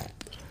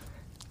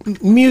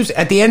 Music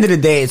at the end of the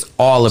day, it's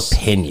all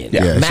opinion.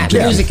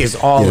 Music is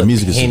all opinion.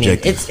 Music is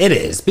subjective. It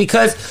is,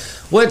 because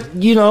what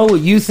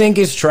you think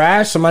is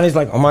trash, somebody's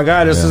like, oh my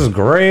god, this is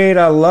great,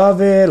 I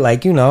love it.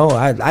 Like,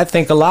 I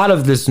think a lot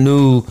of the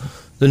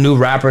new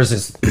rappers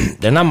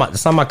it's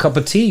not my cup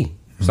of tea.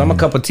 It's not my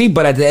cup of tea.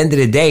 But at the end of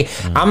the day,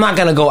 I'm not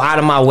gonna go out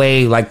of my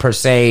way, like per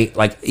se,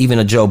 like even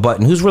a Joe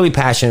Budden who's really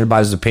passionate about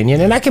his opinion,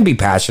 and I can be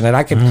passionate.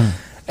 I can,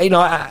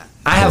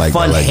 I have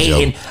fun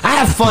hating. I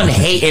have fun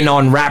hating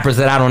on rappers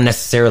that I don't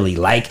necessarily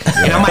like,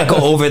 and I might go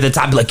over the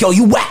top, be like, "Yo,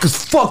 you whack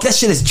as fuck. That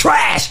shit is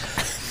trash."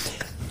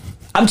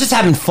 I'm just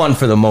having fun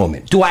for the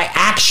moment. Do I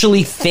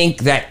actually think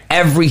that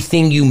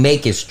everything you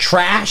make is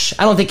trash?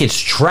 I don't think it's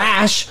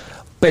trash,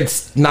 but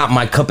it's not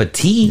my cup of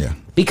tea. Yeah.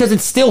 Because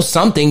it's still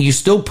something. You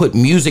still put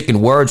music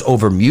and words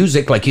over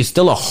music. Like, you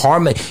still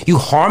you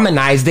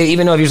harmonized it,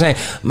 even though if you're saying,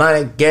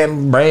 money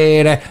getting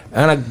bread,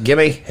 and I give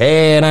me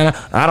head, and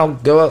I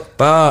don't give a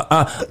fuck,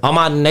 all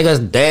my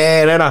niggas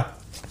dead, and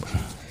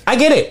I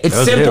get it. It's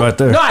simple. Right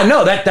there. No, I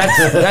know.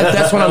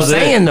 That's what I'm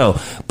saying, though.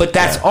 But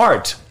that's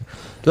art.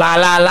 La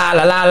la la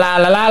la la la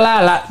la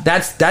la la.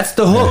 That's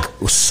the hook.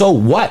 Yeah. So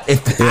what?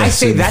 If I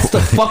say that's the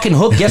fucking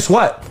hook, guess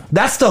what?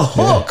 That's the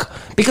hook. Yeah.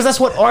 Because that's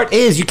what art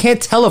is. You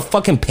can't tell a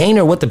fucking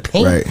painter what to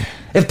paint. Right.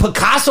 If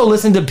Picasso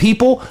listened to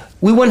people,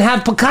 we wouldn't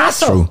have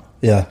Picasso. True.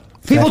 Yeah.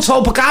 People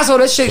told Picasso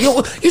that shit.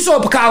 You saw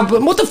Picasso.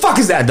 What the fuck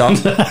is that, dog?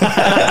 What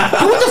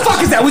the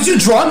fuck is that? Was you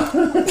drunk?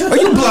 Are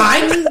you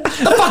blind?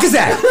 The fuck is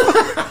that?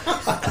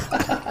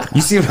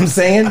 You see what I'm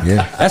saying?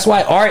 Yeah. That's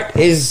why art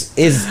is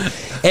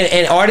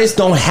and artists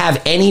don't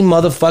have any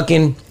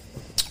motherfucking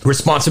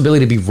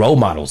responsibility to be role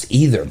models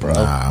either, bro.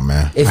 Nah,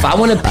 man. If I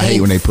want to paint, I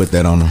hate when they put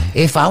that on them.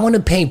 If I want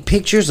to paint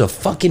pictures of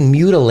fucking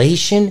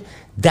mutilation,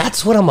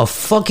 that's what I'm a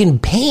fucking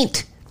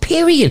paint.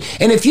 Period.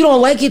 And if you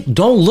don't like it,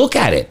 don't look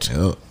at it.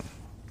 Yep.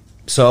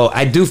 So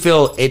I do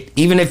feel it.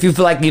 Even if you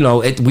feel like we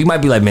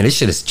might be like, man, this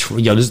shit is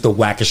this is the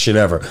wackest shit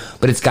ever.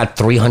 But it's got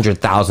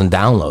 300,000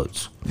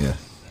 downloads. Yeah.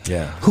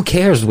 Yeah. Who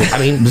cares? I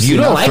mean, you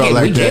don't like it,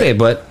 we get it,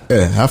 but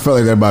I felt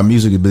like that about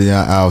music, but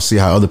then I'll see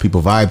how other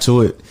people vibe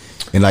to it.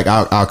 And like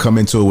I'll come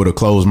into it with a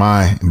closed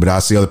mind, but I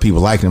see other people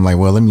liking it. I'm like,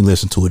 well, let me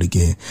listen to it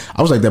again.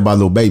 I was like that about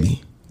Lil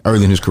Baby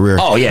early in his career.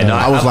 Oh yeah, no,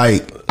 I was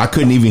like, I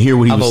couldn't even hear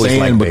what he was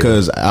saying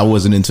because I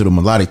wasn't into the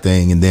melodic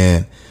thing. And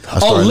then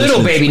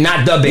Little Baby,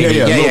 not the Baby.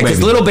 Yeah,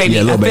 because Little Baby,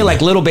 I feel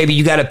like Little Baby,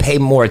 you got to pay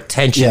more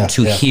attention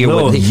to hear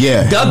what.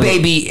 The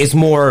Baby is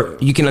more,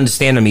 you can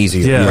understand them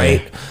easier,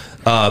 right?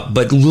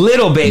 But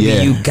Little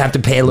Baby, you got to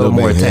pay a little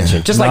more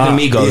attention. Just like the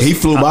Migos. Yeah, he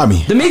flew by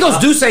me. The Migos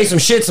do say some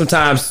shit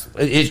sometimes.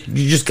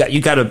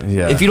 You got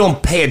to. If you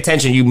don't pay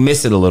attention, you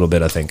miss it a little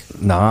bit, I think.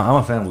 Nah, I'm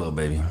a fan of Little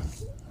Baby.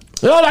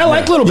 No, I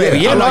like Little Baby.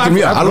 Yeah,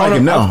 I like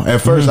him now.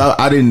 At first,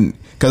 I didn't,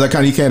 because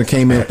he kind of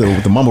came in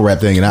with the mumble rap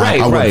thing, and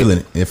I wasn't feeling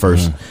it at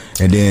first.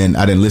 And then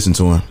I didn't listen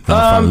to him.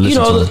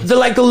 The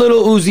like the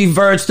little Uzi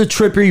Verts, the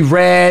Trippie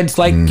Reds.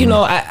 Like,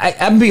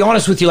 I'm be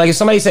honest with you. Like, if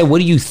somebody said, what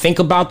do you think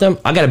about them?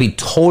 I got to be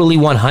totally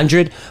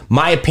 100.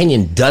 My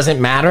opinion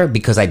doesn't matter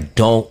because I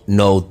don't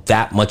know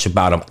that much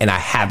about them. And I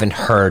haven't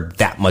heard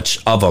that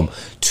much of them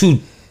to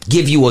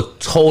give you a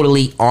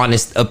totally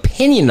honest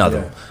opinion of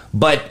them.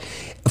 But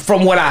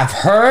from what I've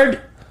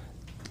heard,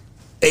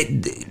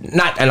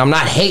 and I'm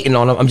not hating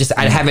on them. I'm just,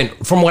 I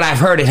haven't, from what I've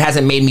heard, it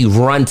hasn't made me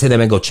run to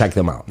them and go check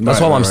them out. That's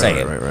all I'm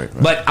saying. Right.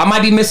 But I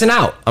might be missing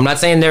out. I'm not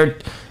saying they're,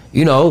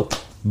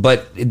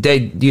 but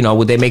they,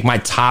 would they make my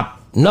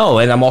top? No.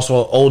 And I'm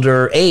also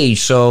older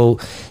age. So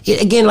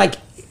again, like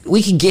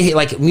we can get,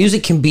 like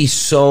music can be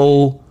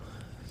so,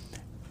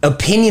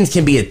 opinions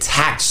can be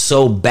attacked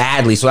so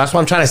badly. So that's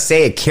why I'm trying to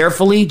say it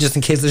carefully, just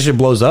in case this shit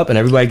blows up and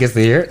everybody gets to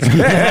hear it.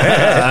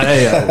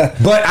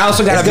 But I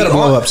also gotta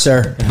blow up,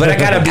 sir. But I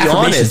gotta be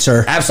honest,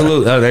 sir.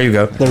 Absolutely. Oh, there you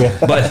go.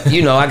 But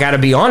I gotta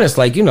be honest.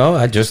 Like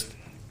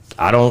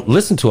I don't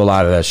listen to a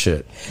lot of that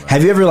shit.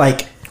 Have you ever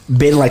like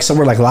been like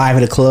somewhere like live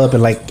in a club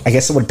and like I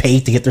guess someone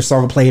paid to get their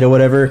song played or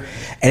whatever,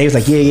 and he was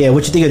like, yeah,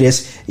 what you think of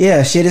this?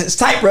 Yeah, shit, it's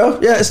tight,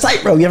 bro. Yeah, it's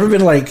tight, bro. You ever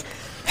been like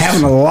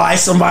having to lie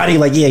somebody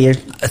like, yeah,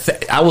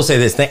 I will say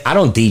this thing. I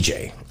don't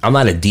DJ. I'm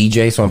not a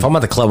DJ. So if I'm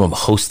at the club, I'm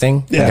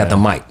hosting. I got the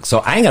mic. So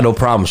I ain't got no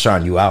problem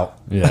shouting you out.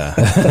 Yeah.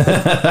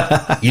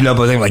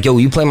 But they're like, yo,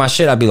 you play my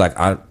shit? I'd be like,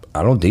 I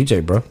don't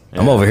DJ, bro. Yeah.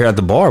 I'm over here at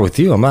the bar with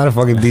you. I'm not a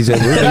fucking DJ.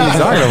 What are you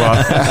talking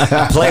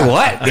about? Play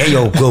what? Yeah,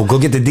 yo, go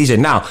get the DJ.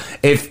 Now,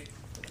 if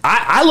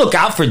I look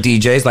out for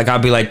DJs, like I'll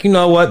be like, you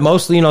know what?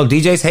 Mostly,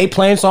 DJs hate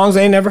playing songs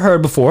they ain't never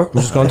heard before. I'm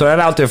just gonna throw that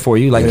out there for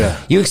you. Like,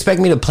 you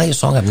expect me to play a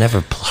song I've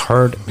never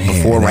heard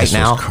before right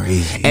now,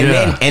 crazy.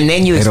 And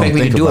then you expect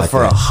me to do it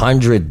for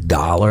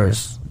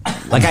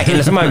 $100?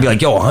 Like, somebody would be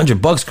like, yo, $100,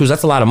 Kruz,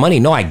 that's a lot of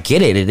money. No, I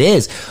get it, it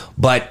is,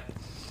 but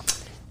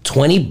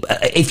 20.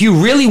 If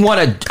you really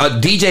want a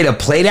DJ to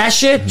play that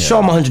shit,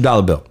 show them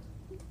 $100 bill.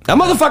 That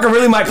motherfucker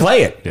really might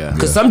play it.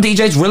 Because some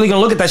DJs really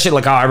gonna look at that shit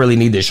like, oh, I really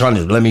need this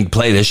 100. Let me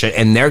play this shit.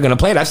 And they're gonna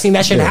play it. I've seen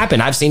that shit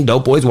happen. I've seen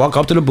dope boys walk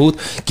up to the booth,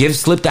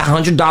 slip that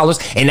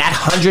 $100, and that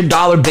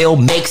 $100 bill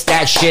makes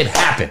that shit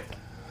happen.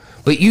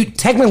 But you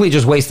technically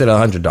just wasted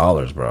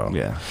 $100, bro.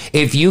 Yeah.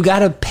 If you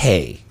gotta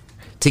pay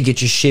to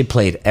get your shit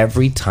played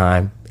every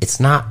time, it's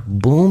not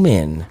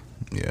booming.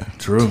 Yeah,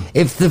 true.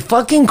 If the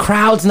fucking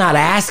crowd's not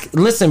asking,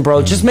 listen,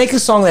 bro, just make a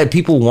song that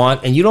people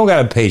want, and you don't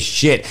gotta pay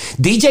shit.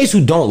 DJs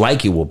who don't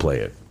like you will play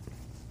it.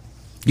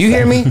 You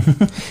hear me?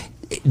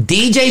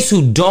 DJs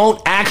who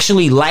don't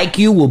actually like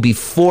you will be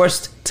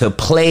forced to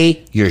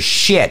play your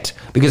shit.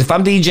 Because if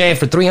I'm DJing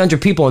for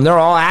 300 people and they're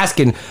all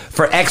asking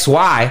for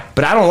XY,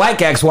 but I don't like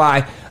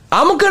XY,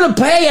 I'm gonna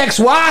pay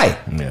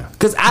XY. Yeah.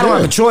 Because I don't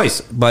have a choice.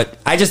 But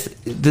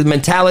the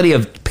mentality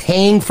of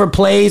paying for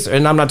plays,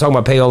 and I'm not talking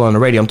about payola on the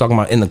radio, I'm talking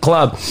about in the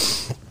club,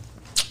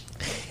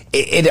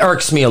 it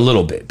irks me a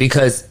little bit.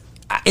 Because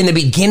in the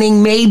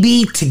beginning,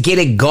 maybe to get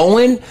it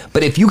going,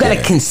 but if you got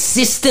to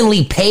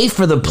consistently pay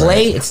for the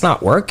play, it's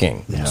not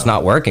working. Yeah. It's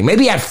not working.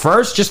 Maybe at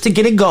first, just to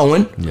get it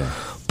going. Yeah.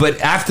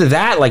 But after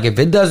that, like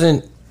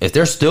if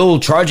they're still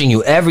charging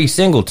you every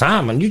single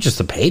time, and you're just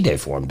a payday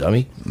for them,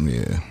 dummy.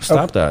 Yeah.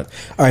 Stop that.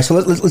 All right, so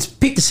let's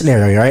pick the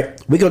scenario, all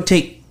right? We're going to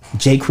take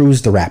J.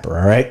 Kruz, the rapper,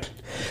 all right?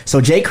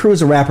 So J. Kruz,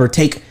 the rapper,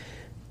 take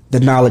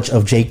the knowledge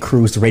of J.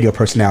 Kruz, the radio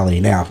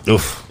personality now.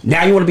 Oof.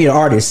 Now you want to be an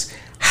artist.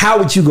 How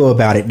would you go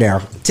about it now?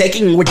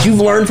 Taking what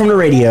you've learned from the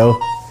radio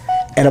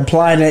and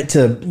applying it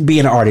to being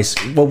an artist.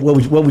 What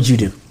would you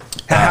do?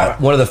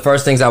 One of the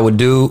first things I would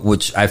do,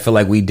 which I feel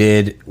like we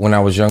did when I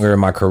was younger in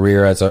my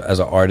career as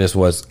an artist,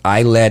 was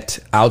I let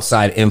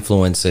outside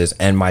influences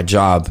and my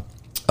job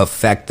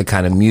affect the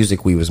kind of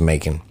music we was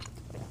making.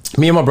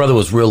 Me and my brother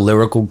was real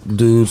lyrical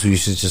dudes who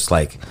used to just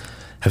like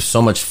have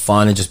so much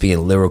fun and just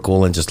being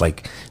lyrical and just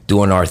like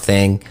doing our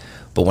thing.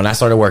 But when I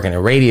started working in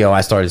radio,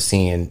 I started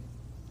seeing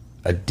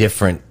I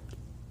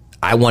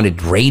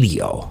wanted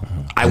radio.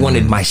 I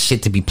wanted my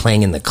shit to be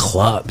playing in the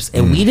clubs.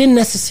 And we didn't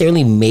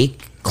necessarily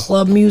make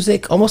club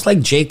music, almost like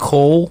J.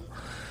 Cole.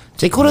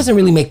 J. Cole doesn't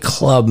really make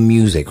club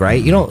music,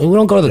 right? We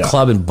don't go to the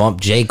club and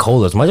bump J.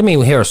 Cole as much. I mean,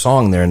 we hear a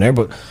song there and there,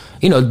 but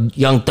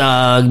Young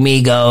Thug,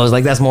 Migos,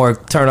 like that's more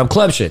turn up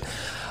club shit.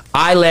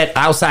 I let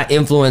outside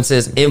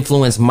influences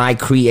influence my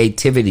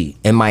creativity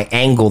and my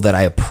angle that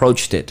I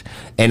approached it.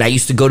 And I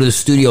used to go to the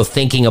studio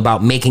thinking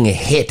about making a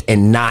hit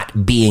and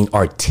not being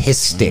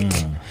artistic.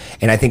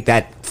 And I think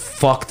that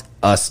fucked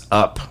us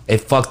up. It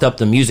fucked up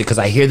the music because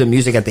I hear the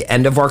music at the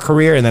end of our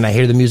career and then I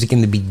hear the music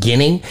in the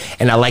beginning,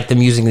 and I like the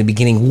music in the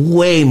beginning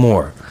way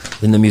more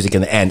than the music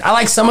in the end. I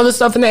like some of the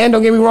stuff in the end,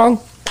 don't get me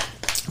wrong,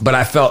 but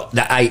I felt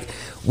that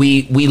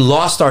we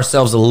lost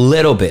ourselves a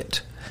little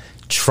bit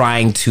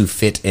trying to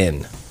fit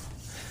in,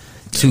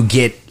 to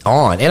get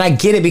on. And I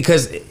get it,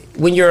 because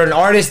when you're an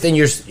artist and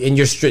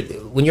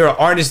when you're an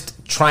artist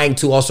trying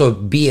to also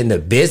be in the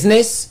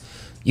business,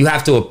 you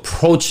have to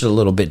approach it a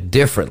little bit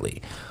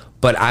differently.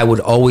 But I would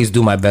always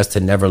do my best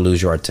to never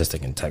lose your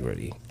artistic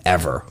integrity,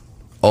 ever.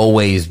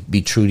 Always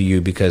be true to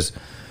you, because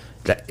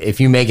if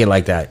you make it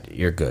like that,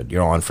 you're good.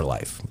 You're on for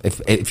life.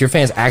 If your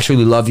fans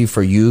actually love you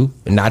for you,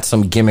 and not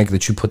some gimmick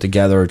that you put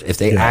together, if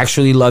they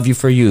actually love you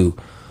for you,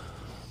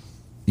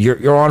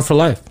 you're on for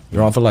life.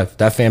 You're on for life.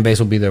 That fan base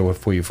will be there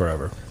for you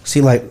forever.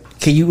 See, like,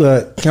 can you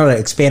kind of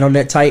expand on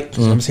that tight?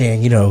 Mm-hmm. I'm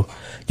saying,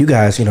 you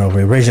guys,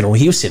 original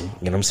Houston. You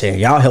know what I'm saying?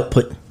 Y'all helped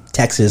put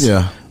Texas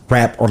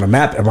rap on the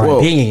map, in my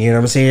opinion. You know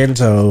what I'm saying?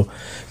 So, you know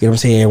what I'm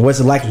saying? What's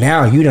it like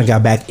now? You done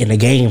got back in the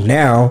game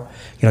now.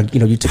 You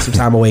know, you took some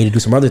time away to do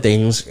some other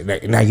things.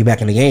 Now you're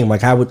back in the game.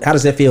 Like, how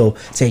does that feel?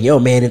 Saying, yo,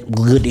 man, it's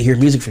good to hear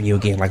music from you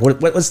again. Like,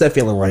 what's that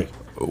feeling like?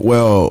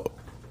 Well,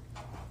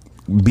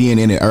 being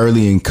in it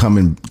early and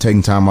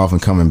taking time off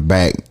and coming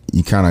back,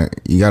 you got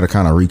to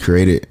kind of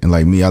recreate it. And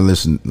like me, I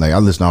listen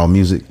to all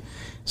music.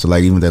 So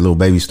like even that little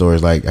baby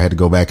stories, like I had to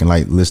go back and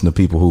like listen to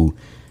people who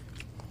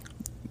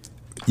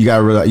you got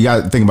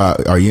to think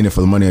about, are you in it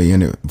for the money or are you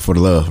in it for the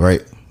love,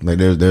 right? Like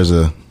there's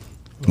a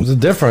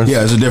difference. Yeah,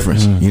 there's a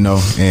difference, you know.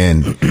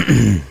 And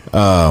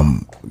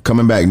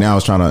coming back now, I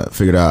was trying to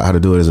figure out how to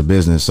do it as a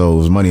business. So it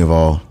was money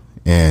involved,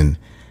 and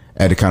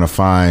I had to kind of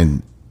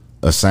find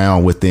a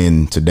sound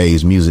within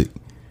today's music,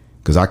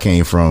 because I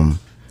came up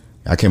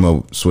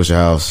Swisher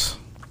House,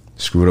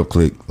 Screwed Up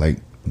Click, like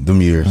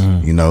them years,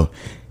 you know,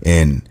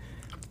 and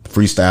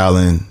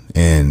freestyling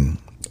and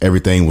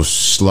everything was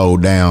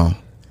slowed down.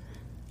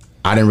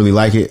 I didn't really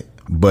like it,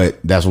 but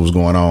that's what was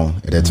going on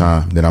at that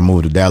time. Then I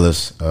moved to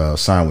Dallas,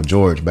 signed with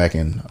George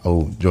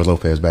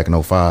Lopez back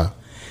in 05,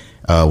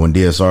 when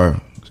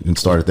DSR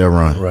started their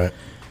run. Right.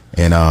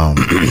 And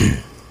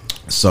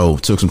so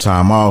took some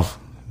time off,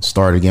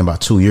 started again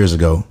about 2 years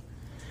ago.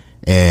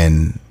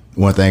 And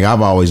one thing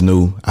I've always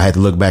knew, I had to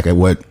look back at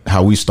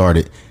how we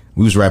started.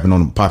 We was rapping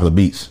on popular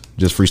beats,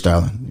 just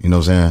freestyling, you know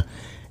what I'm saying?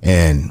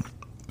 And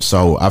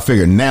so I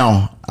figured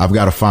now I've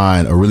got to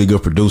find a really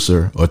good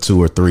producer or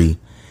two or three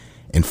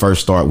and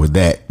first start with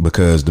that,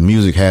 because the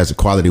music has the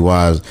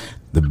quality-wise,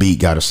 the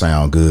beat got to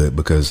sound good,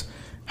 because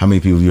how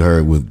many people you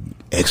heard with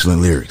excellent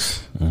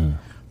lyrics,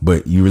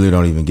 but you really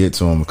don't even get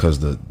to them because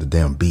the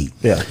damn beat.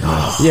 Yeah.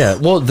 Yeah.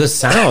 Well, the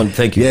sound,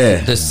 thank you.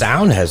 Yeah. The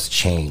sound has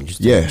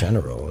changed in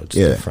general. It's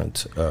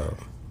different.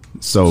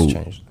 So,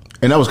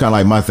 and that was kind of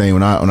like my thing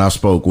when I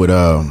spoke with,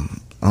 I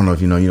don't know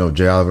if you know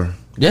Jay Oliver.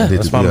 Yeah,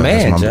 that's my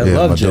man. I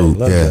love Jay.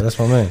 That's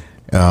my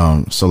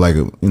man. So like,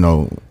 you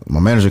know,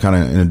 my manager kind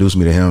of introduced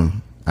me to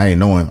him. I ain't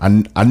know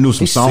him. I knew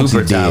some songs he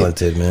did. Super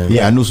talented, man.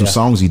 Yeah, I knew some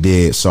songs he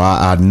did, so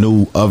I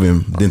knew of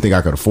him. Didn't think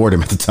I could afford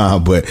him at the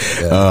time, but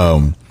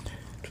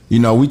you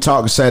know, we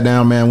talked, sat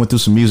down, man, went through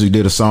some music,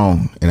 did a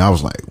song, and I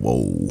was like,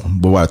 whoa.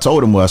 But what I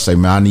told him was, I say,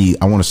 man,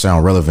 I want to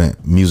sound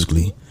relevant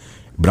musically,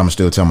 but I'm gonna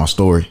still tell my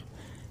story.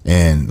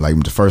 And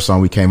like the first song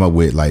we came up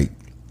with, like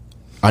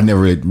I never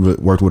really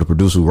worked with a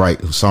producer who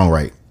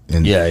songwrite.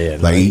 And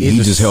like he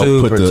just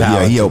helped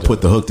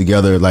put the hook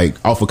together,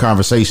 like off a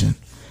conversation.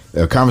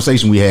 A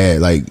conversation we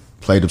had, like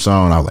played the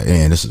song. I was like,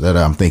 man, this is that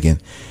I'm thinking.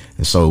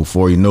 And so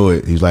before you know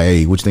it, he was like,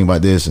 hey, what you think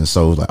about this? And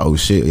so it was like, oh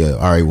shit, yeah,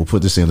 all right, we'll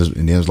put this in. And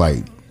then it was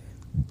like,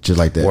 just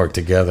like that. Work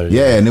together.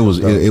 Yeah, and it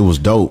was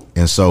dope.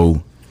 And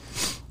so,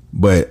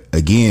 but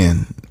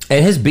again,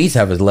 and his beats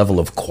have a level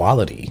of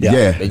quality.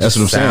 Yeah, that's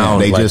what I'm saying.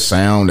 They just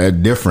sound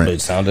that different. They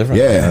sound different.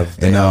 Yeah,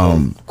 they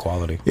have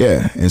quality.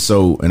 Yeah, and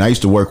so, and I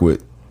used to work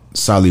with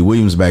Solly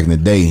Williams back in the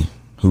day,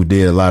 who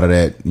did a lot of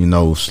that, you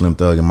know, Slim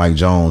Thug and Mike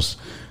Jones.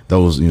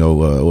 Those, you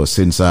know,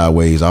 Sitting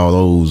Sideways, all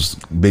those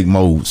Big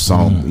Mo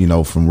songs, you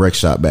know, from Rec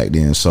Shop back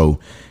then. So,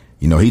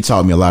 you know, he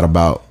taught me a lot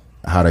about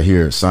how to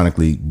hear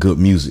sonically good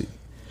music.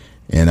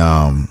 And,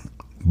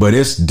 but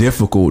it's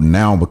difficult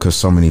now because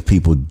so many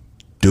people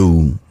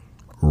do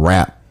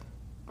rap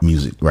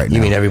music right now.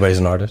 You mean everybody's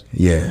an artist?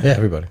 Yeah. Yeah,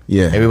 everybody.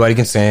 Yeah. Everybody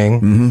can sing.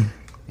 Mm-hmm.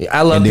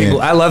 I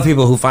love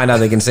people who find out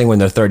they can sing when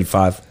they're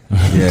 35.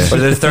 Yeah. Or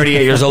they're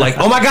 38 years old, like,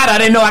 oh my God, I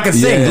didn't know I could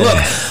sing. Look,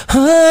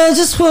 I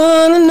just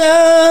want to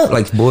know.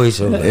 Like, boys.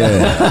 Throw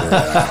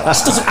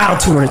some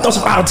auto-tune on it. Throw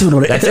some auto-tune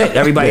on it. That's it.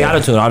 Everybody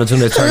auto-tune. Auto-tune,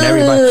 they turn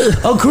everybody.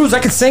 Oh, Cruz, I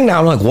can sing now.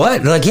 I'm like,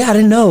 what? They're like, yeah, I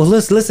didn't know.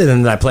 Listen.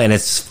 And then I play, and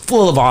it's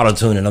full of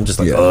auto-tune. And I'm just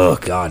like, oh,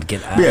 God,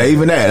 get out. Yeah,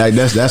 even that. Like,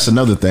 that's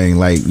another thing.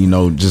 Like, you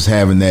know, just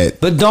having that.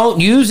 But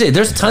don't use it.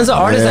 There's tons of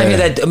artists out here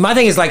that, my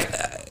thing is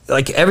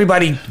like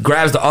everybody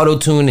grabs the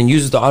auto-tune and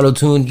uses the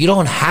auto-tune. You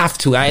don't have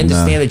to. I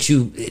understand that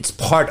it's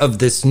part of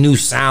this new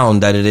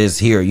sound that it is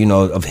here, you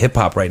know, of hip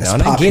hop right now.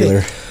 And popular.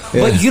 I get it.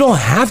 Yeah. But you don't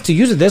have to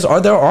use it.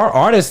 There are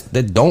artists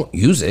that don't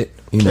use it,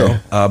 you know.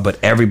 But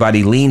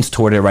everybody leans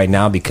toward it right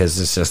now because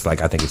it's just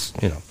like, I think it's,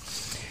 you know,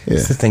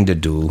 it's the thing to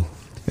do.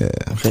 Yeah.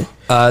 Okay.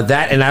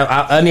 That and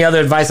any other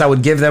advice I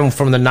would give them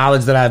from the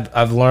knowledge that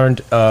I've learned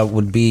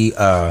would be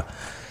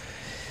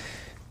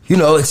you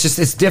know,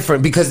 it's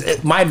different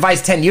because my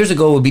advice 10 years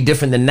ago would be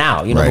different than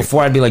now. You know,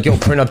 before I'd be like, yo,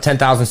 print up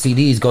 10,000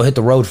 CDs, go hit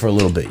the road for a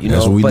little bit. You know,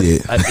 that's what we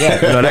did. Yeah,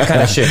 you know, that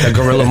kind of shit, that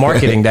guerrilla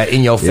marketing, that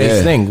in your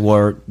face thing.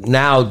 Where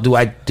now,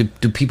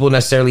 do people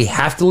necessarily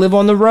have to live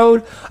on the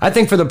road? I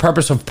think for the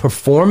purpose of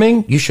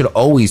performing, you should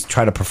always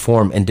try to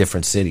perform in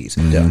different cities.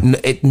 Yeah.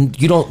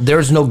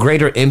 There's no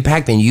greater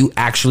impact than you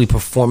actually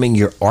performing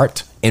your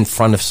art in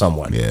front of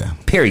someone. Yeah.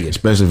 Period.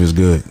 Especially if it's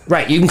good.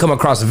 Right. You can come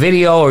across a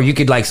video, or you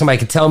could somebody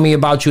could tell me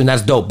about you, and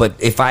that's dope. But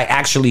if I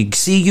actually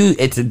see you,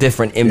 it's a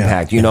different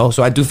impact, you know?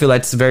 So I do feel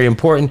that's very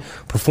important.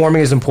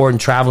 Performing is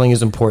important. Traveling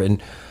is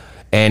important.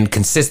 And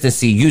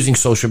consistency, using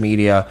social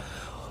media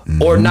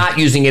or not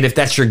using it if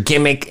that's your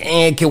gimmick.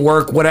 It can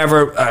work,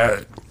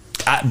 whatever.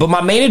 But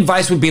my main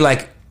advice would be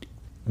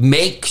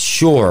make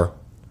sure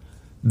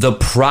the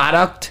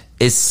product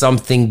is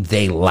something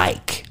they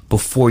like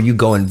before you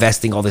go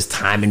investing all this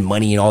time and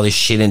money and all this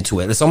shit into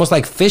it. It's almost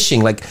like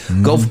fishing. Like,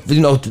 go,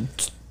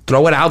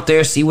 throw it out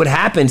there, see what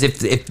happens. If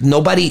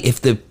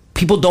the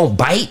people don't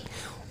bite,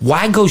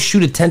 why go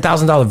shoot a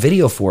 $10,000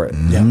 video for it?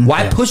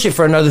 Why push it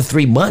for another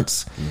 3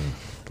 months?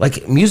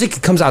 Like,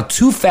 music comes out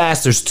too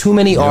fast. There's too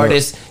many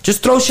artists.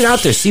 Just throw shit out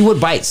there. See what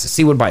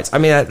bites. I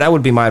mean, that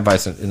would be my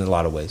advice in a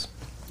lot of ways.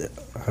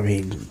 I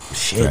mean,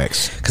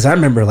 shit. Because I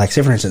remember, like,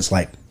 say for instance,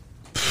 like,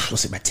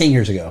 let's say about 10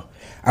 years ago,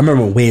 I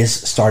remember when Wiz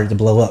started to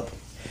blow up.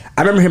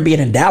 I remember him being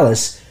in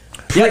Dallas.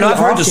 Yeah, no, I've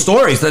heard the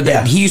stories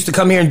that he used to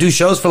come here and do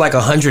shows for like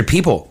 100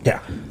 people.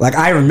 Yeah, like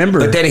I remember.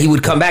 But then he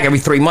would come back every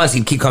 3 months.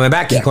 He'd keep coming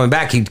back, keep coming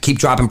back. He'd keep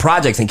dropping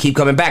projects and keep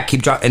coming back,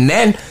 And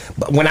then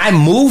when I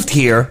moved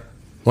here,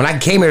 when I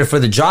came here for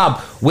the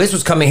job, Wiz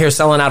was coming here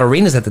selling out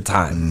arenas at the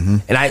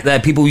time.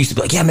 And people used to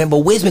be like, yeah, man, but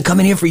Wiz been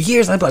coming here for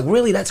years. And I'd be like,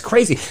 really? That's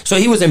crazy. So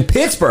he was in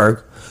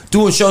Pittsburgh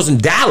doing shows in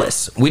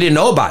Dallas. We didn't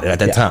know about it at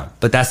that time.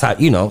 But that's how,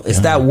 it's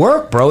that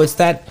work, bro. It's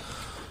that,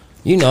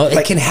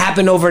 it can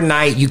happen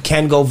overnight. You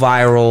can go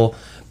viral,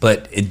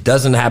 but it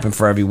doesn't happen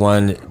for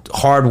everyone.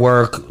 Hard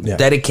work,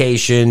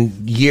 dedication,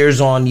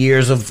 years on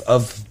years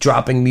of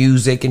dropping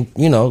music. And,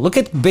 look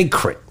at Big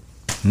Crit.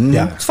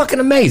 Yeah. It's fucking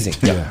amazing.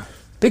 Yeah.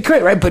 Big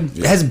Crit, right? But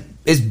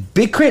is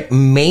Big Crit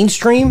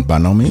mainstream? By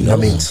no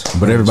means.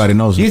 But everybody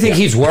knows him. Do you think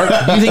he's worked?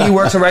 Do you think he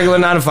works a regular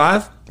 9 to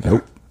 5?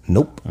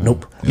 Nope.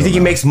 You think he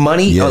makes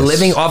money, a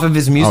living off of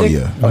his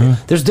music? Oh, yeah.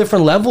 There's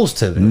different levels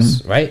to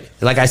this, right?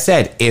 Like I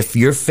said, if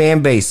your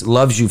fan base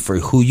loves you for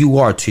who you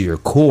are to your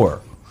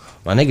core,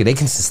 my nigga, they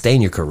can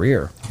sustain your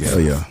career.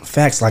 Yeah.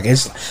 Facts. Like,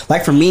 it's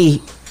like for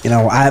me,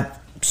 I'm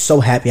so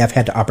happy I've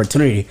had the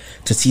opportunity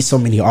to see so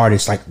many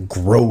artists like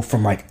grow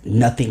from like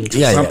nothing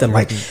to something.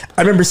 Like,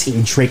 I remember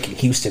seeing Drake in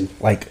Houston,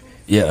 like,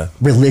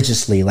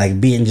 religiously, like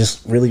being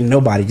just really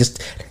nobody.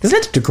 Just, is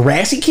that the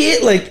Degrassi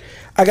kid? Like,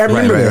 I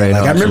remember that.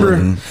 Like, I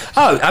remember.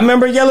 Oh, I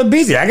remember Yella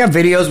Beezy. I got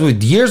videos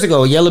with years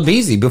ago. Yella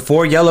Beezy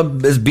before Yella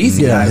is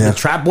Beezy. The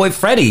Trap Boy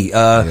Freddy,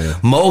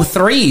 Mo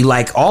 3.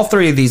 Like, all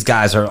three of these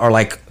guys are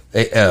like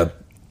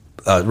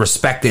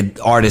respected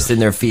artists in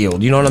their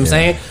field. You know what I'm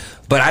saying?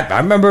 But I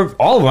remember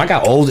all of them. I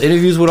got old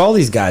interviews with all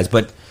these guys.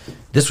 But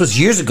this was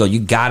years ago.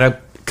 You gotta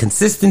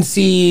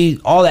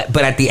consistency, all that.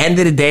 But at the end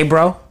of the day,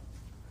 bro,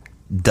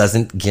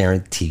 doesn't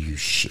guarantee you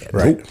shit.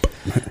 Right.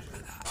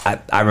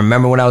 I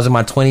remember when I was in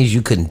my 20s,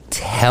 you couldn't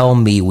tell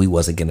me we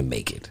wasn't going to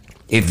make it.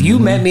 If you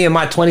met me in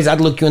my 20s, I'd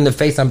look you in the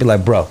face and I'd be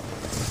like, bro,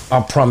 I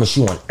promise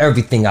you on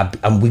everything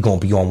we going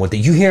to be on with it.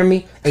 You hear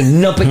me? Ain't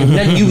nothing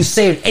you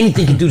say,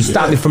 anything you do to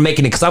stop me from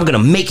making it, because I'm going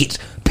to make it,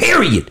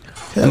 period.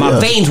 And my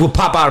veins would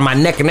pop out of my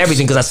neck and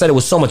everything because I said it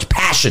with so much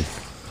passion.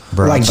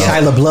 Bro, like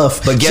Shia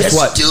LaBeouf. But guess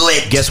what? Do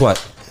it. Guess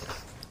what?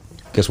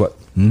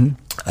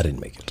 I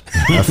didn't make it.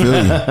 I feel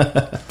you.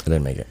 I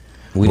didn't make it.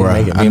 We didn't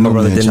make it. I knew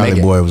me and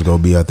Charlie Boy was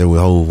gonna be out there with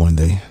Hov one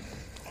day.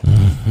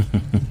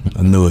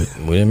 I knew it.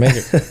 We didn't make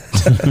it.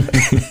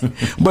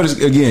 But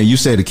again, you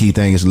said the key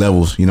thing is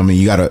levels. You know what I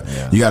mean?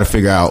 You gotta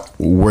figure out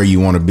where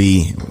you want to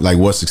be, like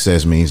what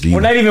success means to you.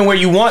 Well, not even where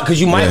you want, because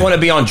you might want to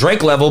be on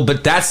Drake level,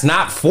 but that's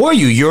not for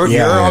you. You're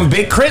on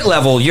Big Crit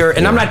level.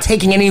 And I'm not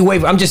taking any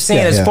away. I'm just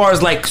saying, as far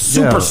as like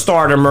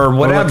superstardom or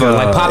whatever,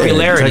 like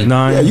popularity. Tech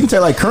 9. Yeah, you can take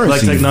like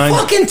currency. Like Tech 9.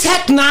 Fucking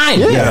Tech 9.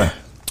 Yeah.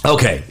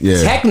 Okay.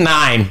 Yeah. Tech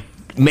 9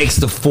 makes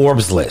the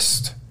Forbes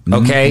list.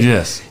 Okay?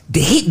 Yes.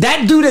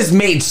 That dude has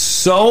made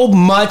so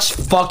much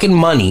fucking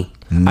money.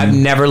 I've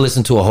never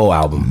listened to a whole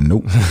album.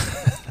 Nope.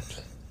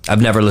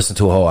 I've never listened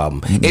to a whole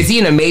album. Is he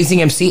an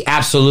amazing MC?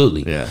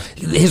 Absolutely. Yeah.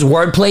 His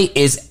wordplay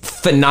is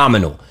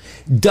phenomenal.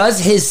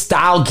 Does his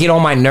style get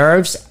on my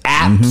nerves?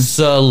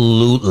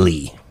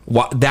 Absolutely.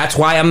 That's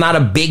why I'm not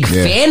a big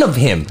fan of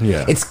him.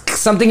 Yeah. It's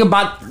something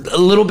about a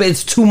little bit,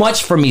 it's too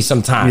much for me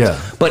sometimes. Yeah.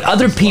 But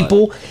other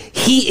people,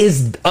 he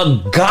is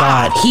a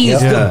god. He is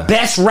the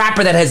best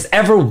rapper that has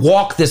ever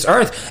walked this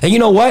earth. And you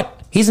know what?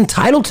 He's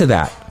entitled to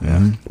that.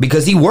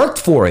 Because he worked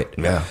for it.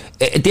 Yeah.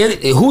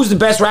 Who's the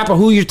best rapper?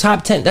 Who are your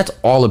top 10? That's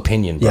all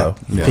opinion, bro.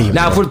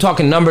 Now, if we're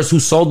talking numbers, who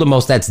sold the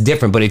most, that's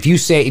different. But if you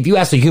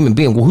ask a human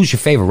being, well, who's your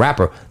favorite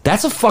rapper?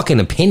 That's a fucking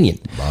opinion.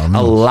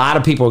 A lot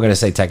of people are going to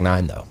say Tech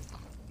 9, though.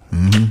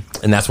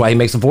 And that's why he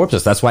makes the Forbes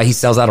list. That's why he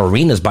sells out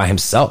arenas by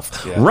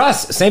himself.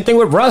 Russ, same thing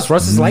with Russ.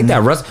 Russ is like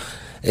that. Russ,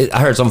 I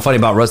heard something funny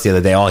about Russ the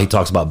other day. All he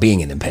talks about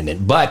being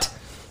independent, but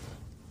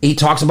he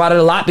talks about it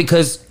a lot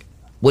because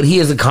what he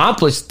has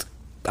accomplished.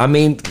 I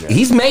mean,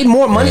 he's made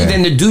more money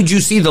than the dude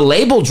you see the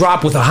label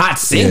drop with a hot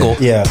single.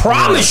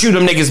 Promise you,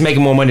 them niggas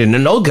making more money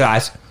than those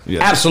guys.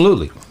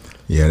 Absolutely.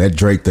 Yeah, that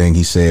Drake thing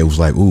he said was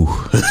like, ooh.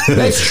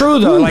 That's true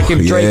though. Like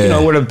if Drake,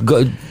 would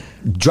have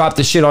dropped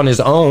the shit on his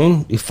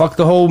own, he fucked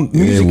the whole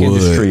music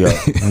industry up.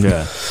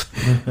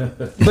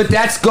 But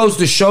that goes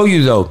to show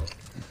you though,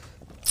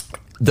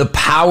 the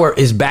power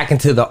is back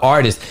into the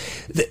artist.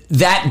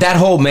 That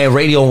whole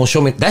radio will show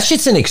me, that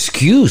shit's an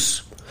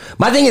excuse.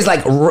 My thing is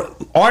like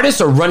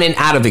artists are running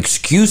out of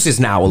excuses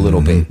now a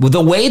little bit. With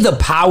the way the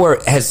power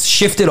has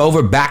shifted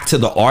over back to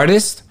the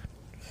artist,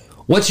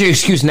 what's your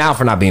excuse now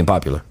for not being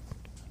popular?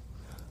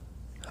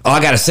 Oh,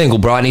 I got a single,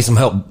 bro. I need some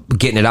help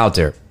getting it out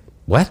there.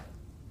 What?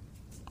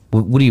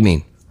 What do you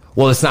mean?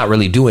 Well, it's not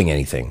really doing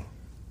anything.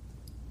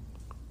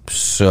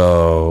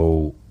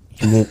 So,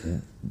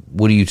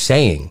 what are you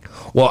saying?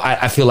 Well,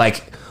 I feel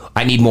like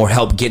I need more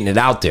help getting it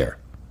out there.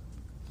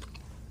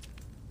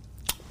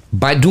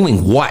 By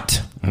doing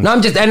what? No,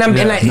 I'm just,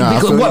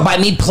 because what, by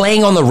me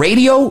playing on the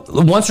radio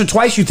once or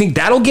twice, you think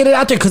that'll get it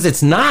out there? Because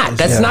it's not.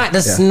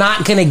 That's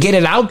not going to get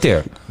it out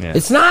there. Yeah.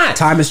 It's not.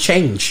 Time has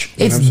changed.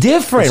 It's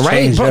different, it's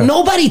right? Bro,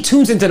 nobody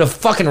tunes into the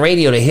fucking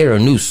radio to hear a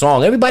new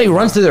song. Everybody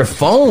runs to their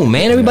phone,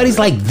 man. Everybody's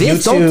like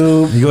this.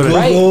 YouTube, you go to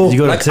Google, you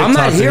go to TikTok. I'm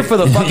not here for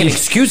the fucking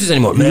excuses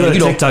anymore. You go to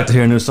TikTok to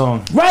hear a new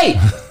song. Right.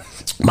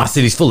 My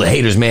city's full of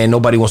haters, man.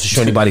 Nobody wants to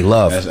show anybody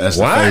love. That's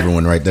the favorite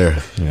one right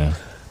there. Yeah.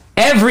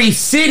 Every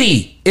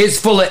city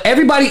is full of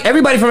everybody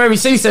from every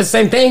city says the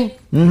same thing.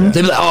 Mm-hmm.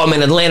 They be like, oh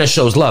man, Atlanta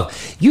shows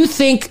love. You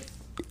think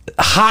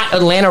hot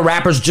Atlanta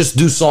rappers just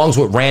do songs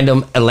with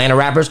random Atlanta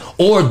rappers,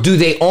 or do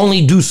they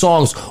only do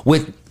songs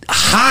with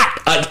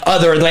hot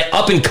other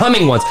up and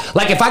coming ones?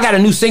 Like if I got a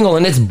new single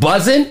and it's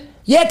buzzing,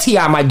 yeah,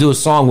 T.I. might do a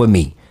song with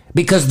me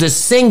because the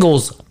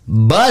single's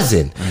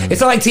buzzing. Mm-hmm.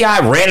 It's not like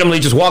T.I. randomly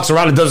just walks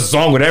around and does a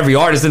song with every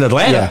artist in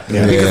Atlanta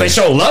because they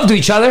show love to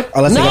each other.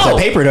 Unless they got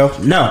the paper though.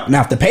 No,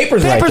 now if the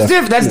paper's right,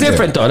 that's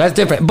different though. That's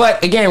different.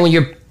 But again,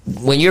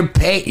 when you're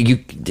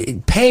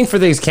paying for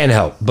things can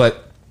help,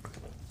 but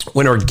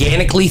when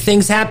organically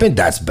things happen,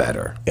 that's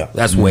better. Yeah,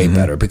 that's way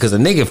better because a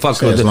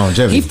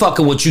nigga he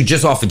fucking with you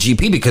just off of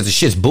GP because the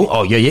shit's boom.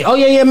 Oh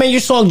yeah, man,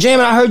 your song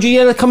jamming. I heard you.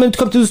 Yeah, come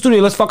to the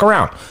studio. Let's fuck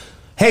around.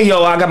 Hey,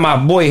 yo, I got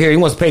my boy here. He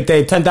wants to pay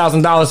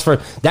 $10,000 for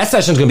that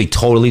session's gonna be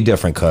totally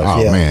different.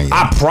 Cause man,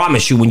 I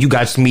promise you, when you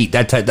guys meet,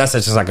 that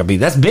session's not gonna be.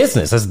 That's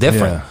business. That's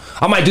different. Yeah.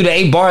 I might do the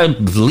 8-bar,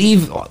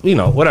 leave,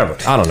 whatever.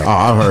 I don't know. Oh,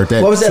 I've heard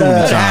that. What was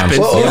that?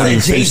 What was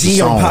that?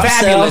 Jay-Z on Pop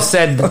Fabulous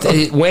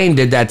said Wayne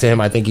did that to him.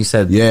 I think he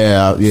said.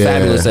 Yeah.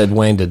 Fabulous said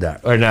Wayne did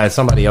that, or no,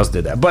 somebody else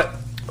did that. But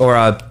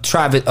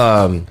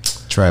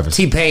Travis.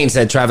 T-Pain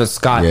said Travis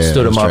Scott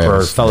stood him up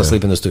or fell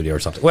asleep in the studio or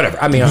something. Whatever.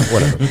 I mean,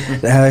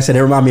 whatever. I said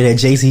it reminded me of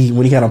that Jay-Z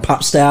when he had on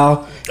Pop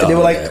Style. And they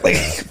were like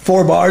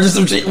 4 bars or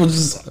some shit was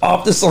just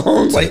off the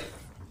song. Like,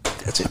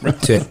 that's it, bro.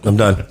 That's it. I'm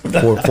done.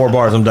 4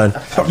 bars, I'm done.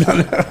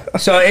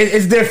 So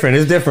it's different.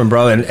 It's different,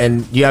 bro.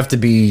 And you have to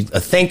be a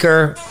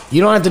thinker.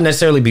 You don't have to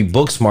necessarily be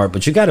book smart,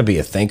 but you got to be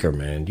a thinker,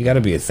 man. You got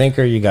to be a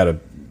thinker. You got to...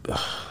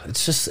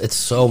 It's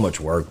so much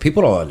work.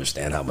 People don't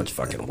understand how much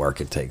fucking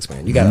work it takes,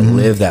 man. You got to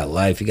live that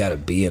life. You got to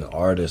be an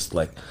artist.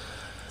 Like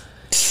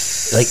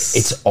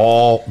it's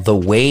all the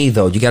way,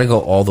 though. You got to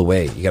go all the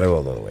way. You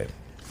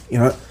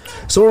know.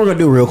 So what we're gonna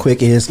do real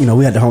quick is,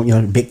 we had the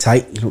home, Big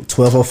Tight,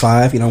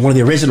 1205. One of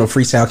the original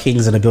freestyle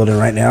kings in the building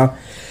right now.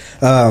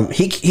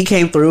 He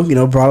came through.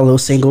 Brought a little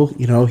single.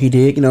 He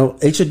did.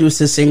 Introduced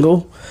his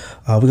single.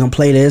 We're gonna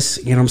play this.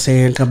 You know what I'm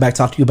saying? Come back,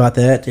 talk to you about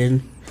that,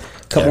 and.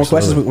 Couple more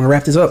questions. We're going to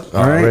wrap this up.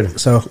 All right. Ready.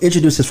 So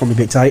introduce this for me,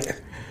 Big Tight.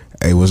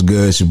 Hey, what's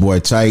good? It's your boy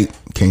Tight.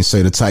 Can't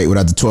say the Tight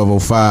without the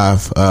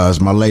 1205.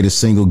 It's my latest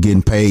single,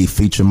 Getting Paid,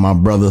 featuring my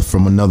brother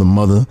from another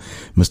mother,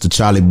 Mr.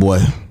 Charlie Boy.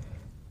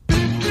 Yeah.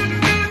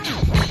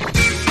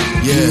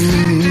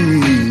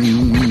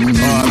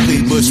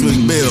 R.I.P.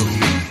 Bushwick Bill.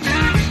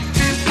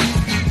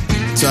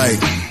 Tight.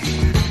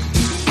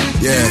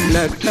 Yeah.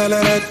 I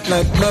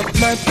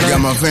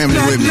got my family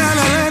with me.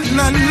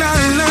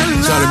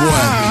 Charlie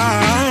Boy.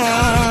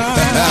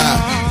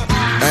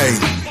 Hey,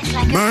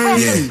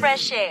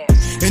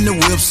 in the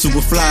whip,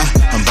 super fly.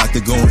 I'm about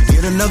to go and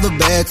get another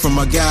bag from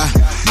my guy.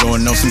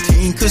 Blowing on some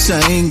king, cause I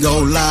ain't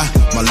gon' lie.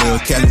 My little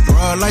Cali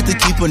bro like to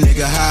keep a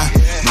nigga high.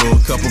 Blow a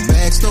couple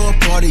bags, throw a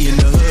party in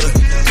the hood.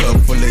 Cup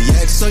full of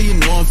yaks, so you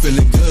know I'm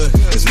feeling good.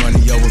 There's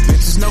money over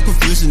bitches, no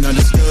confusion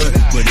understood.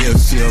 But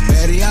if she a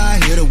baddie, I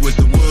hit her with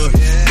the wood.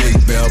 Big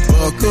bell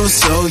buckle,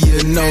 so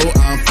you know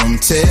I'm from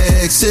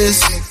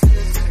Texas.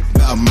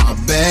 Got my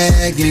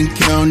bag and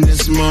count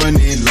this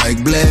money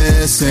like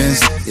blessings.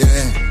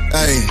 Yeah,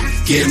 hey.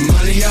 Get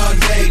money all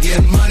day,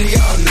 get money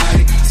all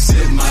night.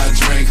 Sip my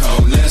drink,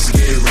 ho, let's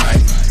get right.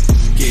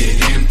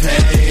 Getting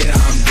paid,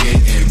 I'm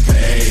getting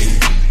paid.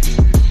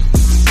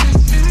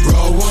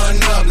 Roll one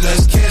up,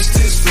 let's catch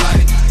this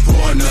flight.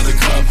 Pour another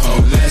cup,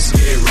 ho, let's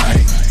get right.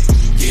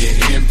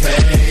 Getting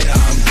paid,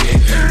 I'm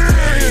getting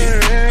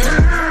paid.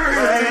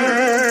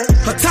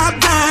 A top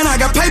down, I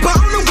got paper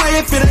on the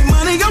way. If it ain't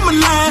money, I'm a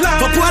line.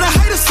 Fuck what I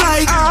hate to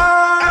say.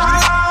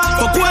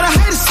 Fuck what I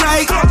hate to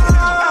say.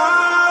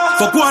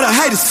 Fuck what I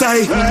hate to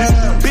say.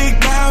 Big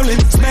ballin',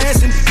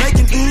 smashing,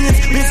 making ends.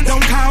 Bitch don't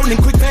call in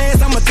quick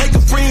fast, I'ma take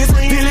a friend.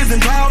 Feelings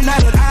involved,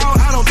 not at all,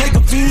 I don't take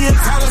offense.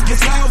 Hollers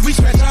get loud, we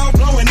scratch out,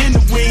 blowing in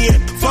the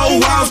wind.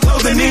 4 walls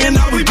closing in,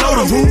 now we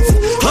blow the roof.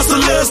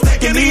 Hustlers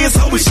stacking in,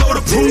 so we show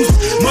the proof.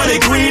 Money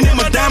green and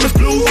my diamonds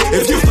blue.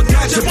 If you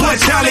forgot your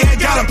punch, Charlie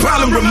ain't got a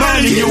problem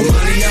reminding you. Get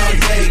money all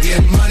day,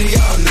 get money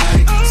all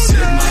night.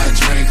 Sip my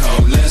drink,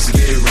 ho, let's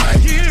get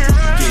right.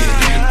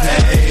 Getting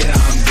paid,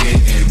 I'm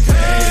getting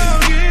paid.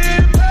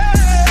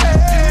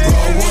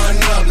 Roll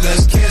one up,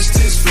 let's catch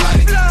this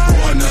flight.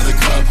 Pour another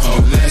cup, ho,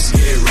 let's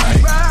get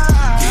right.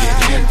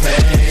 Getting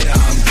paid,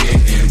 I'm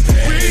getting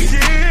paid.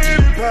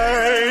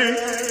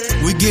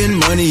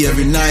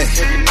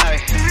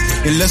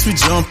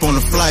 jump on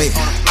the flight.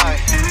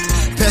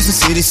 Past the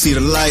city, see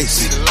the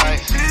lights.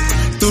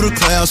 Through the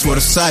clouds, what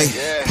a sight.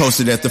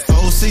 Posted at the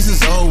Four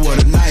Seasons, oh, what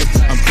a night.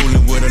 I'm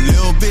fooling with a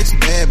little bitch,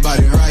 bad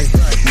body right.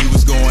 We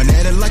was going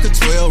at it like a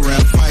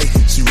 12-round fight.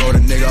 She rode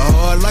a nigga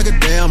hard like a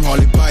damn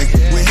Harley bike.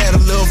 We had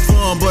a little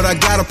fun, but I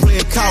gotta play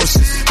it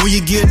cautious. When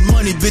you get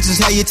money, bitches,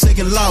 how you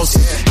taking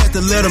losses? Had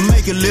to let her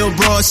make it, little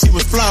broad, she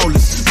was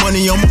flawless.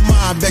 Money on my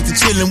mind, back to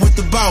chilling with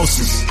the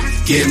bosses.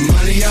 Get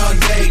money all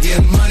day, get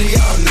money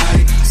all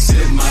night.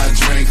 Sip my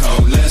drink, ho,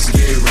 let's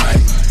get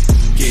right.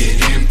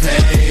 Getting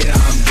paid,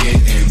 I'm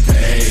getting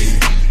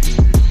paid.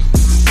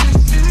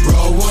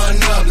 Roll one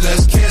up,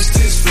 let's catch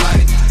this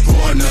flight.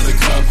 Pour another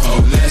cup,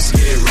 ho, let's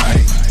get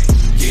right.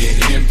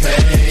 Getting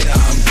paid,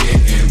 I'm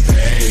getting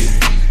paid.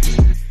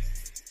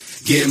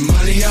 Get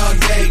money all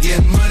day,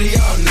 get money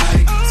all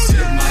night.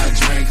 Sip my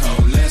drink,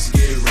 ho, let's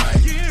get right.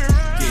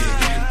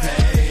 Getting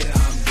paid,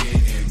 I'm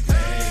getting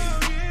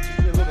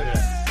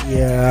paid.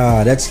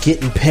 Yeah, that's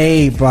Getting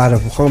Paid by the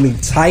homie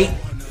Tight.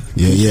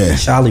 Yeah.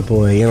 Charlie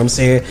Boy, you know what I'm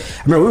saying?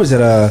 I remember we was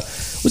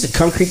at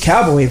Concrete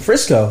Cowboy in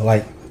Frisco,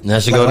 like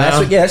that should go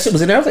down. week. Yeah, that shit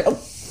was in there. I was like, oh,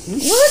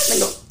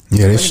 what?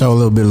 Yeah, they show a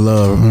little bit of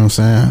love, you know what I'm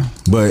saying?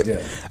 But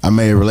I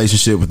made a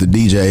relationship with the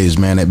DJs,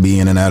 man, that be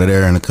in and out of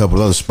there and a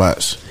couple other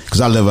spots.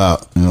 Because I live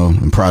out, you know,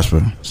 in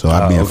Prosper. So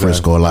I be in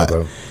Frisco a lot.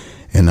 Okay.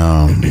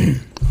 And,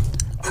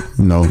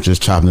 you know,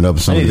 just chopping it up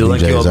with some of the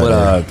DJs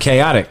out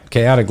there.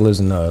 Chaotic lives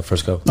in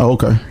Frisco. Oh,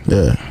 okay.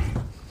 Yeah.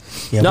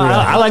 No,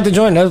 I like the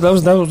joint. That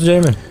was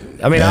jamming.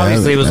 I mean,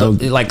 obviously, it was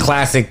like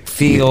classic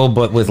feel,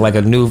 but with like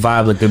a new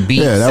vibe. Like the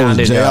beat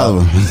sounded. Jay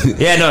Oliver.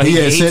 Yeah, no, he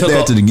had said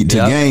that to the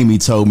game. He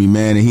told me,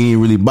 man, and he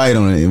didn't really bite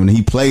on it. And when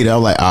he played it, I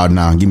was like, oh,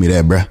 nah, give me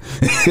that, bro.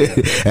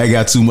 I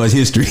got too much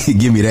history.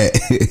 Give me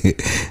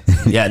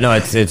that. Yeah, no,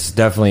 it's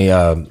definitely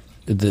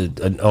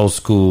an old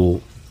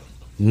school,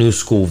 new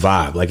school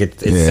vibe. Like it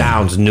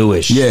sounds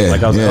newish. Yeah,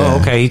 like I was like, oh,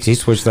 okay, he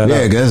switched that up.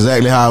 Yeah, that's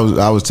exactly how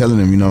I was telling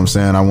him. You know what I'm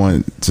saying? I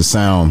want it to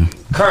sound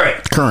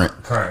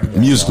current,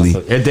 musically.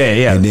 It did,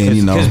 yeah. And then,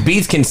 you know, because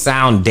beats can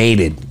sound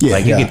dated. Yeah,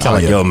 like you can tell,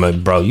 like, yo,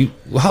 man, bro,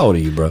 how old are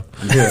you, bro?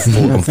 Yeah.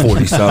 I'm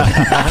 40 something.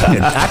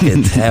 I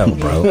can tell,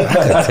 bro. I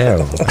can tell.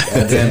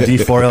 Damn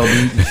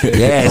D4L beat.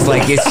 Yeah,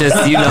 it's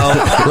just, you know,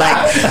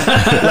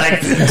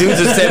 like dudes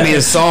would send me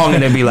a song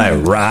and they'd be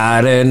like,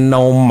 riding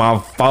on my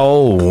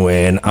phone,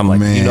 and I'm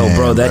like, man, you know,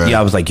 bro, that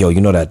I was like, yo, you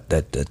know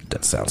that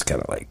sounds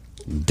kind of like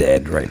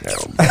dead right now.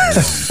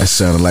 That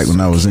sounded like when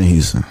I was in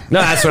Houston.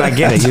 No, that's what I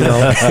get it, you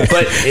know.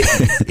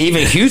 But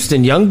even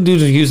Houston, young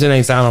dudes in Houston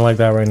ain't sounding like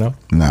that right now.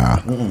 Nah.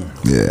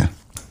 Yeah.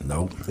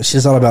 Nope. It's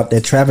just all about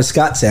that Travis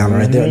Scott sound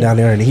right there, down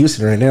there in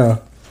Houston right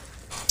now.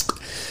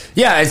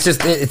 Yeah, it's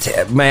just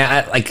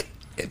man,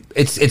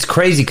 it's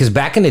crazy because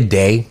back in the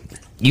day,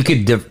 you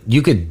could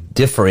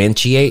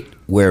differentiate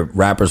where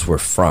rappers were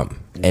from.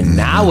 And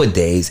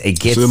nowadays it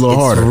gets it's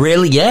harder.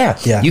 Really,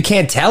 yeah. You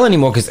can't tell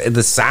anymore because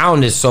the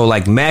sound is so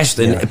like meshed,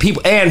 and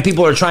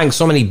people are trying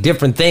so many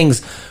different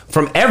things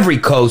from every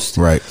coast,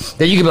 right?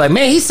 That you could be like,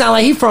 man, he sound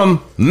like he's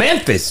from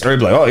Memphis, or you'd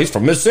be like, oh, he's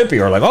from Mississippi,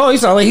 or like, oh, he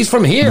sound like he's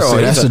from here. See,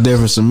 that's the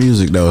difference in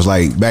music, though. It's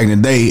like back in the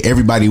day,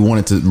 everybody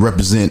wanted to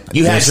represent.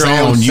 You had your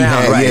own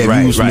sound,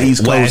 right? You was from the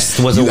East Coast,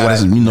 was you got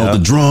the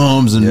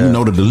drums and you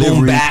know the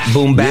delivery,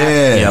 boom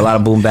bap, yeah, a lot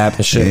of boom bap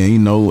and shit. And you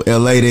know,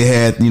 L.A. they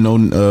had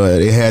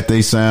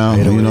their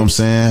sound. You know what I'm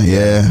saying?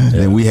 Yeah.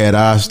 Then we had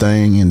our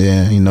thing, and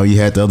then you know you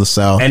had the other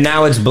South. And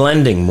now it's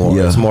blending more.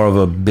 Yeah. It's more of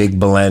a big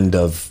blend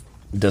of.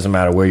 Doesn't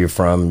matter where you're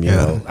from, you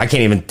know. I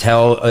can't even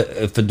tell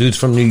if a dude's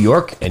from New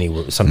York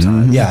anywhere.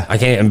 Sometimes, yeah, I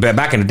can't. And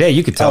back in the day,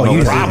 you could tell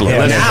no problem. Yeah.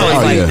 But now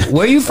it's like,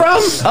 where you from?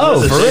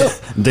 Oh, for real?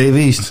 Dave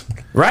East,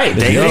 right?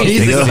 Dave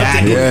East,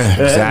 exactly.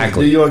 Yeah.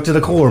 Exactly. New York to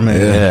the core,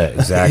 man. Yeah,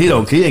 exactly.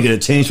 He ain't gonna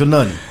change for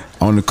nothing.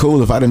 On the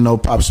cool, if I didn't know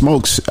Pop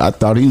Smokes, I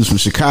thought he was from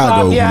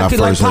Chicago when I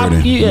first heard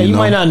him. Yeah, you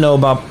might not know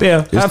about.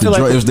 Yeah, I feel like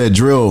it was that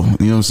drill.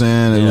 You know what I'm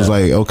saying? It was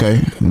like,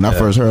 okay. When I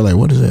first heard, like,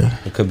 what is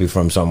that? It could be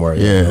from somewhere.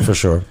 Yeah, for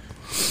sure.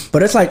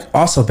 But it's like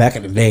also back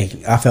in the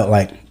day, I felt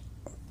like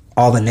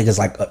all the niggas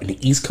like up in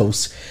the East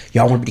Coast,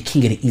 y'all want to be the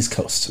king of the East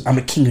Coast. I'm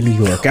a king of New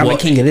York. I'm the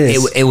king of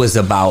this. It was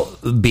about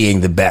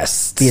being the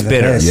best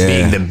spitter.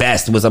 Being the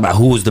best. It was about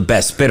who was the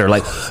best spitter.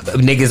 Like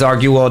niggas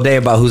argue all day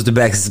about who's the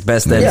best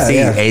MC.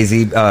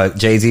 AZ,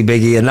 Jay-Z,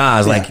 Biggie, and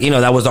Nas. Like, you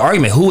know, that was the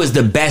argument. Who is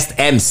the best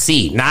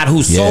MC? Not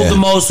who sold the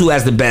most, who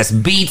has the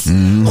best beats.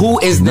 Who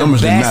is the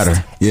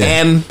best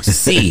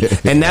MC?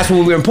 And that's what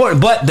we were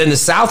important. But then the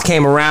South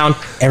came around.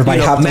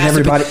 Everybody hopped in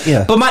everybody.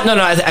 Yeah. But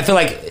I feel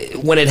like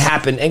when it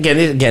happened,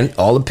 again,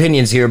 all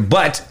opinions here,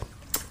 but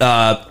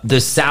the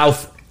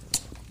South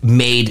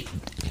made.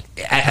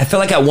 I feel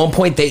like at one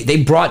point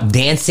they brought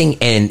dancing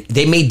and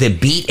they made the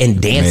beat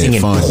and dancing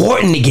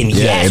important again.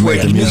 Yes,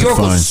 where New York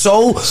was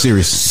so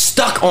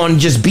stuck on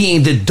just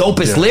being the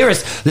dopest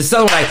lyrics. The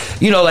song like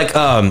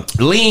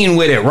lean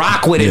with it,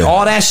 rock with it,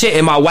 all that shit.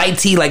 And my white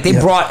tee, like they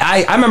brought.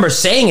 I remember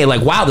saying it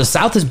like, wow, the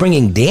South is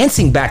bringing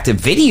dancing back to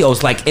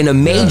videos like in a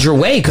major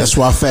way. That's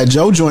why Fat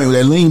Joe joint with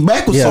that lean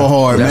back was so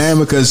hard, man,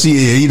 because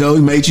he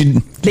made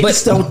you Niggas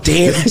still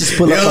dance. Just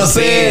pull up a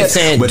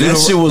band. But that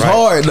shit was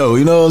hard though.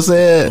 You know what I'm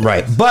saying?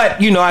 Right.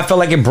 But I felt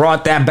like it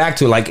brought that back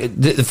to like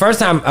the first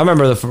time. I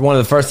remember one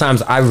of the first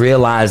times I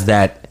realized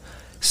that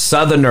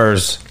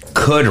Southerners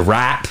could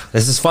rap.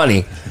 This is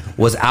funny.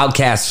 Was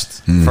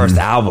Outkast's first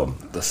album.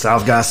 The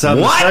South got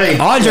something what? to say.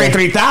 Andre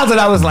 3000.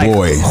 I was like,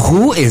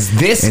 who is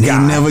this and guy?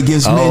 And he never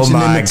gets mentioned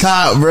in the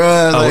top,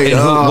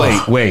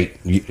 bro. Wait.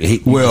 He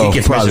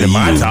gets probably mentioned in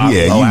my top.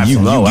 Yeah, you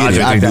get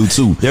it. I do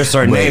too. There's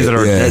certain names that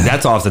are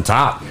that's off the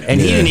top,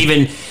 and he didn't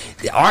even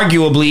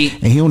arguably.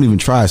 And he don't even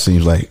try.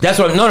 Seems like that's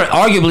what. No.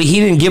 Arguably, he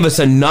didn't give us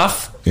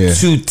enough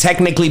to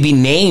technically be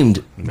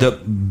named.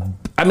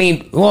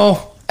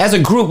 As a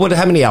group,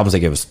 how many albums they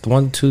give us?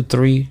 1, 2,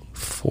 3,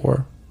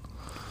 4.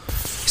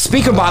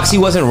 Speaker Box, he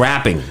wasn't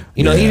rapping.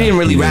 He didn't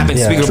really rap in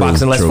Speaker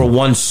Box unless for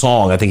one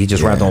song. I think he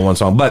just rapped on one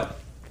song. But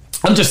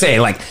I'm just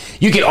saying, like,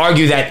 you could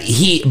argue that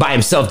he by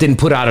himself didn't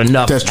put out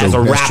enough as a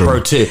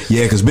rapper to.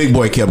 Yeah, because Big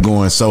Boy kept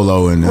going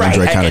solo and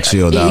Andre kind of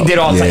chilled out. He did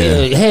all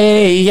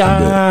hey, he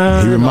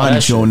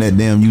reminded you on that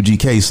damn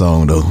UGK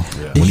song, though.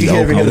 Yeah. Did you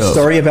ever hear the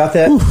story about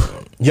that?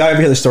 Y'all ever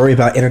hear the story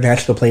about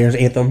International Players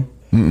Anthem?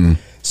 Mm-mm.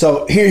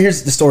 So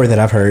here's the story that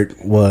I've heard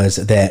was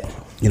that.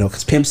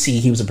 Because Pimp C,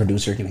 he was a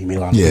producer, he made a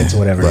lot of beats or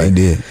whatever. Right, he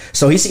did.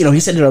 So he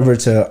sent it over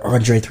to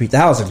Andre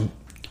 3000,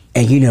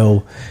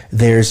 and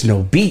there's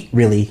no beat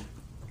really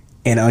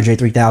in Andre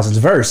 3000's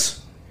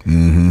verse.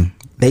 Mm-hmm.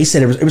 They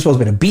said it was supposed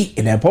to be a beat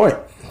in that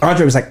part.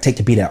 Andre was like, take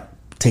the beat out.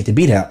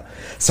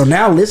 So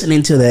now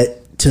listening to that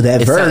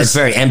verse, it's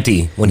very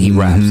empty when he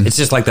raps. It's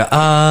just like the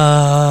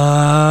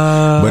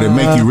but it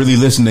make you really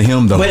listen to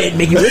him though. But it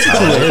make you listen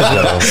to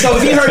it. So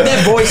if you heard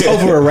that voice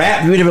over a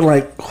rap, you would have been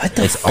like, "What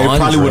the?" It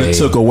probably would have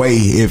took away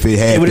if it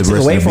had the rest of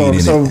the beat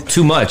in so it.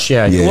 Too much.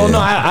 Yeah. Well, no,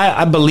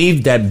 I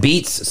believe that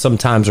beats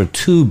sometimes are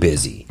too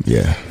busy.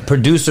 Yeah.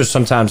 Producers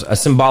sometimes a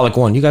Symbolic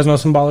One. You guys know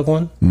Symbolic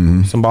One?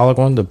 Mm-hmm. Symbolic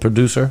One, the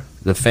producer,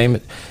 the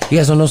famous. You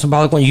guys don't know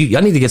Symbolic One?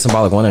 Y'all need to get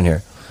Symbolic One in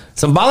here.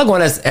 Symbolic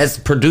One has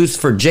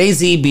produced for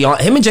Jay-Z,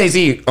 Beyonce. Him and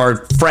Jay-Z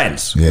are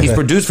friends. Yeah. He's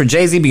produced for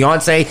Jay-Z,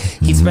 Beyonce.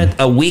 He spent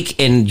a week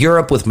in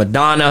Europe with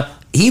Madonna.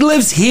 He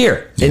lives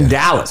here in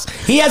Dallas.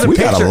 He has a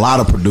picture. We got a lot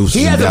of producers.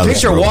 He has in a Dallas,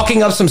 picture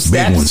walking up some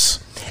steps,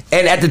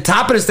 and at the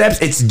top of the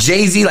steps, it's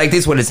Jay-Z like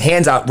this with his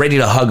hands out, ready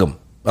to hug him.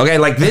 Okay,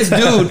 like this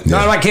dude. No,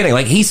 I'm not kidding.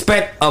 Like he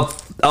spent a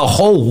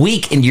whole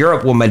week in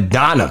Europe with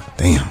Madonna,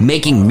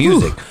 making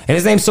music, and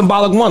his name's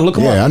Symbolic One. Look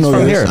him up. I know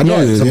from here. I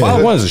know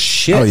Symbolic One is a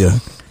shit. Oh yeah.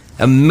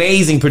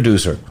 Amazing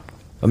producer.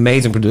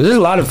 There's a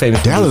lot of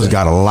famous Dallas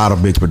got a lot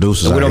of big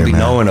producers that we don't be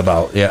knowing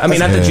about. Yeah, I mean,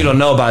 not that you don't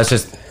know about. It's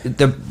just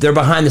they're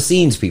behind the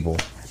scenes people.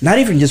 Not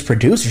even just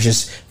producers,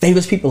 just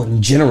famous people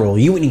in general.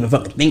 You wouldn't even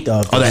fucking think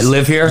of. Oh, that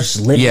live here?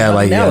 Just live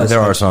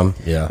there are some.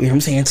 Yeah, you know what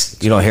I'm saying?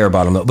 You don't hear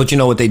about them though. But you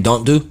know what they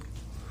don't do?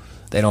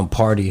 They don't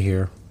party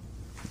here.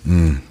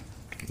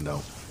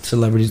 No.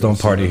 Celebrities don't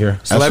party here.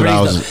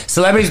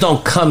 Celebrities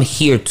don't come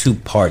here to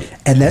party.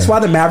 And that's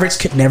why the Mavericks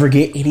could never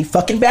get any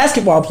fucking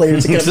basketball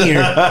players to come here.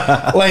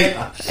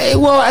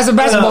 As a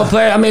basketball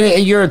player, I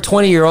mean, you're a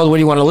 20-year-old. Where do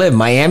you want to live?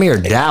 Miami or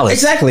Dallas?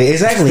 Exactly.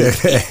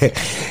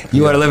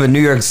 You want to live in New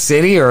York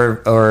City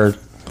or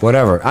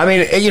whatever. I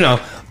mean,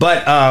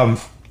 but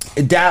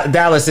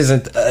Dallas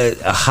isn't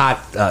a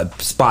hot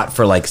spot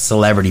for like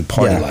celebrity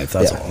party life.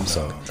 That's all.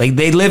 So like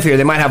they live here.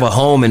 They might have a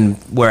home in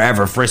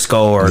wherever,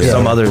 Frisco or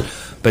some other.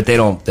 But they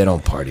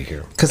don't party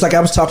here. Because like I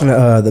was talking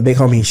to the big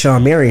homie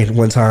Sean Marion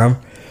one time.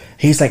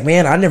 He's like,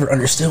 man, I never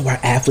understood why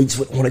athletes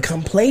would want to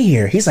come play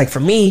here. He's like,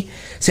 for me,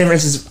 say for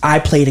instance, I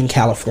played in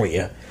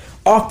California.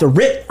 Off the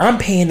rip, I'm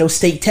paying those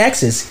state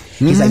taxes.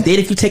 He's like, then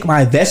if you take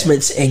my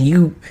investments and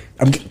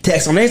I'm getting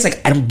taxed on that, it's like,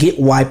 I don't get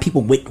why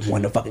people wouldn't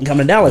want to fucking come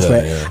to Dallas.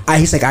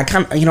 He's like, I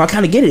kind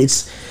of get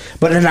it.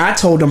 But then I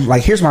told him,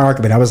 like, here's my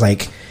argument. I was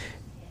like,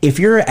 if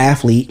you're an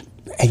athlete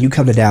and you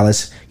come to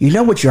Dallas, you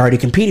know what you're already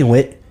competing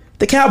with.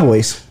 The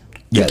Cowboys.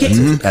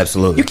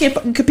 Absolutely. You can't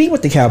fucking compete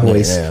with the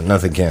Cowboys. Yeah,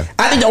 nothing can.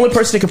 I think the only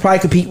person that could probably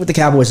compete with the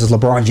Cowboys is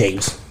LeBron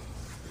James.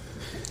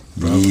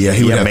 Yeah,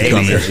 he would have to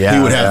come here. He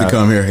would have to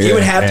come here. He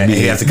would have to be.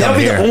 He has to come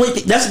here. That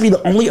would be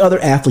the only other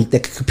athlete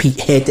that could compete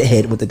head to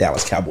head with the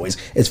Dallas Cowboys.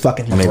 It's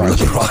fucking LeBron.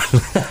 Maybe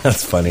LeBron.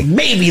 That's funny.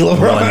 Maybe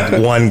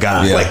LeBron. One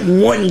guy. Yeah. Like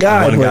one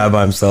guy. One guy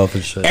by himself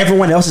and shit.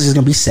 Everyone else is just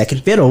going to be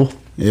second fiddle.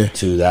 Yeah.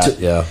 To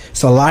that,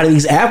 So a lot of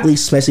these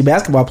athletes, especially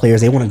basketball players,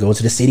 they want to go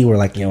to the city where,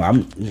 like,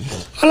 I'm.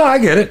 Oh no, I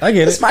get it.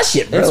 It's my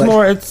shit, bro. It's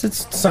more. It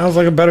sounds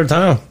like a better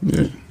time.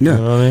 Yeah. You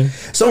know what I mean?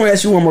 So I'm gonna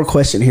ask you one more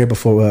question here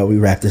before we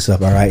wrap this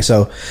up. All right.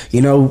 So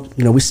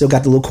we still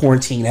got the little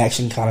quarantine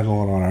action kind of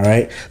going on. All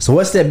right. So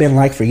what's that been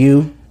like for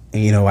you?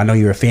 And, I know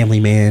you're a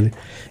family man.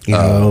 You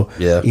know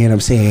what I'm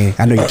saying.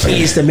 I know your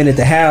kids have been at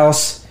the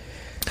house.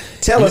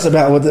 Tell us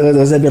about what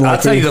has that been like.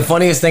 I'll tell you the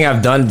funniest thing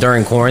I've done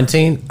during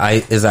quarantine. I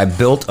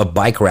built a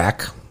bike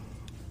rack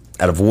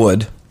out of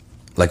wood,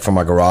 like from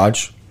my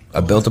garage.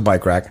 I built a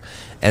bike rack,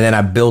 and then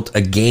I built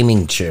a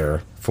gaming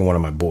chair for one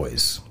of my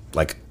boys,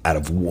 like out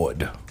of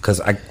wood, because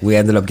we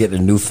ended up getting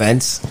a new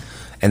fence,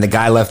 and the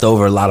guy left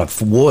over a lot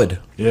of wood.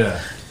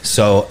 Yeah.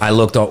 So I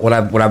looked at what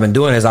I've been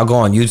doing is I'll go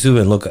on YouTube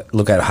and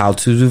look at how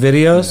to do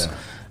videos. Yeah.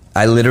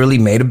 I literally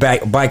made a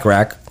bike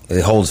rack.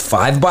 It holds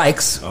 5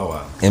 bikes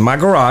in my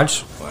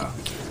garage. Wow.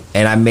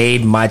 And I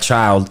made my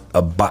child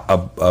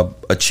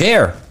a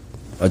chair.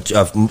 A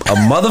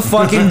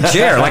motherfucking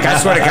chair. Like, I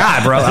swear to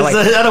God, bro. I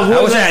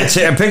was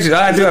at pictures.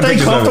 I do have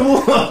pictures of it.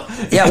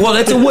 Yeah, well,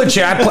 it's a wood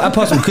chair. I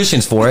put some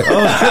cushions for it.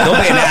 Don't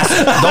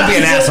be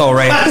an asshole,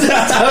 Ray.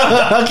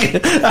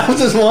 Okay. I was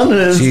just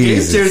wondering.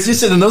 Jesus. You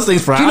sit in those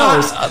things for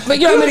hours. But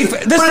you know how many?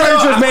 This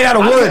furniture is made out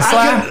of wood.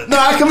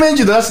 I commend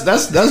you. That's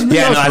that's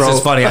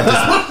just funny.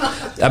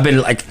 I've been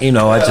like,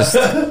 I just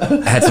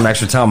had some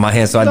extra time on my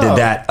hands, so I did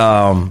that.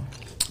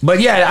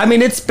 But yeah, I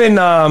mean, it's been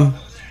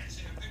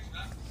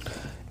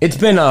it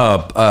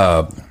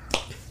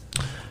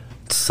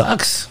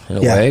sucks in a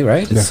way,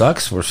 right? It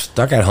sucks. We're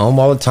stuck at home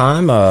all the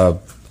time. I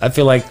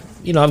feel like,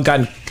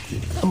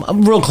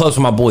 I'm real close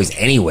with my boys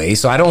anyway,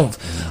 so I'm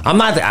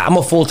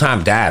a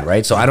full-time dad,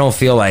 right? So I don't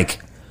feel like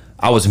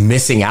I was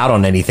missing out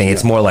on anything.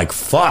 It's more like,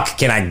 fuck,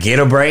 can I get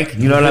a break?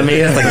 You know what I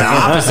mean? It's like the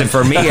opposite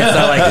for me. It's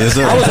not like,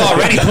 I was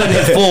already putting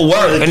in full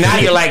work, and now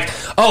you're like,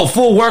 oh,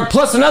 full work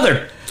plus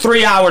another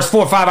 3 hours,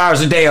 4 or 5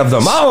 hours a day of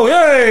them. Oh,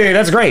 yay,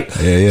 that's great.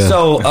 Yeah.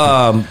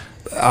 So,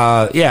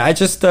 I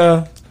just,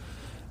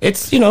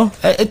 it's,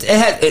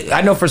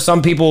 I know for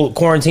some people,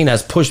 quarantine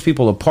has pushed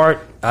people apart.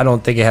 I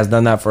don't think it has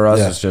done that for us.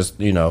 Yeah. It's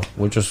just,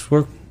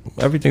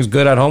 everything's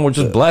good at home. We're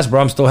just blessed, bro.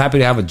 I'm still happy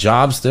to have a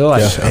job still.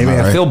 I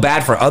feel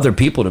bad for other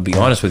people, to be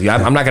honest with you.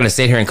 I'm not going to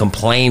sit here and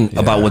complain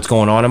about what's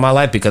going on in my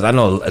life, because I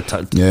know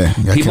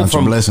people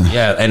from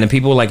and the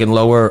people like in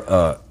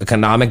lower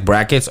economic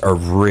brackets are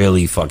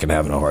really fucking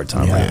having a hard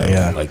time right now.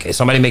 Yeah. Like,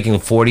 somebody making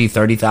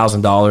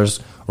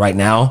 $40,000-$30,000 right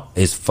now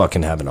is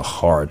fucking having a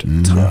hard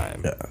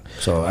time. Yeah.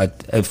 So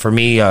for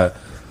me, I've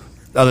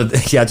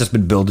just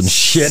been building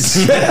shit.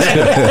 So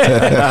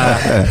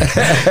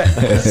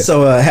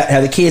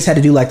have the kids had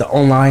to do like the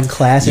online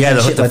classes? Yeah,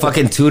 the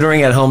fucking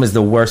tutoring at home is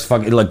the worst.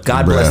 Fucking, like,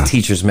 God bless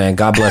teachers, man.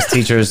 God bless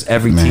teachers.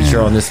 Every teacher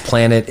on this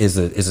planet is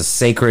a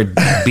sacred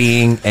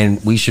being,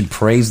 and we should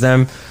praise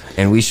them.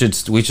 And we should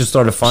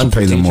start a fund for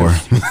pay teachers. Them more.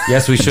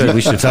 Yes, we should.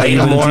 We should pay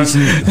them more.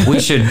 We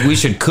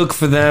should cook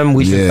for them.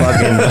 We should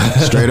fucking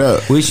straight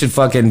up. We should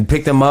fucking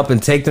pick them up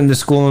and take them to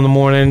school in the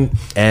morning.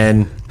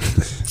 And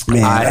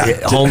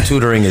home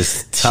tutoring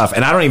is tough.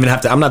 And I don't even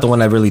have to. I'm not the one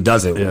that really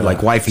does it. Yeah.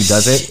 Like, wifey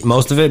does it,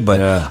 most of it.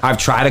 But I've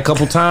tried a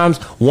couple times.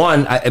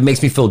 One, it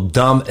makes me feel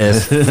dumb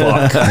as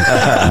fuck.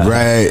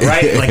 Right.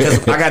 Like,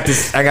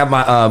 'cause I got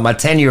my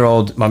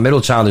 10-year-old. My middle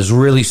child is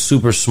really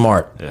super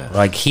smart. Yeah.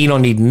 Like, he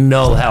don't need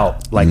no help.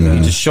 Like, you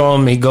just show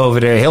him, he go over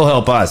there, he'll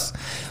help us.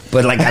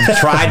 But like, I've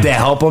tried to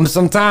help him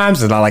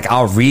sometimes, and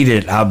I'll read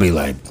it. I'll be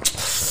like,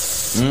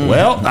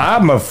 well,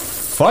 I'm a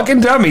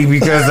fucking dummy,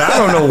 because I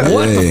don't know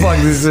what the fuck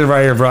this is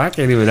right here, bro. I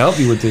can't even help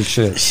you with this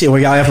shit. Shit, where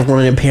y'all ever one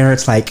of them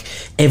parents, like,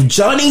 if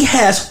Johnny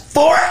has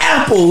 4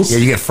 apples,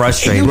 you get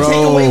frustrated, bro.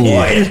 Take away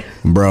one,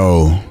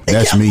 bro,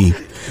 that's me.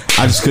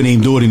 I just couldn't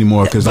even do it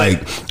anymore, because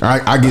like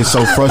I get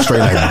so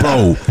frustrated. Like,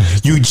 bro,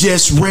 you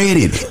just read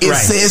it. It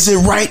says it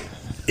right.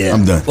 Yeah.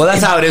 I'm done. Well,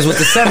 that's how it is with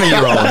the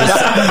 7-year-old.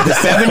 The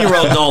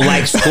 7-year-old don't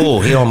like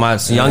school. He don't mind.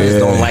 The youngest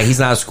don't like. He's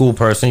not a school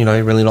person. He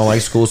really don't like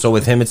school. So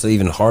with him, it's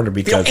even harder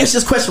because. Answer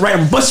this question right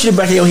and bust your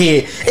back of your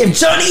head. If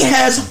Johnny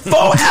has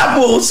 4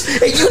 apples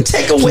and you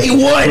take away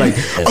one,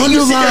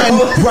 underline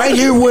right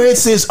here where it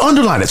says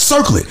underline it,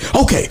 circle it.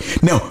 Okay,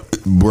 now,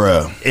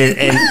 bruh,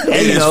 and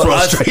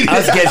us getting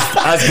that's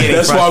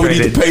frustrated. Why we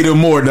need to pay them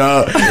more,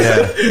 dog.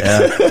 Yeah.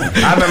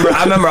 I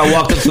remember I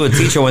walked up to a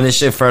teacher when this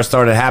shit first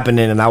started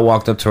happening, and I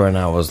walked up to her and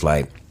I was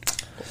like,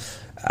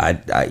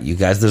 you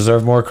guys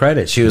deserve more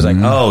credit. She was like,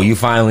 oh, you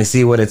finally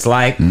see what it's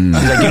like. She's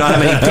like, you know how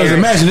many parents? Because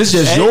imagine, it's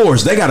just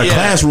yours. They got a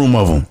classroom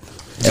of them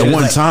at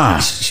one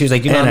time. She was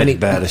like, you know how many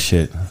bad as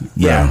shit.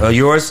 Yeah. Oh,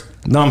 yours?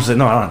 No, I'm saying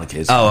no. I don't have the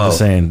kids. I'm just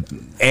saying.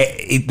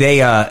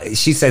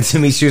 She said to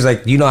me, she was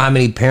like, you know how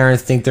many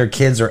parents think their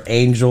kids are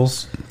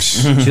angels?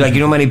 She's like, you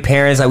know how many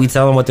parents that we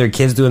tell them what their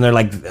kids do, and they're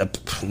like,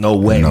 no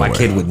way, my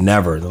kid would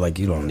never. They're like,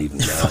 you don't even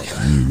know.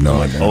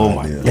 No, oh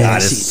my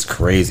God, this is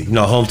crazy.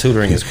 Home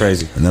tutoring is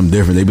crazy. And I'm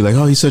different. They be like,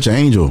 oh, he's such an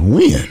angel.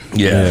 When?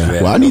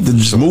 Yeah. Well, I need to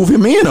just move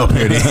him in up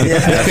here.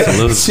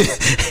 Absolutely.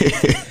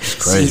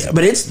 Crazy.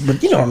 But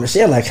you don't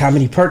understand, like, how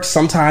many perks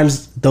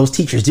sometimes those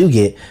teachers do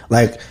get.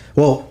 Like,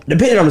 well,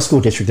 depending on the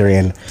school district they're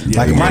in.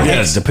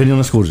 Depending on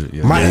the school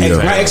district. My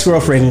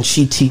ex-girlfriend,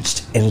 she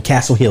taught in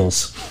Castle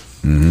Hills.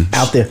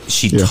 Out there.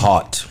 She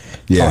taught.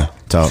 Yeah,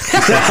 taught.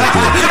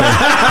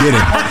 Get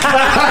it.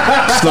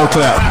 Slow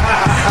clap.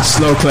 I'm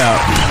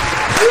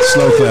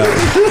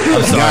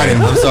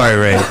sorry,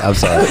 Ray. I'm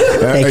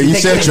sorry. You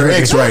said your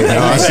ex right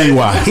now. I see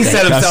why. He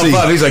set himself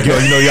up. He's like, yo,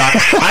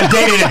 I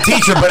dated a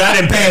teacher, but I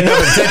didn't pay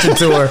enough attention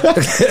to her.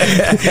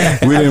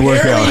 We didn't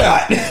work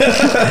out.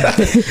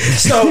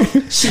 So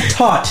she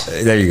taught.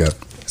 There you go.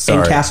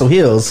 In Castle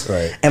Hills.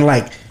 Right. And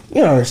like, you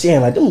don't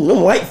understand, like,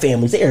 them white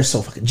families, they are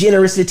so fucking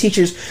generous to the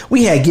teachers.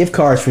 We had gift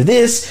cards for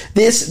this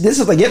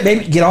is like,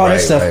 baby, get all that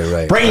stuff.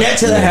 Bring that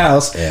to the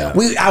house. Yeah.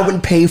 I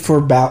wouldn't pay for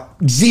about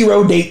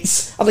 0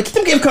 dates. I was like, get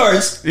them gift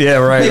cards. Yeah,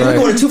 right. We're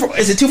going to 2 for,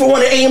 is it 2 for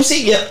 1 at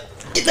AMC? Yep.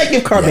 Get that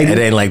gift card, baby. It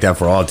ain't like that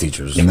for all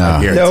teachers. No.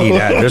 I guarantee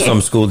that. There's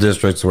some school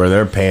districts where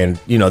they're paying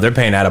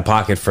out of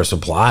pocket for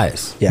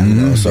supplies.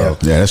 Yeah. So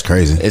that's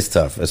crazy. It's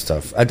tough.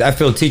 I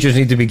feel teachers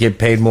need to be get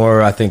paid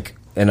more. I think,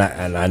 and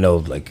I know,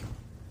 like,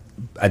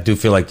 I do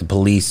feel like the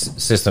police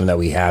system that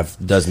we have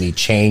does need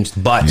change.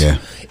 But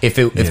if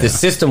the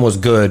system was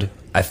good,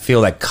 I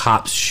feel like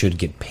cops should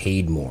get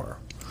paid more.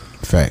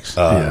 Facts.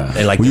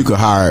 And like, you could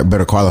hire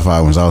better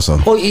qualified ones also.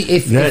 Well,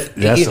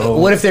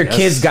 what if their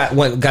kids got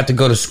to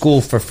go to school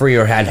for free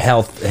or had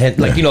health?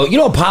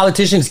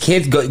 Politicians'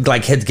 kids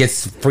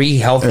gets free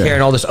health care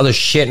and all this other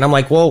shit. And I'm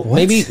like, well,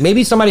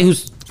 maybe somebody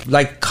who's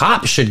like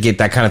cops should get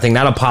that kind of thing,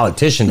 not a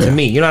politician. To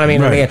me, you know what I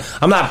mean? Right.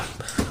 I'm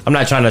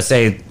not trying to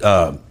say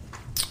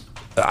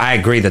I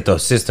agree that the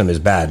system is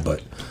bad,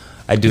 but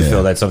I do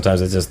feel that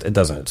sometimes it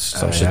doesn't.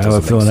 Some shit I have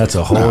a feeling that's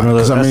a whole other.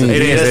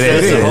 It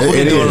is.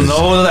 We're doing a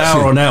whole other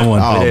hour on that one.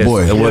 Oh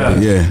boy, it would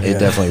be. Yeah, it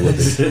definitely would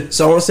be.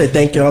 So I want to say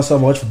thank y'all so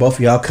much for both of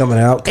y'all coming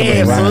out.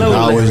 I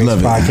always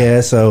love it.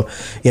 Podcast. So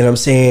you know what I'm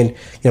saying.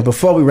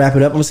 Before we wrap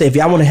it up, I'm gonna say if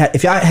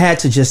y'all had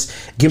to just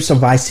give some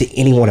advice to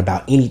anyone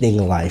about anything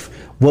in life,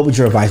 what would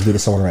your advice be to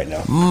someone right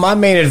now? My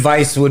main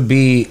advice would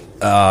be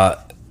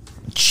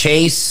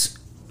chase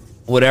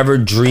whatever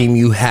dream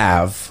you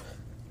have,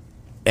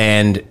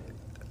 and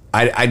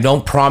I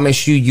don't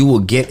promise you will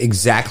get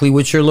exactly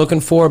what you're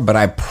looking for, but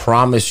I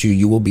promise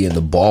you will be in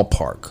the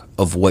ballpark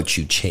of what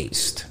you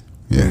chased.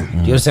 Yeah. Do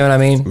you understand what I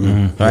mean?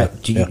 Mm-hmm. Right?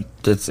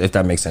 If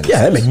that makes sense.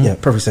 Yeah, that makes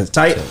perfect sense.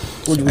 Tight.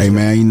 Hey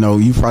man,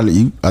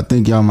 I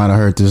think y'all might have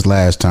heard this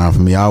last time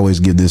from me. I always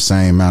give this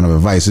same amount of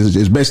advice.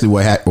 It's basically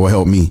what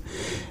helped me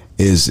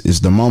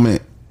is the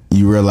moment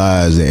you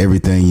realize that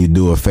everything you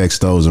do affects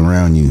those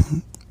around you,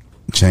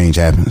 change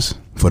happens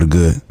for the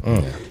good.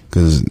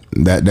 Because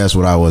that's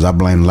what I was. I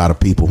blamed a lot of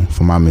people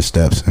for my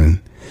missteps and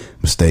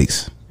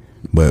mistakes.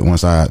 But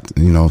once I,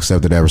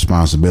 accepted that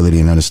responsibility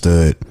and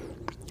understood,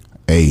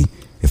 hey,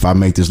 if I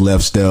make this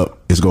left step,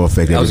 it's going to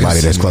affect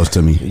everybody that's close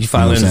to me. You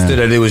finally understood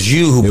that it was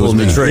you who pulled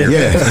the trigger.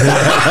 Yeah.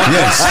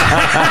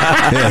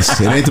 Yes.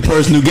 It ain't the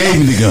person who gave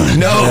me the gun.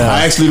 No.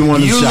 I actually the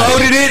one who shot it. You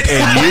loaded it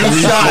and you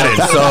shot it.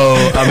 So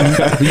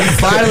you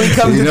finally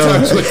come to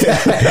terms with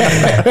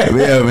that.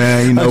 Yeah,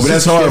 man. But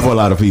that's hard for a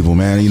lot of people,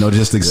 man.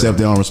 Just accept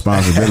their own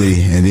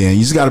responsibility. And then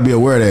you just got to be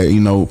aware that,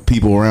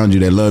 people around you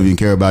that love you and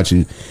care about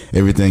you,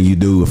 everything you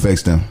do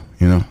affects them.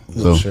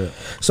 So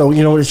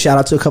shout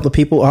out to a couple of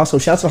people. Also,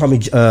 shout out to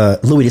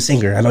homie Louis the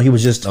singer. I know he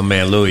was just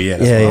Louis.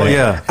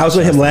 Yeah. I was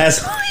with him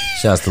last.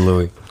 Shouts to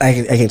Louis.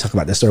 I can't talk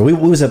about that story.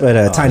 We was up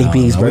at Tiny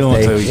B's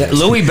birthday.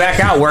 Louis back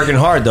out working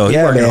hard though. He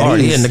working hard.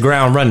 He in the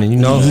ground running.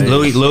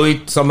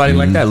 Louis, somebody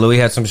like that. Louis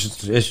had some.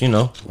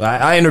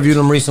 I interviewed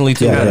him recently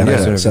too.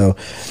 So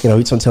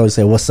we tell you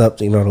say what's up,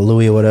 to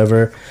Louis or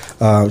whatever.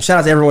 Shout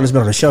out to everyone that's been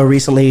on the show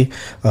recently.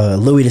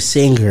 Louis the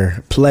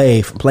singer,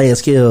 from Playing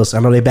Skills. I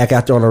know they back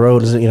out there on the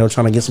road,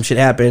 trying to get some shit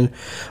happen.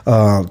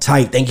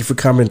 Tight. Thank you for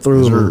coming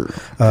through.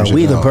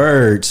 We the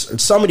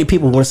Birds. So many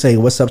people want to say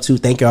what's up to.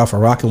 Thank y'all for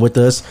rocking with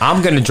us.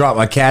 I'm gonna drop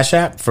my Cash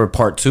App for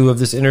part 2 of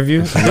this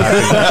interview. Y'all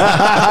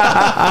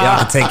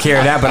can take care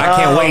of that, but I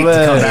can't wait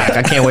to come back.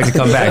 I can't wait to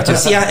come back.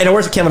 Just see, in the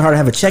words of Kevin Hart, I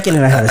have a check-in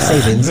and I have a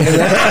savings.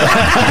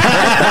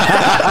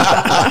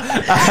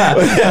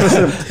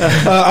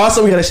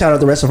 Also, we got to shout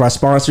out the rest of our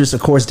sponsors. Of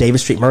course, David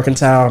Street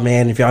Mercantile.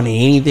 Man, if y'all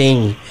need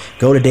anything,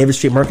 go to David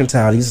Street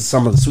Mercantile. These are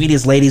some of the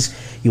sweetest ladies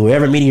you will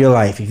ever meet in your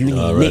life. If you need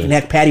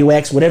knick-knack, patty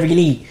wax, whatever you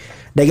need,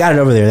 they got it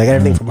over there. They got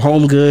everything from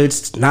home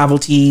goods,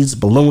 novelties,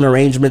 balloon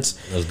arrangements.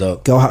 That's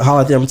dope. Go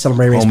holler at them. Tell them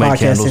Ray Ray's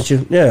podcast sent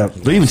you. Yeah.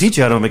 They even teach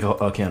you how to make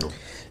a candle.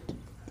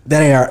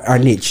 That ain't our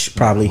niche,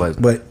 probably.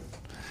 But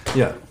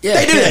yeah,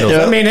 they do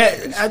that. I mean,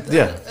 I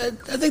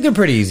think they're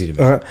pretty easy to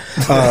make.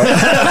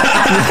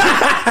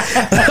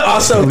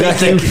 Also,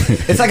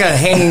 it's like a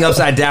hanging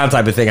upside down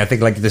type of thing. I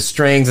think like the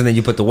strings, and then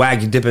you put the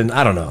wax, you dip in.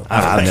 I don't know.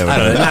 I've never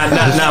done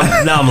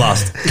that. Now I'm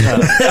lost.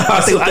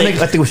 I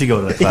think we should go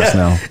to that class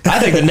now. I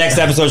think the next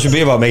episode should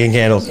be about making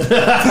candles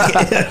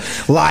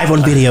live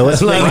on video.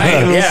 Once we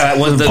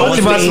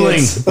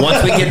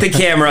get the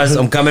cameras,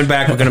 I'm coming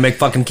back. We're gonna make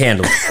fucking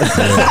candles.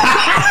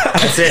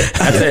 That's it.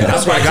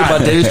 That's what I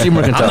got.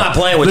 I'm not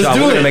playing with y'all.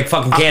 We're going to make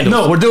fucking candles.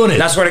 No, we're doing it.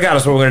 I swear to God,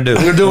 that's what we're going to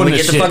do. We're doing it. When we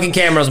get the fucking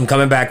cameras, I'm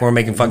coming back and we're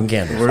making fucking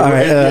candles. All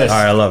right,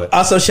 I love it.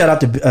 Also, shout out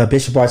to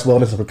Bishop Arts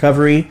Wellness and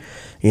Recovery.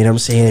 You know what I'm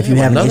saying? If you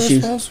have any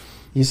issues. Sponsor?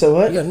 You said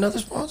what? You got another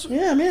sponsor?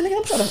 Yeah, man.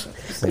 I'm trying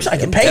to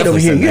get paid over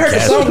here. You heard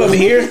the song over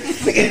here.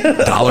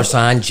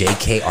 $JKRUZ.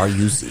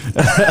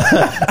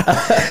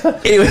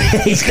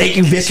 Anyways, thank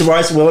you, Bishop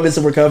Arts Wellness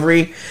and Recovery.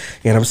 You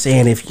know what I'm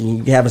saying? If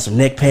you're having some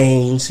neck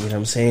pains, you know what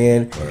I'm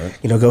saying?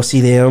 Right. go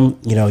see them.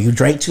 You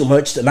drank too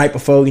much the night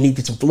before. You need to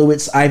get some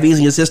fluids, IVs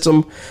in your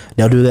system.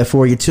 They'll do that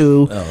for you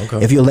too. Oh,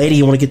 okay. If you're a lady,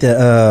 you want to get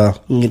the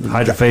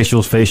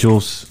hydrofacials,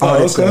 facials. All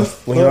that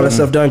stuff. When you get all that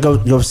stuff done,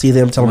 go see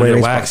them. Tell them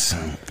get wax. You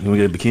want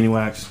to get a bikini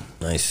wax?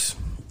 Nice.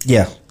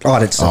 Yeah, all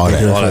that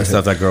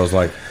stuff that girls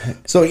like.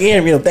 So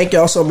again, thank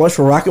y'all so much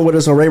for rocking with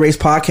us on Ray Ray's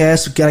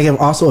podcast. We gotta give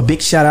also a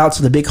big shout out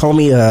to the big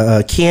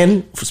homie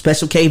Ken for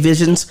Special K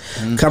Visions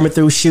coming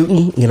through shooting.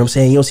 You know what I'm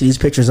saying? You'll see these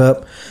pictures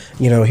up,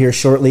 here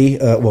shortly.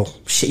 Well,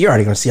 shit, you're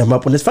already gonna see them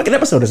up when this fucking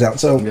episode is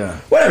out. So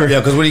whatever. Yeah,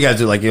 because what do you guys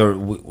do? Like,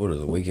 what is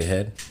it, a week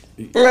ahead?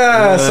 Something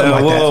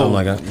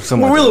like that. We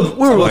were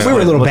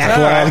a little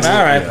backlog.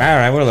 All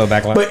right, we're a little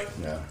backlog. But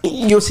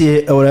you'll see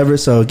it or whatever.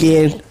 So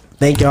again,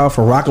 thank y'all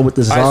for rocking with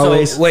us as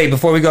always. So, wait,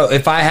 before we go,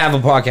 if I have a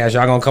podcast,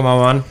 y'all gonna come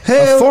on?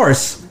 Of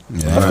course.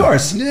 Yeah. Of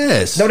course.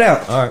 Yes. No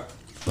doubt. All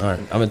right.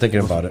 I've been thinking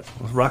about it.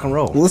 Let's rock and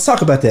roll. Well, let's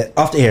talk about that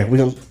off the air. We're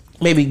gonna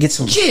maybe get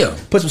some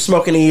put some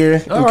smoke in the ear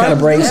and kind of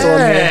brainstorm. All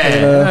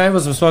right,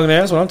 put some smoke in the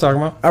air. That's what I'm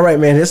talking about. All right,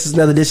 man. This is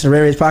another edition of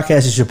Ray Ray's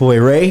podcast. It's your boy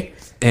Ray.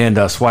 And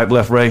Swipe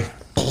Left Ray.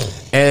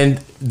 And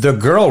the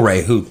girl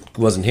Ray, who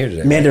wasn't here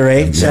today. Manda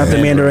Ray. Shout out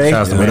to Manda Ray.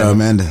 What up,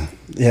 Amanda?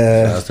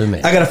 Yeah,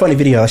 I got a funny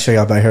video I'll show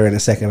y'all about her in a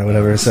second or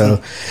whatever. So,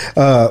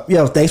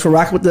 thanks for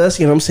rocking with us.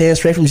 You know what I'm saying?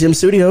 Straight from Jim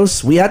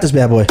Studios. We out this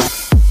bad boy.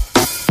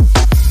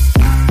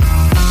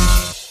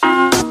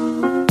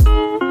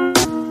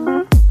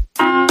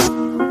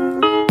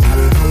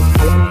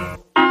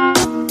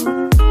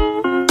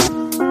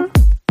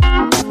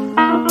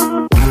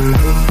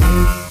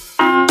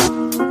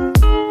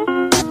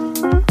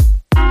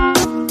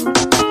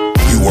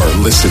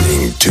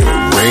 Listening to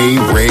Ray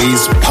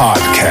Ray's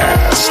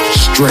podcast,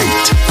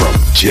 straight from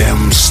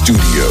Gem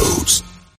Studios.